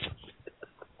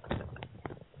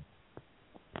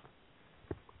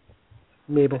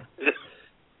 Mabel.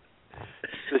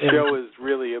 The show is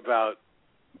really about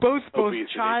both obesity.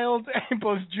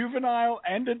 both juvenile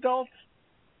and adult.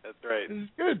 That's right. This is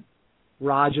good.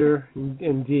 Roger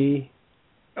and Dee.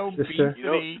 Sister.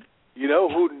 You know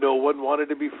who no one wanted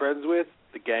to be friends with?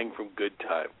 The gang from Good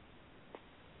Time.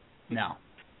 No,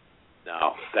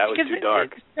 that was too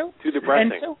dark. Too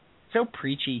depressing. And so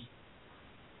preachy.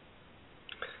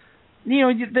 You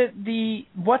know, the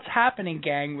What's Happening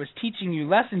gang was teaching you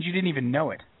lessons you didn't even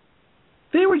know it.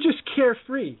 They were just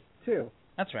carefree, too.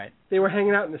 That's right. They were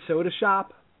hanging out in the soda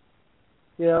shop,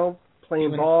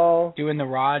 playing ball. Doing the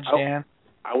Raj dance.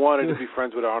 I wanted to be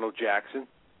friends with Arnold Jackson,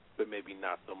 but maybe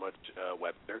not so much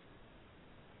Webster.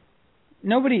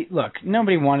 Nobody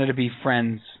wanted to be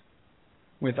friends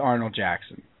with Arnold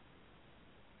Jackson.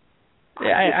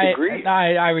 I disagree.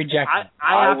 I reject it.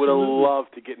 I would have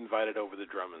loved to get invited over the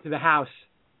Drummonds. To the house.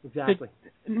 Exactly.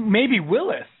 Maybe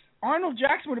Willis. Arnold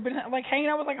Jackson would have been like hanging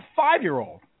out with like a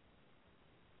 5-year-old.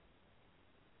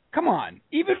 Come on.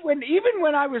 Even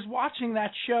when I was watching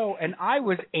that show and I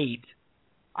was 8,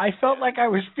 I felt like I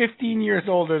was 15 years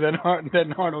older than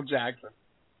Arnold Jackson.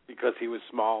 Because he was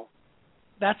small.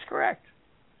 That's correct.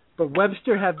 But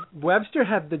Webster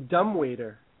had the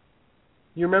dumbwaiter.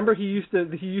 You remember he used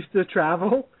to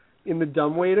travel in the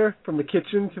dumbwaiter from the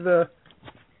kitchen to the.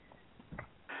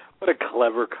 What a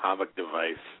clever comic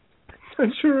device.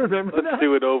 Don't you remember that? Let's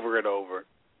do it over and over.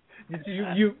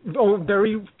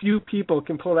 Very few people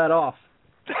can pull that off.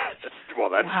 That's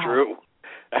true.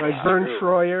 That's like Vern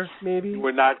Troyer, maybe.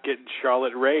 We're not getting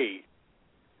Charlotte Ray.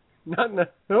 Not in a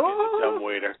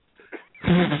dumbwaiter.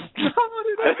 Not in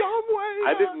a dumbwaiter.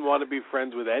 I didn't want to be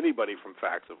friends with anybody from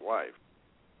Facts of Life.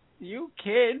 You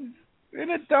kids in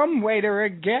a dumbwaiter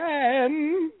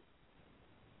again.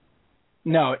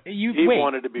 No, you he wait.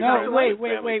 wanted to be no, friends wait,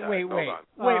 with wait, Family wait,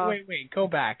 Ties. wait. Go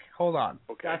back. Hold on.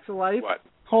 Okay. Facts of Life. What?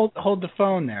 Hold the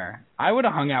phone there. I would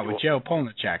have hung out with Joe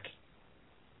Polnicek.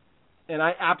 And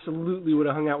I absolutely would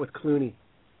have hung out with Clooney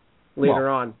later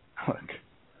on. Look,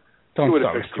 don't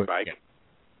start with Clooney.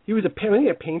 He was wasn't he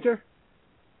a painter?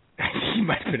 He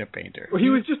might have been a painter. Well, he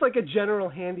was just like a general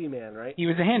handyman, right? He's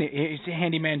a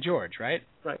handyman George, right?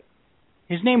 Right.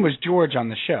 His name was George on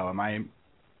the show.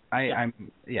 I'm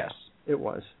yes. It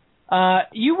was.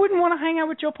 You wouldn't want to hang out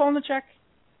with Joe Polnicek?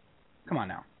 Come on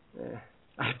now.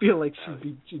 I feel like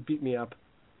she'd beat me up.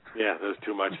 Yeah, there's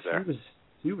too much there.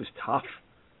 She was tough.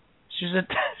 She was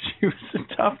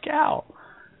a tough gal.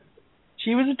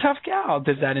 She was a tough gal.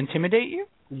 Does that intimidate you?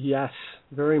 Yes,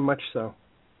 very much so.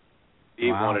 He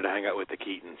wanted to hang out with the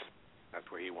Keatons. That's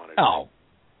where he wanted to Oh,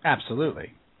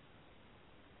 absolutely.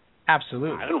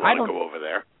 Absolutely. I didn't want to go over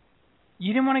there.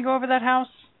 You didn't want to go over that house?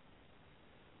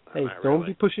 Hey, don't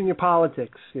be pushing your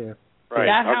politics here. Right,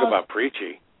 talk about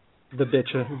preachy. The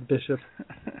bishop.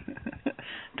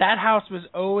 That house was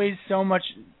always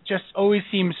always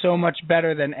seemed so much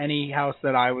better than any house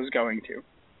that I was going to.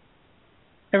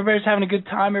 Everybody was having a good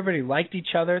time. Everybody liked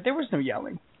each other. There was no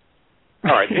yelling.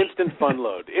 All right, instant fun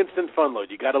load.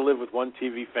 You got to live with one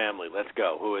TV family. Let's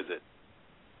go. Who is it?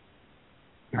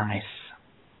 Nice.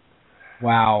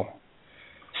 Wow.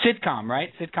 Sitcom, right?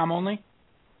 Sitcom only?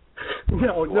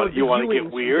 No. You want to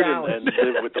get weird and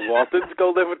live with the Waltons?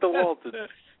 Go live with the Waltons.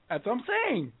 That's what I'm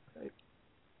saying.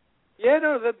 Yeah,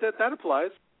 no, that applies.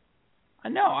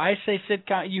 No, I say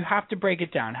sitcom. You have to break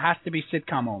it down. It has to be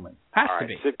sitcom only. Has to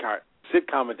be.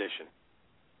 Sitcom edition.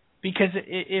 Because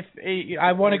if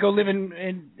I want to go live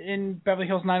in Beverly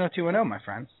Hills 90210, my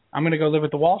friends, I'm going to go live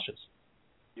with the Walshes.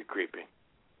 You're creepy.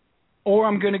 Or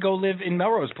I'm going to go live in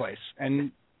Melrose Place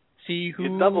and see who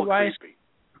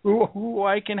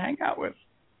I can hang out with.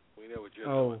 We know what you're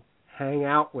doing. Hang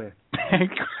out with.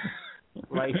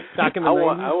 Like back in the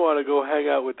 90s? I want to go hang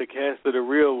out with the cast of The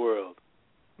Real World.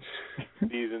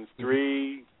 Seasons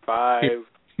 3, 5,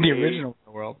 the original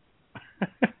world.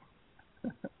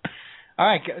 All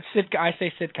right, I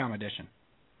say sitcom edition.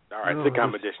 All right,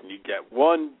 sitcom edition. You get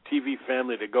one TV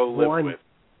family to go live with.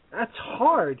 That's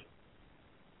hard.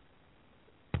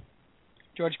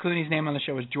 George Clooney's name on the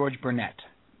show was George Burnett.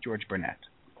 George Burnett.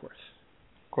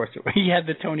 Of course, he had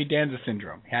the Tony Danza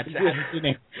syndrome. Has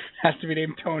to be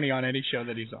named Tony on any show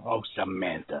that he's on. Oh,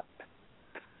 Samantha.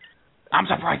 I'm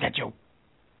surprised at you.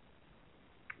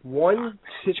 One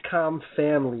sitcom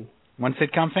family. One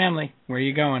sitcom family. Where are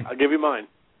you going? I'll give you mine.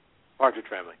 Partridge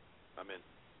Family. I'm in.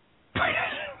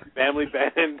 Family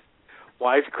Band.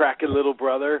 Wisecracking little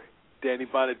brother. Danny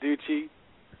Bonaducci.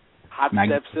 Hot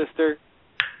stepsister.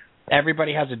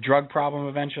 Everybody has a drug problem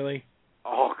eventually.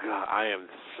 Oh, God. I am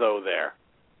so there.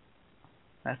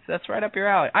 That's right up your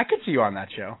alley. I could see you on that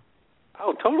show.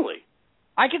 Oh, totally.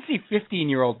 I could see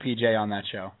 15-year-old PJ on that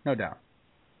show. No doubt.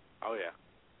 Oh, yeah.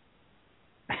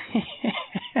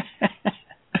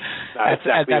 Not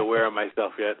exactly aware of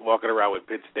myself yet. Walking around with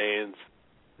pit stains.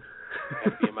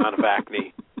 The amount of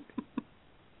acne.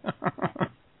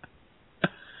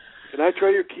 Can I try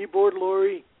your keyboard,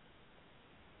 Lori?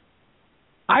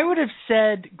 I would have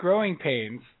said growing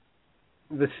pains.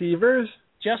 The Seavers?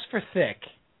 Just for thick.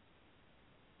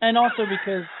 And also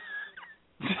because...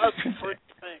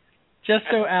 just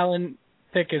so Alan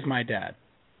Thicke is my dad.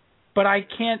 But I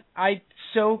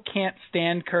so can't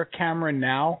stand Kirk Cameron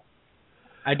now.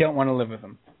 I don't want to live with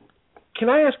him. Can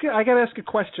I ask you? I got to ask a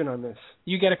question on this.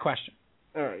 You get a question.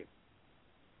 All right.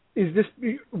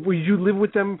 Will you live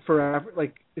with them forever?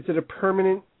 Like, is it a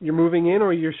permanent, you're moving in,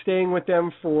 or you're staying with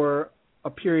them for a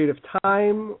period of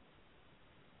time?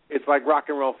 It's like Rock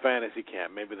and Roll Fantasy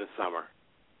Camp, maybe the summer.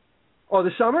 Oh, the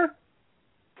summer?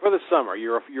 For the summer.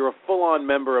 You're a full-on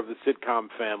member of the sitcom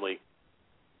family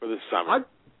for the summer.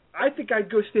 I think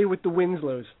I'd go stay with the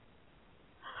Winslows.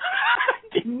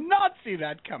 I did not see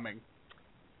that coming.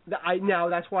 Now,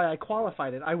 that's why I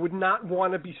qualified it. I would not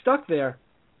want to be stuck there,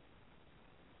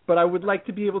 but I would like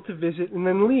to be able to visit and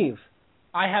then leave.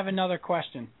 I have another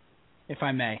question, if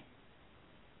I may.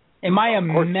 Am I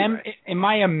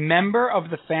a member of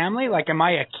the family? Like, am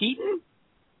I a Keaton?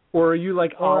 Or are you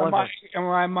like Oliver?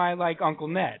 Or am I like Uncle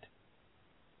Ned?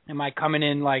 Am I coming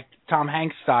in like Tom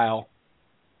Hanks style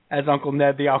as Uncle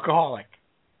Ned the alcoholic?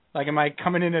 Like, am I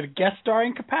coming in at a guest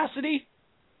starring capacity?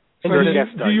 And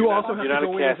do you also have to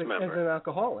go in as an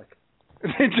alcoholic?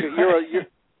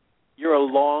 You're a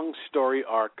long story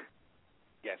arc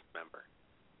guest member.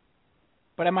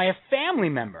 But am I a family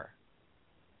member?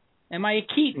 Am I a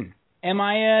Keaton? Am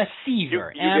I a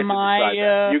Seaver?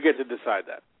 You get to decide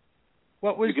that.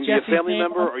 What was you can Jesse's be a family name?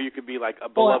 member, or you could be like a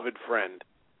beloved friend.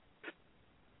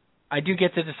 I do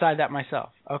get to decide that myself.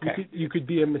 Okay. You could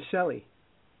be a Maselli.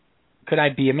 Could I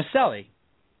be a Maselli?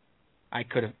 I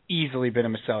could have easily been a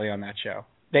Maselli on that show.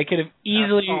 They could have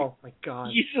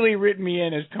easily written me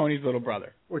in as Tony's little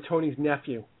brother. Or Tony's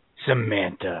nephew.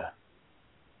 Samantha.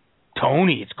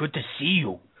 Tony, it's good to see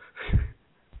you.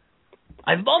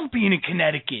 I love being in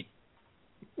Connecticut.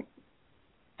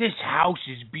 This house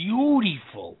is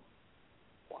beautiful.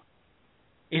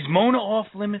 Is Mona off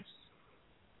limits?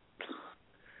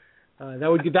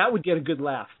 That would get a good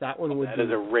laugh. That one would. That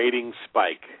is a rating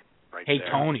spike right there. Hey,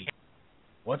 Tony,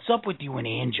 what's up with you and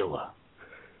Angela?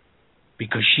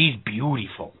 Because she's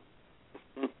beautiful.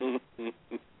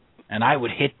 And I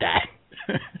would hit that.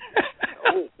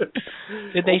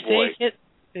 Did they say hit?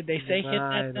 Did they say hit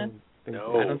that then?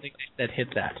 No. I don't think they said hit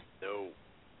that. No.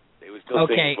 They were still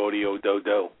saying Vodio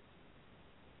Dodo.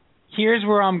 Here's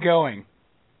where I'm going.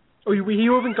 Oh,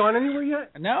 you haven't gone anywhere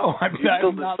yet? No, I'm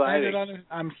not landed on it.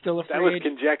 I'm still a free agent. That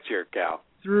was conjecture, Cal.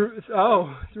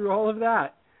 Through all of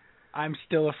that. I'm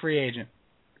still a free agent.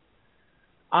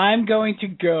 I'm going to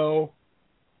go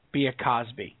be a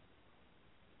Cosby.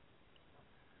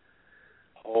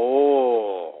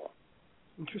 Oh.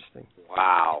 Interesting.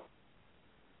 Wow.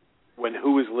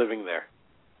 Who was living there?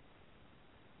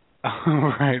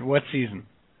 All right, what season?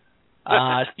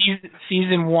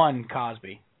 Season 1,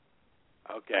 Cosby.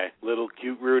 Okay, little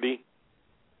cute Rudy.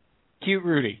 Cute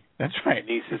Rudy, that's right.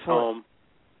 Denise is home.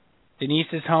 Denise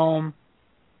is home.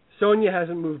 Sonia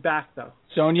hasn't moved back, though.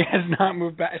 Sonia has not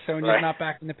moved back. Sonia's not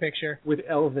back in the picture. With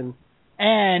Elvin.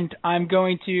 And I'm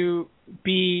going to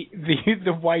be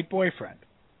the white boyfriend.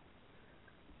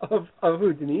 Of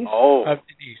who, Denise? Oh, of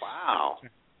Denise. Wow.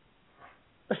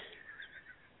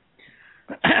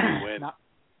 Win.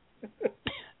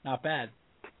 Not bad.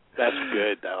 That's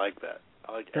good. I like that.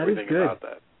 I like that everything about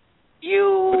that.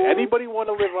 Would anybody want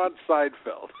to live on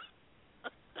Seinfeld?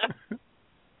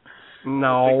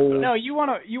 No. No, you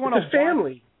want a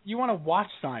family. You want to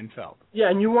watch Seinfeld. Yeah,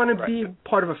 and you want to be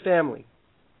part of a family.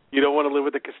 You don't want to live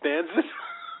with the Costanzas?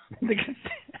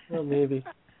 Well, maybe.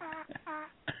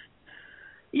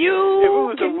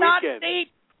 You cannot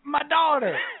date my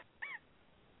daughter.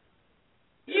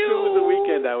 If it was a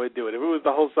weekend, I would do it. If it was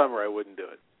the whole summer, I wouldn't do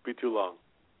it. It'd be too long.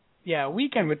 Yeah, a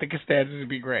weekend with the Costanzas would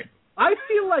be great. I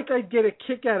feel like I'd get a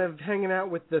kick out of hanging out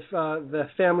with the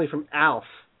family from Alf.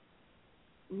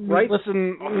 Right?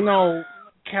 Listen, no,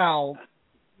 Cal.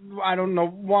 I don't know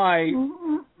why.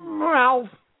 Alf.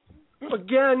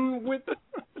 Again with the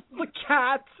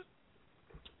cat.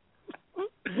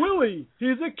 Willie,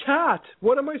 he's a cat.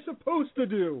 What am I supposed to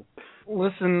do?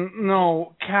 Listen,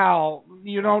 no, Cal.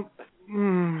 You don't...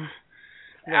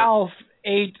 Alf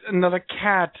ate another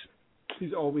cat.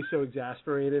 He's always so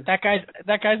exasperated. That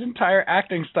guy's entire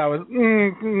acting style is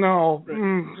no.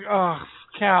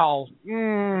 Cal.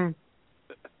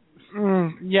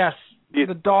 Yes.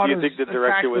 The daughter. Do you think the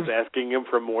director was asking him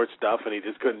for more stuff and he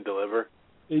just couldn't deliver?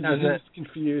 He's just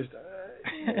confused.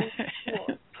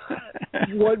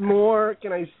 What more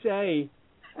can I say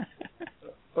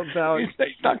about? He's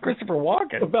not Christopher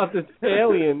Walken. About this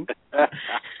alien.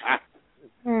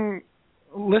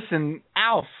 Listen,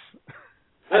 Alf.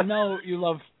 I know you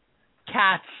love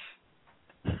cats,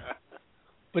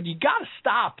 but you gotta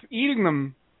stop eating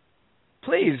them.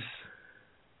 Please.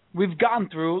 We've gone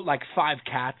through like 5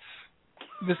 cats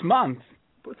this month.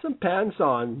 Put some pants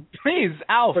on. Please,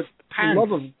 Alf. For pants. the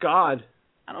love of God.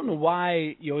 I don't know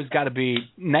why you always gotta be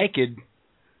naked.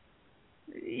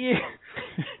 Yeah.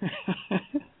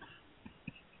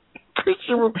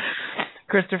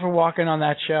 Christopher Walken on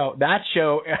that show. That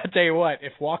show, I tell you what,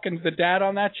 if Walken's the dad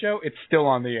on that show, it's still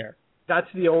on the air.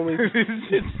 That's the only...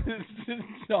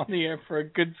 it's on the air for a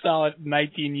good solid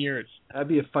 19 years. That'd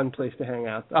be a fun place to hang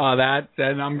out. Oh,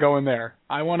 then I'm going there.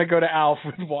 I want to go to Alf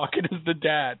with Walken as the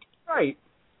dad. Right.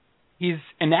 He's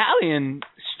an alien,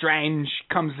 strange,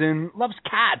 comes in, loves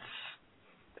cats.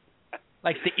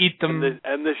 Likes to eat them.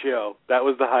 End the show. That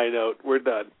was the high note. We're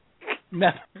done.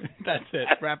 No, that's it.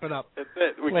 Wrap it up. That's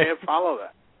it. We can't follow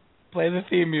that. Play the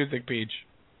theme music, Peach.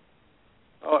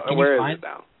 Oh, where is it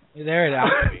now? There it is.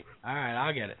 All right,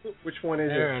 I'll get it. Which one is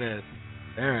There it is.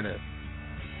 There it is.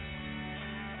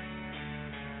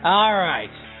 All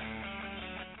right.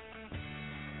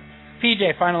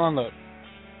 PJ, final unload.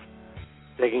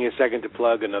 Taking a second to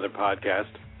plug another podcast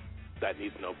that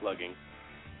needs no plugging.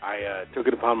 I took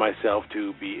it upon myself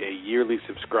to be a yearly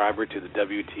subscriber to the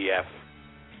WTF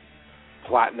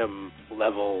Platinum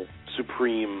level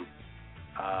Supreme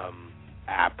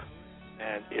app,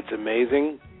 and it's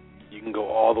amazing. You can go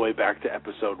all the way back to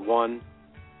episode 1.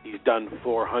 He's done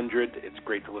 400. It's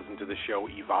great to listen to the show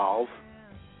evolve,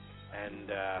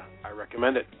 and I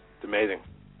recommend it. It's amazing.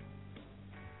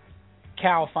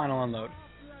 Cal, final unload.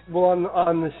 Well,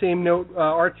 on the same note,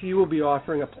 RTU will be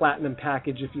offering a Platinum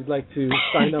package if you'd like to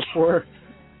sign up for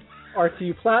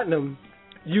RTU Platinum.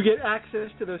 You get access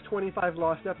to those 25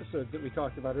 lost episodes that we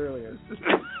talked about earlier.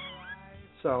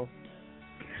 So.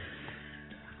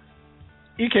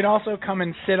 You can also come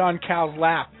and sit on Cal's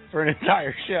lap for an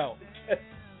entire show.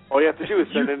 All you have to do is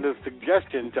send in a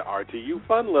suggestion to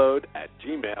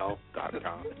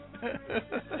rtufunload@gmail.com.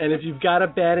 And if you've got a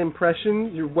bad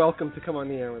impression, you're welcome to come on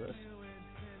the air with us.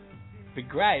 Be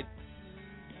great.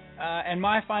 And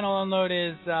my final unload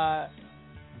is,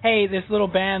 hey, this little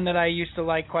band that I used to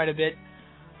like quite a bit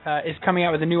is coming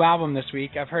out with a new album this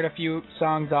week. I've heard a few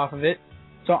songs off of it.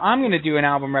 So I'm going to do an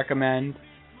album recommend.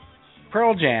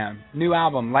 Pearl Jam, new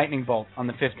album, Lightning Bolt, on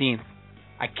the 15th.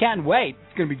 I can't wait.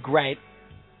 It's going to be great.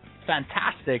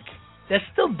 Fantastic. They're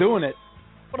still doing it.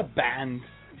 What a band.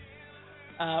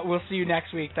 We'll see you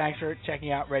next week. Thanks for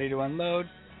checking out Ready to Unload.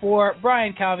 For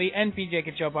Brian Calvi and PJ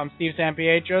Kachop, I'm Steve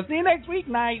Sampietro. See you next week.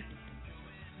 Night.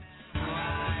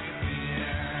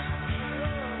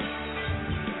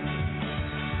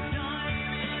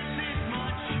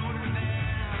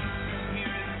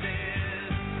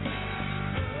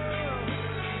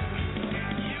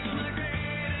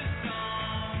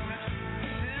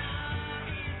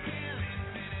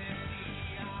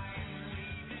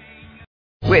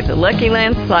 With the Lucky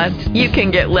Land Slots, you can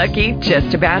get lucky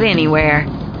just about anywhere.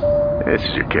 This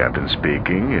is your captain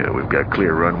speaking. We've got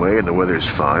clear runway and the weather's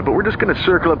fine, but we're just going to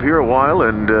circle up here a while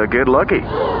and get lucky.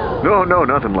 No,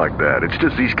 nothing like that. It's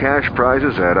just these cash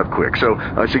prizes add up quick. So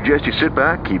I suggest you sit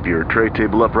back, keep your tray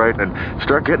table upright, and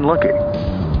start getting lucky.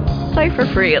 Play for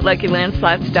free at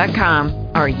LuckyLandSlots.com.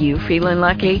 Are you feeling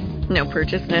lucky? No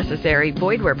purchase necessary.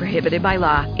 Void where prohibited by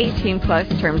law.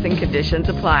 18+ terms and conditions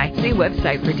apply. See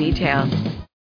website for details.